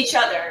against each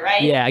other,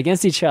 right? Yeah,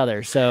 against each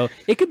other. So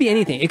it could be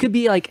anything. It could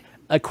be like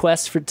a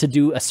quest to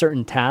do a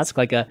certain task,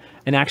 like an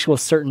actual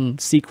certain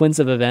sequence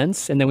of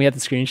events, and then we have to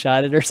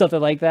screenshot it or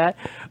something like that,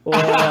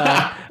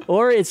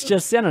 or it's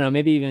just, I don't know,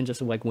 maybe even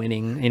just like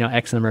winning,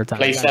 X number of times.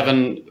 Play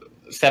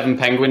seven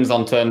penguins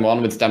on turn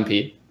 1 with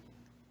Stampede.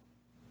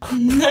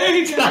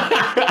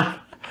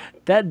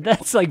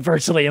 That's like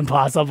virtually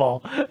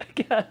impossible.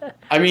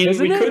 I mean,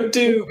 we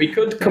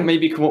could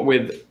maybe come up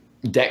with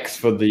decks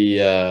for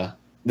the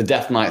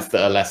Death Knights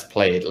that are less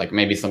played, like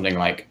maybe something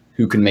like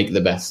who can make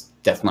the best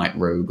Death Knight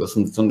Rogue or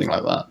something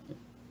like that.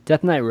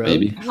 Death Knight Rogue?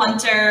 Maybe.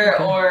 Hunter,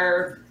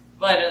 or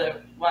what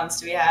other ones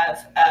do we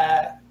have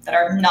that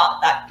are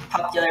not that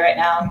popular right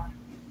now?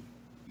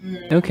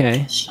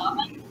 Okay.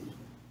 Shaman.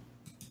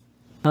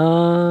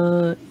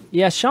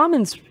 Yeah,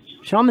 Shaman's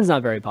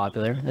not very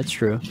popular. That's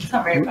true. It's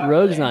not very popular.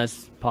 Rogue's not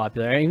as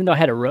popular. Even though I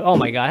had a rogue. Oh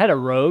my god, I had a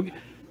rogue.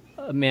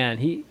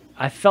 Man,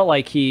 I felt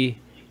like he.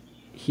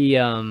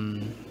 Oh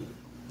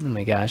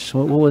my gosh,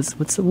 what was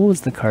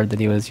the card that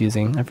he was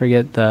using? I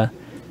forget the.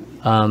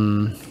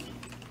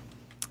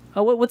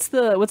 What's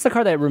the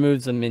card that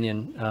removes a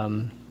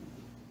minion?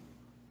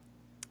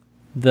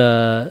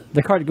 The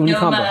card when you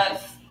combo.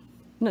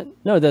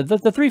 No, the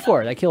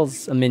 3/4 that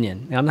kills a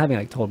minion. I'm having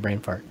like total brain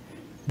fart.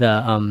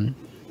 The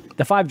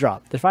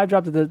 5-drop. The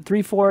 5-drop to the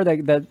 3/4 that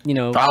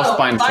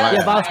Vilespine.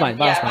 Yeah, Vilespine.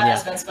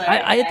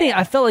 Yeah.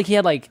 I felt like he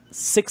had like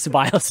 6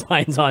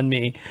 Vilespines on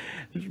me.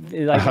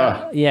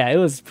 Yeah, it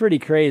was pretty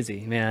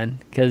crazy, man.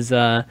 Because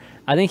I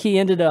think he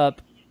ended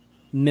up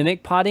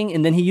mimic potting,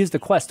 and then he used the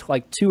quest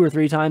like 2 or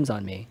 3 times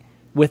on me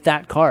with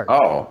that card.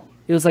 Oh,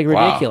 it was like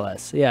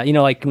ridiculous. Wow.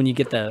 Yeah, like when you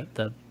get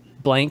the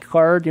blank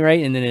card,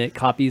 right, and then it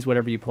copies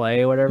whatever you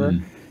play or whatever.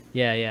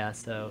 Yeah.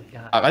 So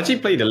yeah. I've actually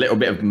played a little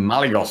bit of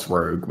Malygos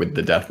Rogue with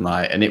the Death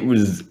Knight, and it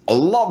was a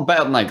lot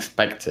better than I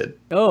expected.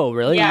 Oh,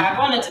 really? Yeah, I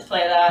wanted to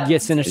play that. You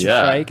get Sinister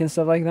Yeah. Strike and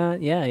stuff like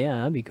that. Yeah,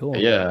 that'd be cool.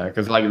 Yeah,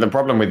 because like the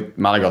problem with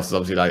Malygos is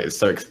obviously like it's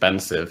so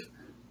expensive,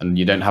 and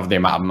you don't have the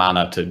amount of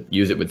mana to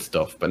use it with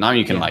stuff. But now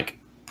you can like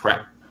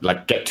prep,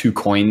 like get 2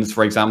 coins,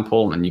 for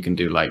example, and you can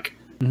do like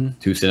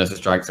 2 Sinister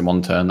Strikes in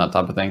one turn, that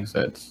type of thing.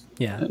 So it's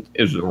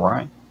it's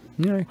alright.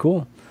 All right,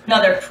 cool.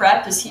 Another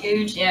prep is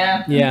huge.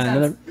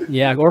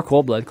 Yeah. Or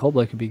Cold Blood. Cold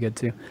Blood could be good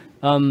too.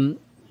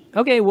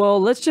 Okay, well,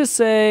 let's just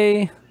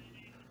say,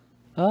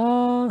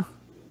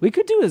 we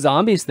could do a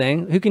zombies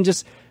thing. Who can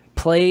just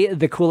play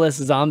the coolest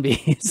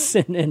zombies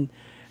and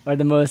or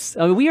the most?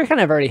 I mean, we kind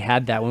of already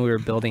had that when we were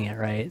building it,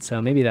 right?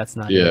 So maybe that's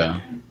not.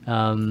 Yeah.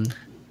 You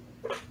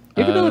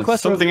could build a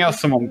quest. Something else.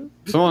 Someone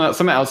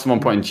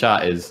put in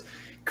chat is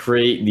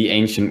create the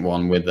ancient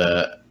one with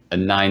a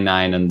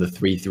 9/9 and the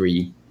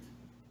 3/3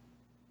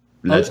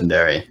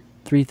 legendary.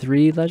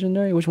 3/3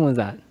 legendary. Which one was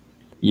that?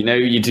 You know,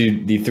 you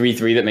do the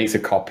 3/3 that makes a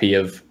copy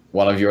of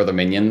one of your other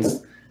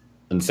minions.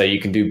 And so you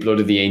can do Blood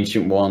of the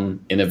Ancient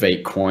One,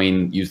 Innovate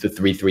Coin, use the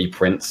 3/3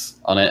 prints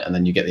on it, and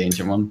then you get the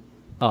Ancient One.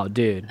 Oh,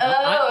 dude. Okay.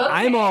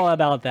 I'm all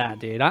about that,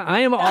 dude. I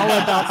am all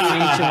about the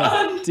Ancient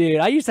One. Dude,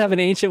 I used to have an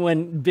Ancient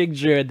One Big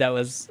Druid that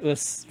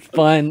was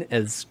fun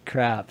as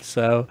crap.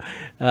 So,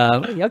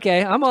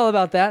 okay, I'm all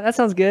about that. That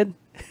sounds good.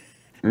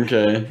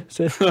 Okay.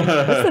 So, what's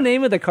the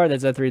name of the card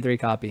that's a 3/3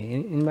 copy?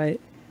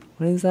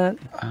 What is that?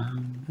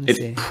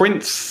 It's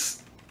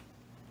Prince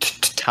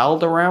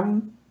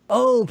Taldaram.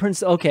 Oh,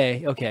 Prince.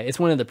 Okay. It's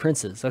one of the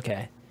princes.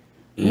 Okay.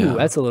 Ooh,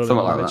 that's a little bit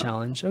more of a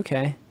challenge.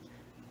 Okay.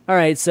 All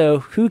right. So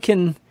who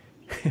can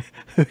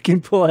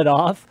pull it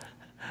off?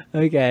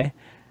 Okay.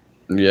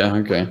 Yeah.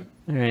 Okay.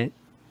 All right.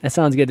 That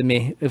sounds good to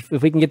me. If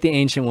we can get the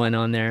Ancient One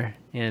on there,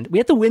 and we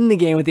have to win the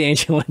game with the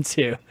Ancient One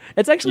too.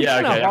 It's actually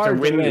kind of hard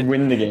to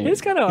win the game.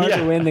 It's kind of hard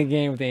to win the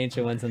game with the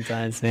Ancient One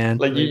sometimes, man.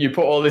 Like you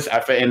put all this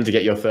effort in to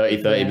get your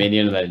 30/30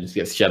 minion, and then it just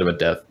gets Shadow of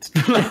Death.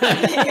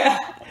 Yeah.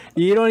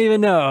 You don't even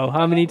know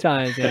how many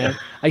times, man.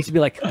 I used to be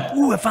like,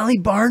 "Ooh, I finally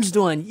Barnes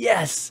one,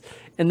 yes!"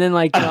 And then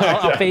like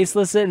I'll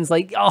faceless it, and it's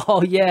like,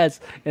 "Oh yes!"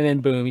 And then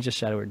boom, he just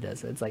Shadow Word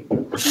Death. It's like, man,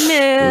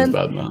 It was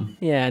bad, man.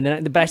 Yeah. And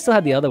then, but I still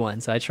had the other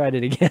one, so I tried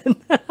it again.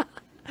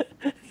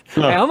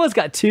 I almost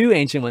got 2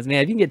 Ancient Ones,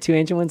 man. If you can get 2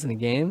 Ancient Ones in a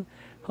game,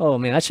 oh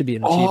man, that should be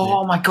an achievement.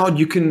 Oh my god,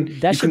 you can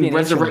resurrect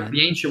Ancient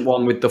the Ancient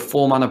One with the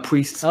 4 mana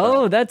priest spell.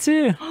 Oh, that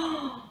too.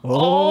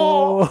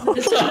 Oh,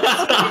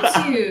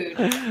 Dude.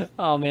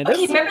 Oh man.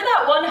 Okay, remember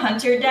that one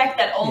hunter deck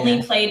that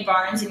only played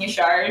Barnes and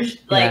Yasharj?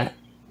 Like,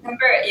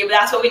 remember,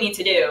 that's what we need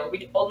to do.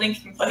 We only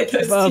can play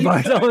those two.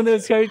 Barnes on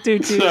those cards too.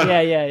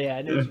 Yeah.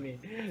 I know what you mean.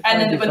 And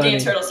then with the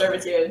Eternal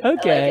Servitude.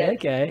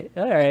 Okay.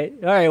 All right.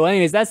 Well,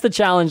 anyways, that's the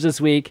challenge this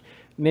week.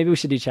 Maybe we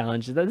should do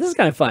challenges. This is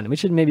kind of fun. We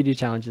should maybe do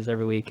challenges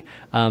every week.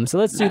 So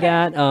let's do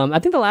that. I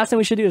think the last thing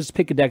we should do is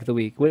pick a deck of the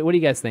week. What do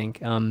you guys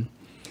think?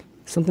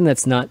 Something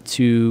that's not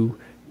too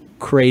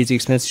crazy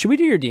expensive. Should we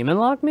do your Demon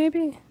Lock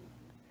maybe?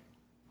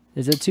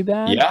 Is it too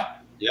bad? Yeah.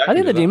 I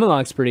think the Demon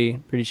Lock's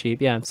pretty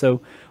cheap. Yeah.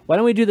 So why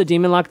don't we do the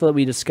Demon Lock that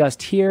we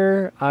discussed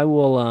here? I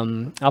will.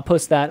 I'll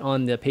post that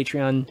on the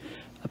Patreon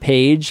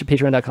page,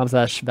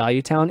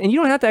 patreon.com/valuetown. And you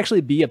don't have to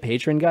actually be a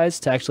patron, guys,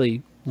 to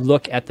actually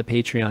look at the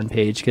Patreon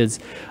page, because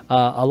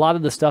a lot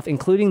of the stuff,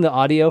 including the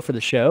audio for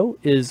the show,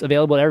 is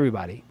available to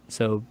everybody.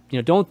 So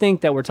don't think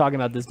that we're talking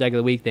about this deck of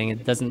the week thing.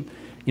 It doesn't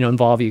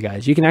involve you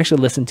guys. You can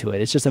actually listen to it.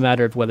 It's just a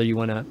matter of whether you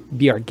want to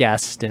be our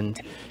guest and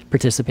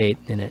participate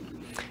in it.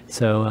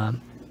 So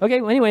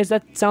okay, well, anyways,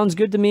 that sounds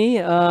good to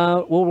me.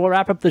 We'll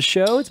wrap up the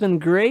show. It's been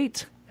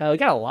great. We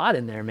got a lot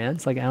in there, man.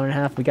 It's like an hour and a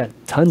half. We got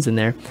tons in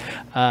there.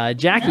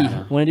 Jackie,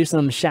 want to do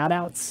some shout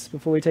outs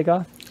before we take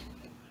off?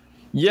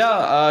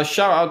 Yeah,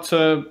 shout out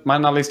to my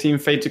and Ali's team,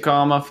 Fate to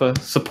Karma, for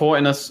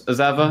supporting us as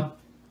ever.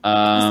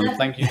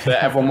 Thank you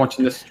to everyone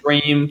watching the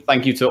stream.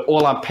 Thank you to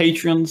all our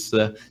patrons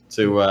for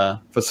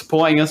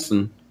supporting us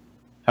and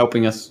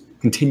helping us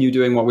continue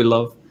doing what we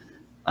love.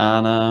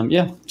 And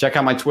check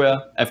out my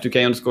Twitter,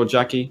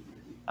 F2K_Jackie,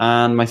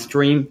 and my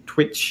stream,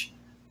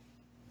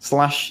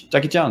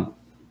 Twitch/Jackie Chan.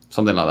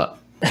 Something like that.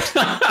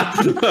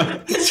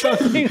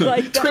 Something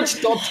like that.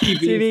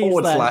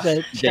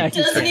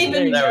 Twitch.tv/Jackie. Doesn't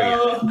even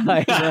know.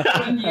 I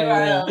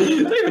URL.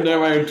 don't even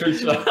know where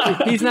Twitch is.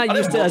 He's not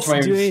used to us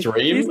doing.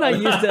 He's not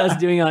used to us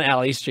doing on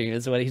Ali stream.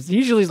 Is what he's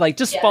usually like.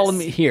 Just follow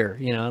me here.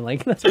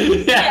 Like. That's what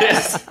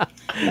Yes.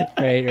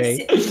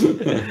 Right.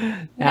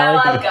 Now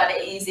I've got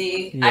it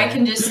easy. I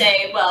can just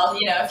say, well,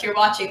 if you're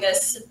watching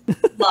this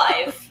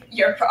live,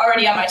 you're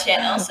already on my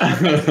channel, so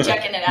thanks for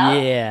checking it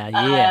out.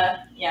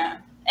 Yeah.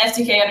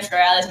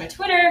 F2K_Ali is my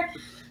Twitter.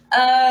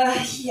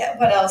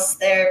 What else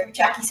there?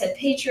 Jackie said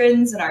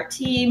patrons and our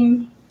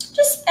team.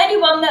 Just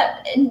anyone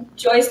that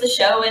enjoys the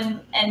show and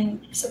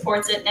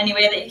supports it in any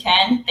way that you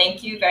can.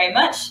 Thank you very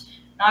much.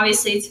 And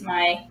obviously to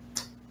my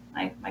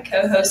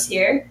co-hosts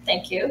here,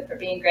 thank you for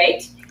being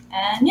great.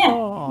 And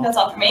that's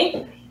all for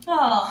me.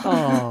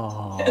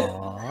 Aww.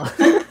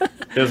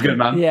 Feels good,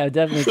 man. Yeah,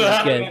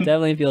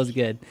 definitely feels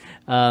good.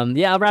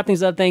 I'll wrap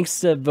things up. Thanks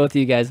to both of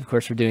you guys, of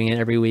course, for doing it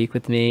every week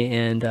with me.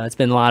 And it's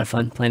been a lot of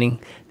fun planning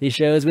these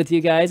shows with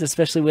you guys,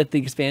 especially with the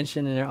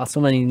expansion, and there are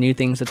so many new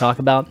things to talk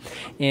about.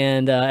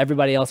 And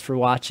everybody else for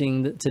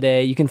watching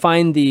today. You can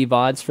find the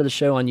VODs for the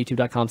show on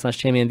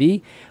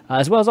youtube.com/ChanmanV,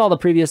 as well as all the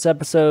previous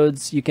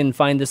episodes. You can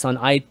find this on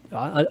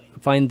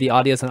find the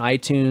audios on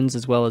iTunes,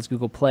 as well as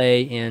Google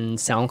Play and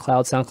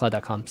SoundCloud,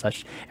 soundcloud.com/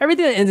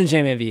 everything that ends in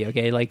ChanmanV.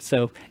 Okay, like,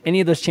 so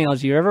any of those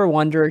channels you ever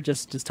wonder,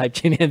 just type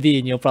ChanmanV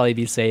and you'll probably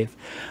be safe.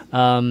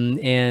 So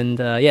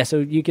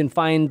you can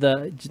find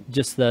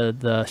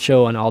the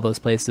show on all those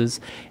places.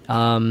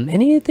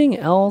 Anything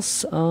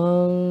else?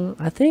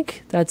 I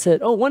think that's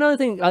it. Oh, one other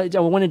thing I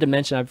wanted to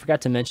mention, I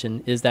forgot to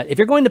mention, is that if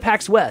you're going to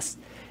PAX West,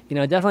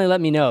 definitely let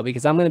me know,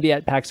 because I'm going to be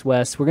at PAX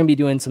West. We're going to be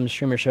doing some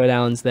streamer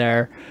showdowns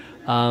there.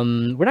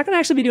 We're not going to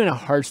actually be doing a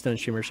Hearthstone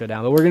streamer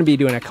showdown, but we're going to be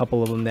doing a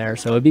couple of them there.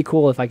 So it'd be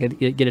cool if I could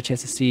get a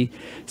chance to see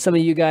some of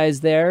you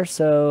guys there.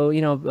 So,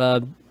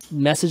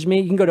 message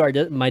me. You can go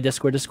to my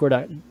Discord,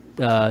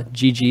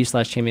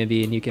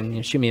 discord.gg/ChanmanV, and you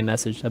can shoot me a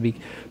message. That'd be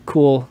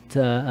cool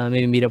to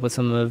maybe meet up with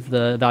some of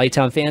the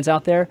Valuetown fans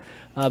out there.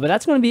 But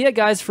that's going to be it,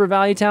 guys, for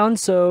Valuetown.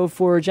 So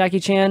for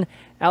Jackie Chan,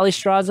 Ali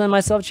Straza, and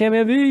myself,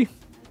 ChanmanV,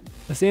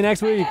 I'll see you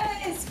next week.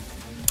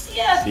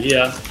 Yeah. See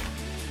ya.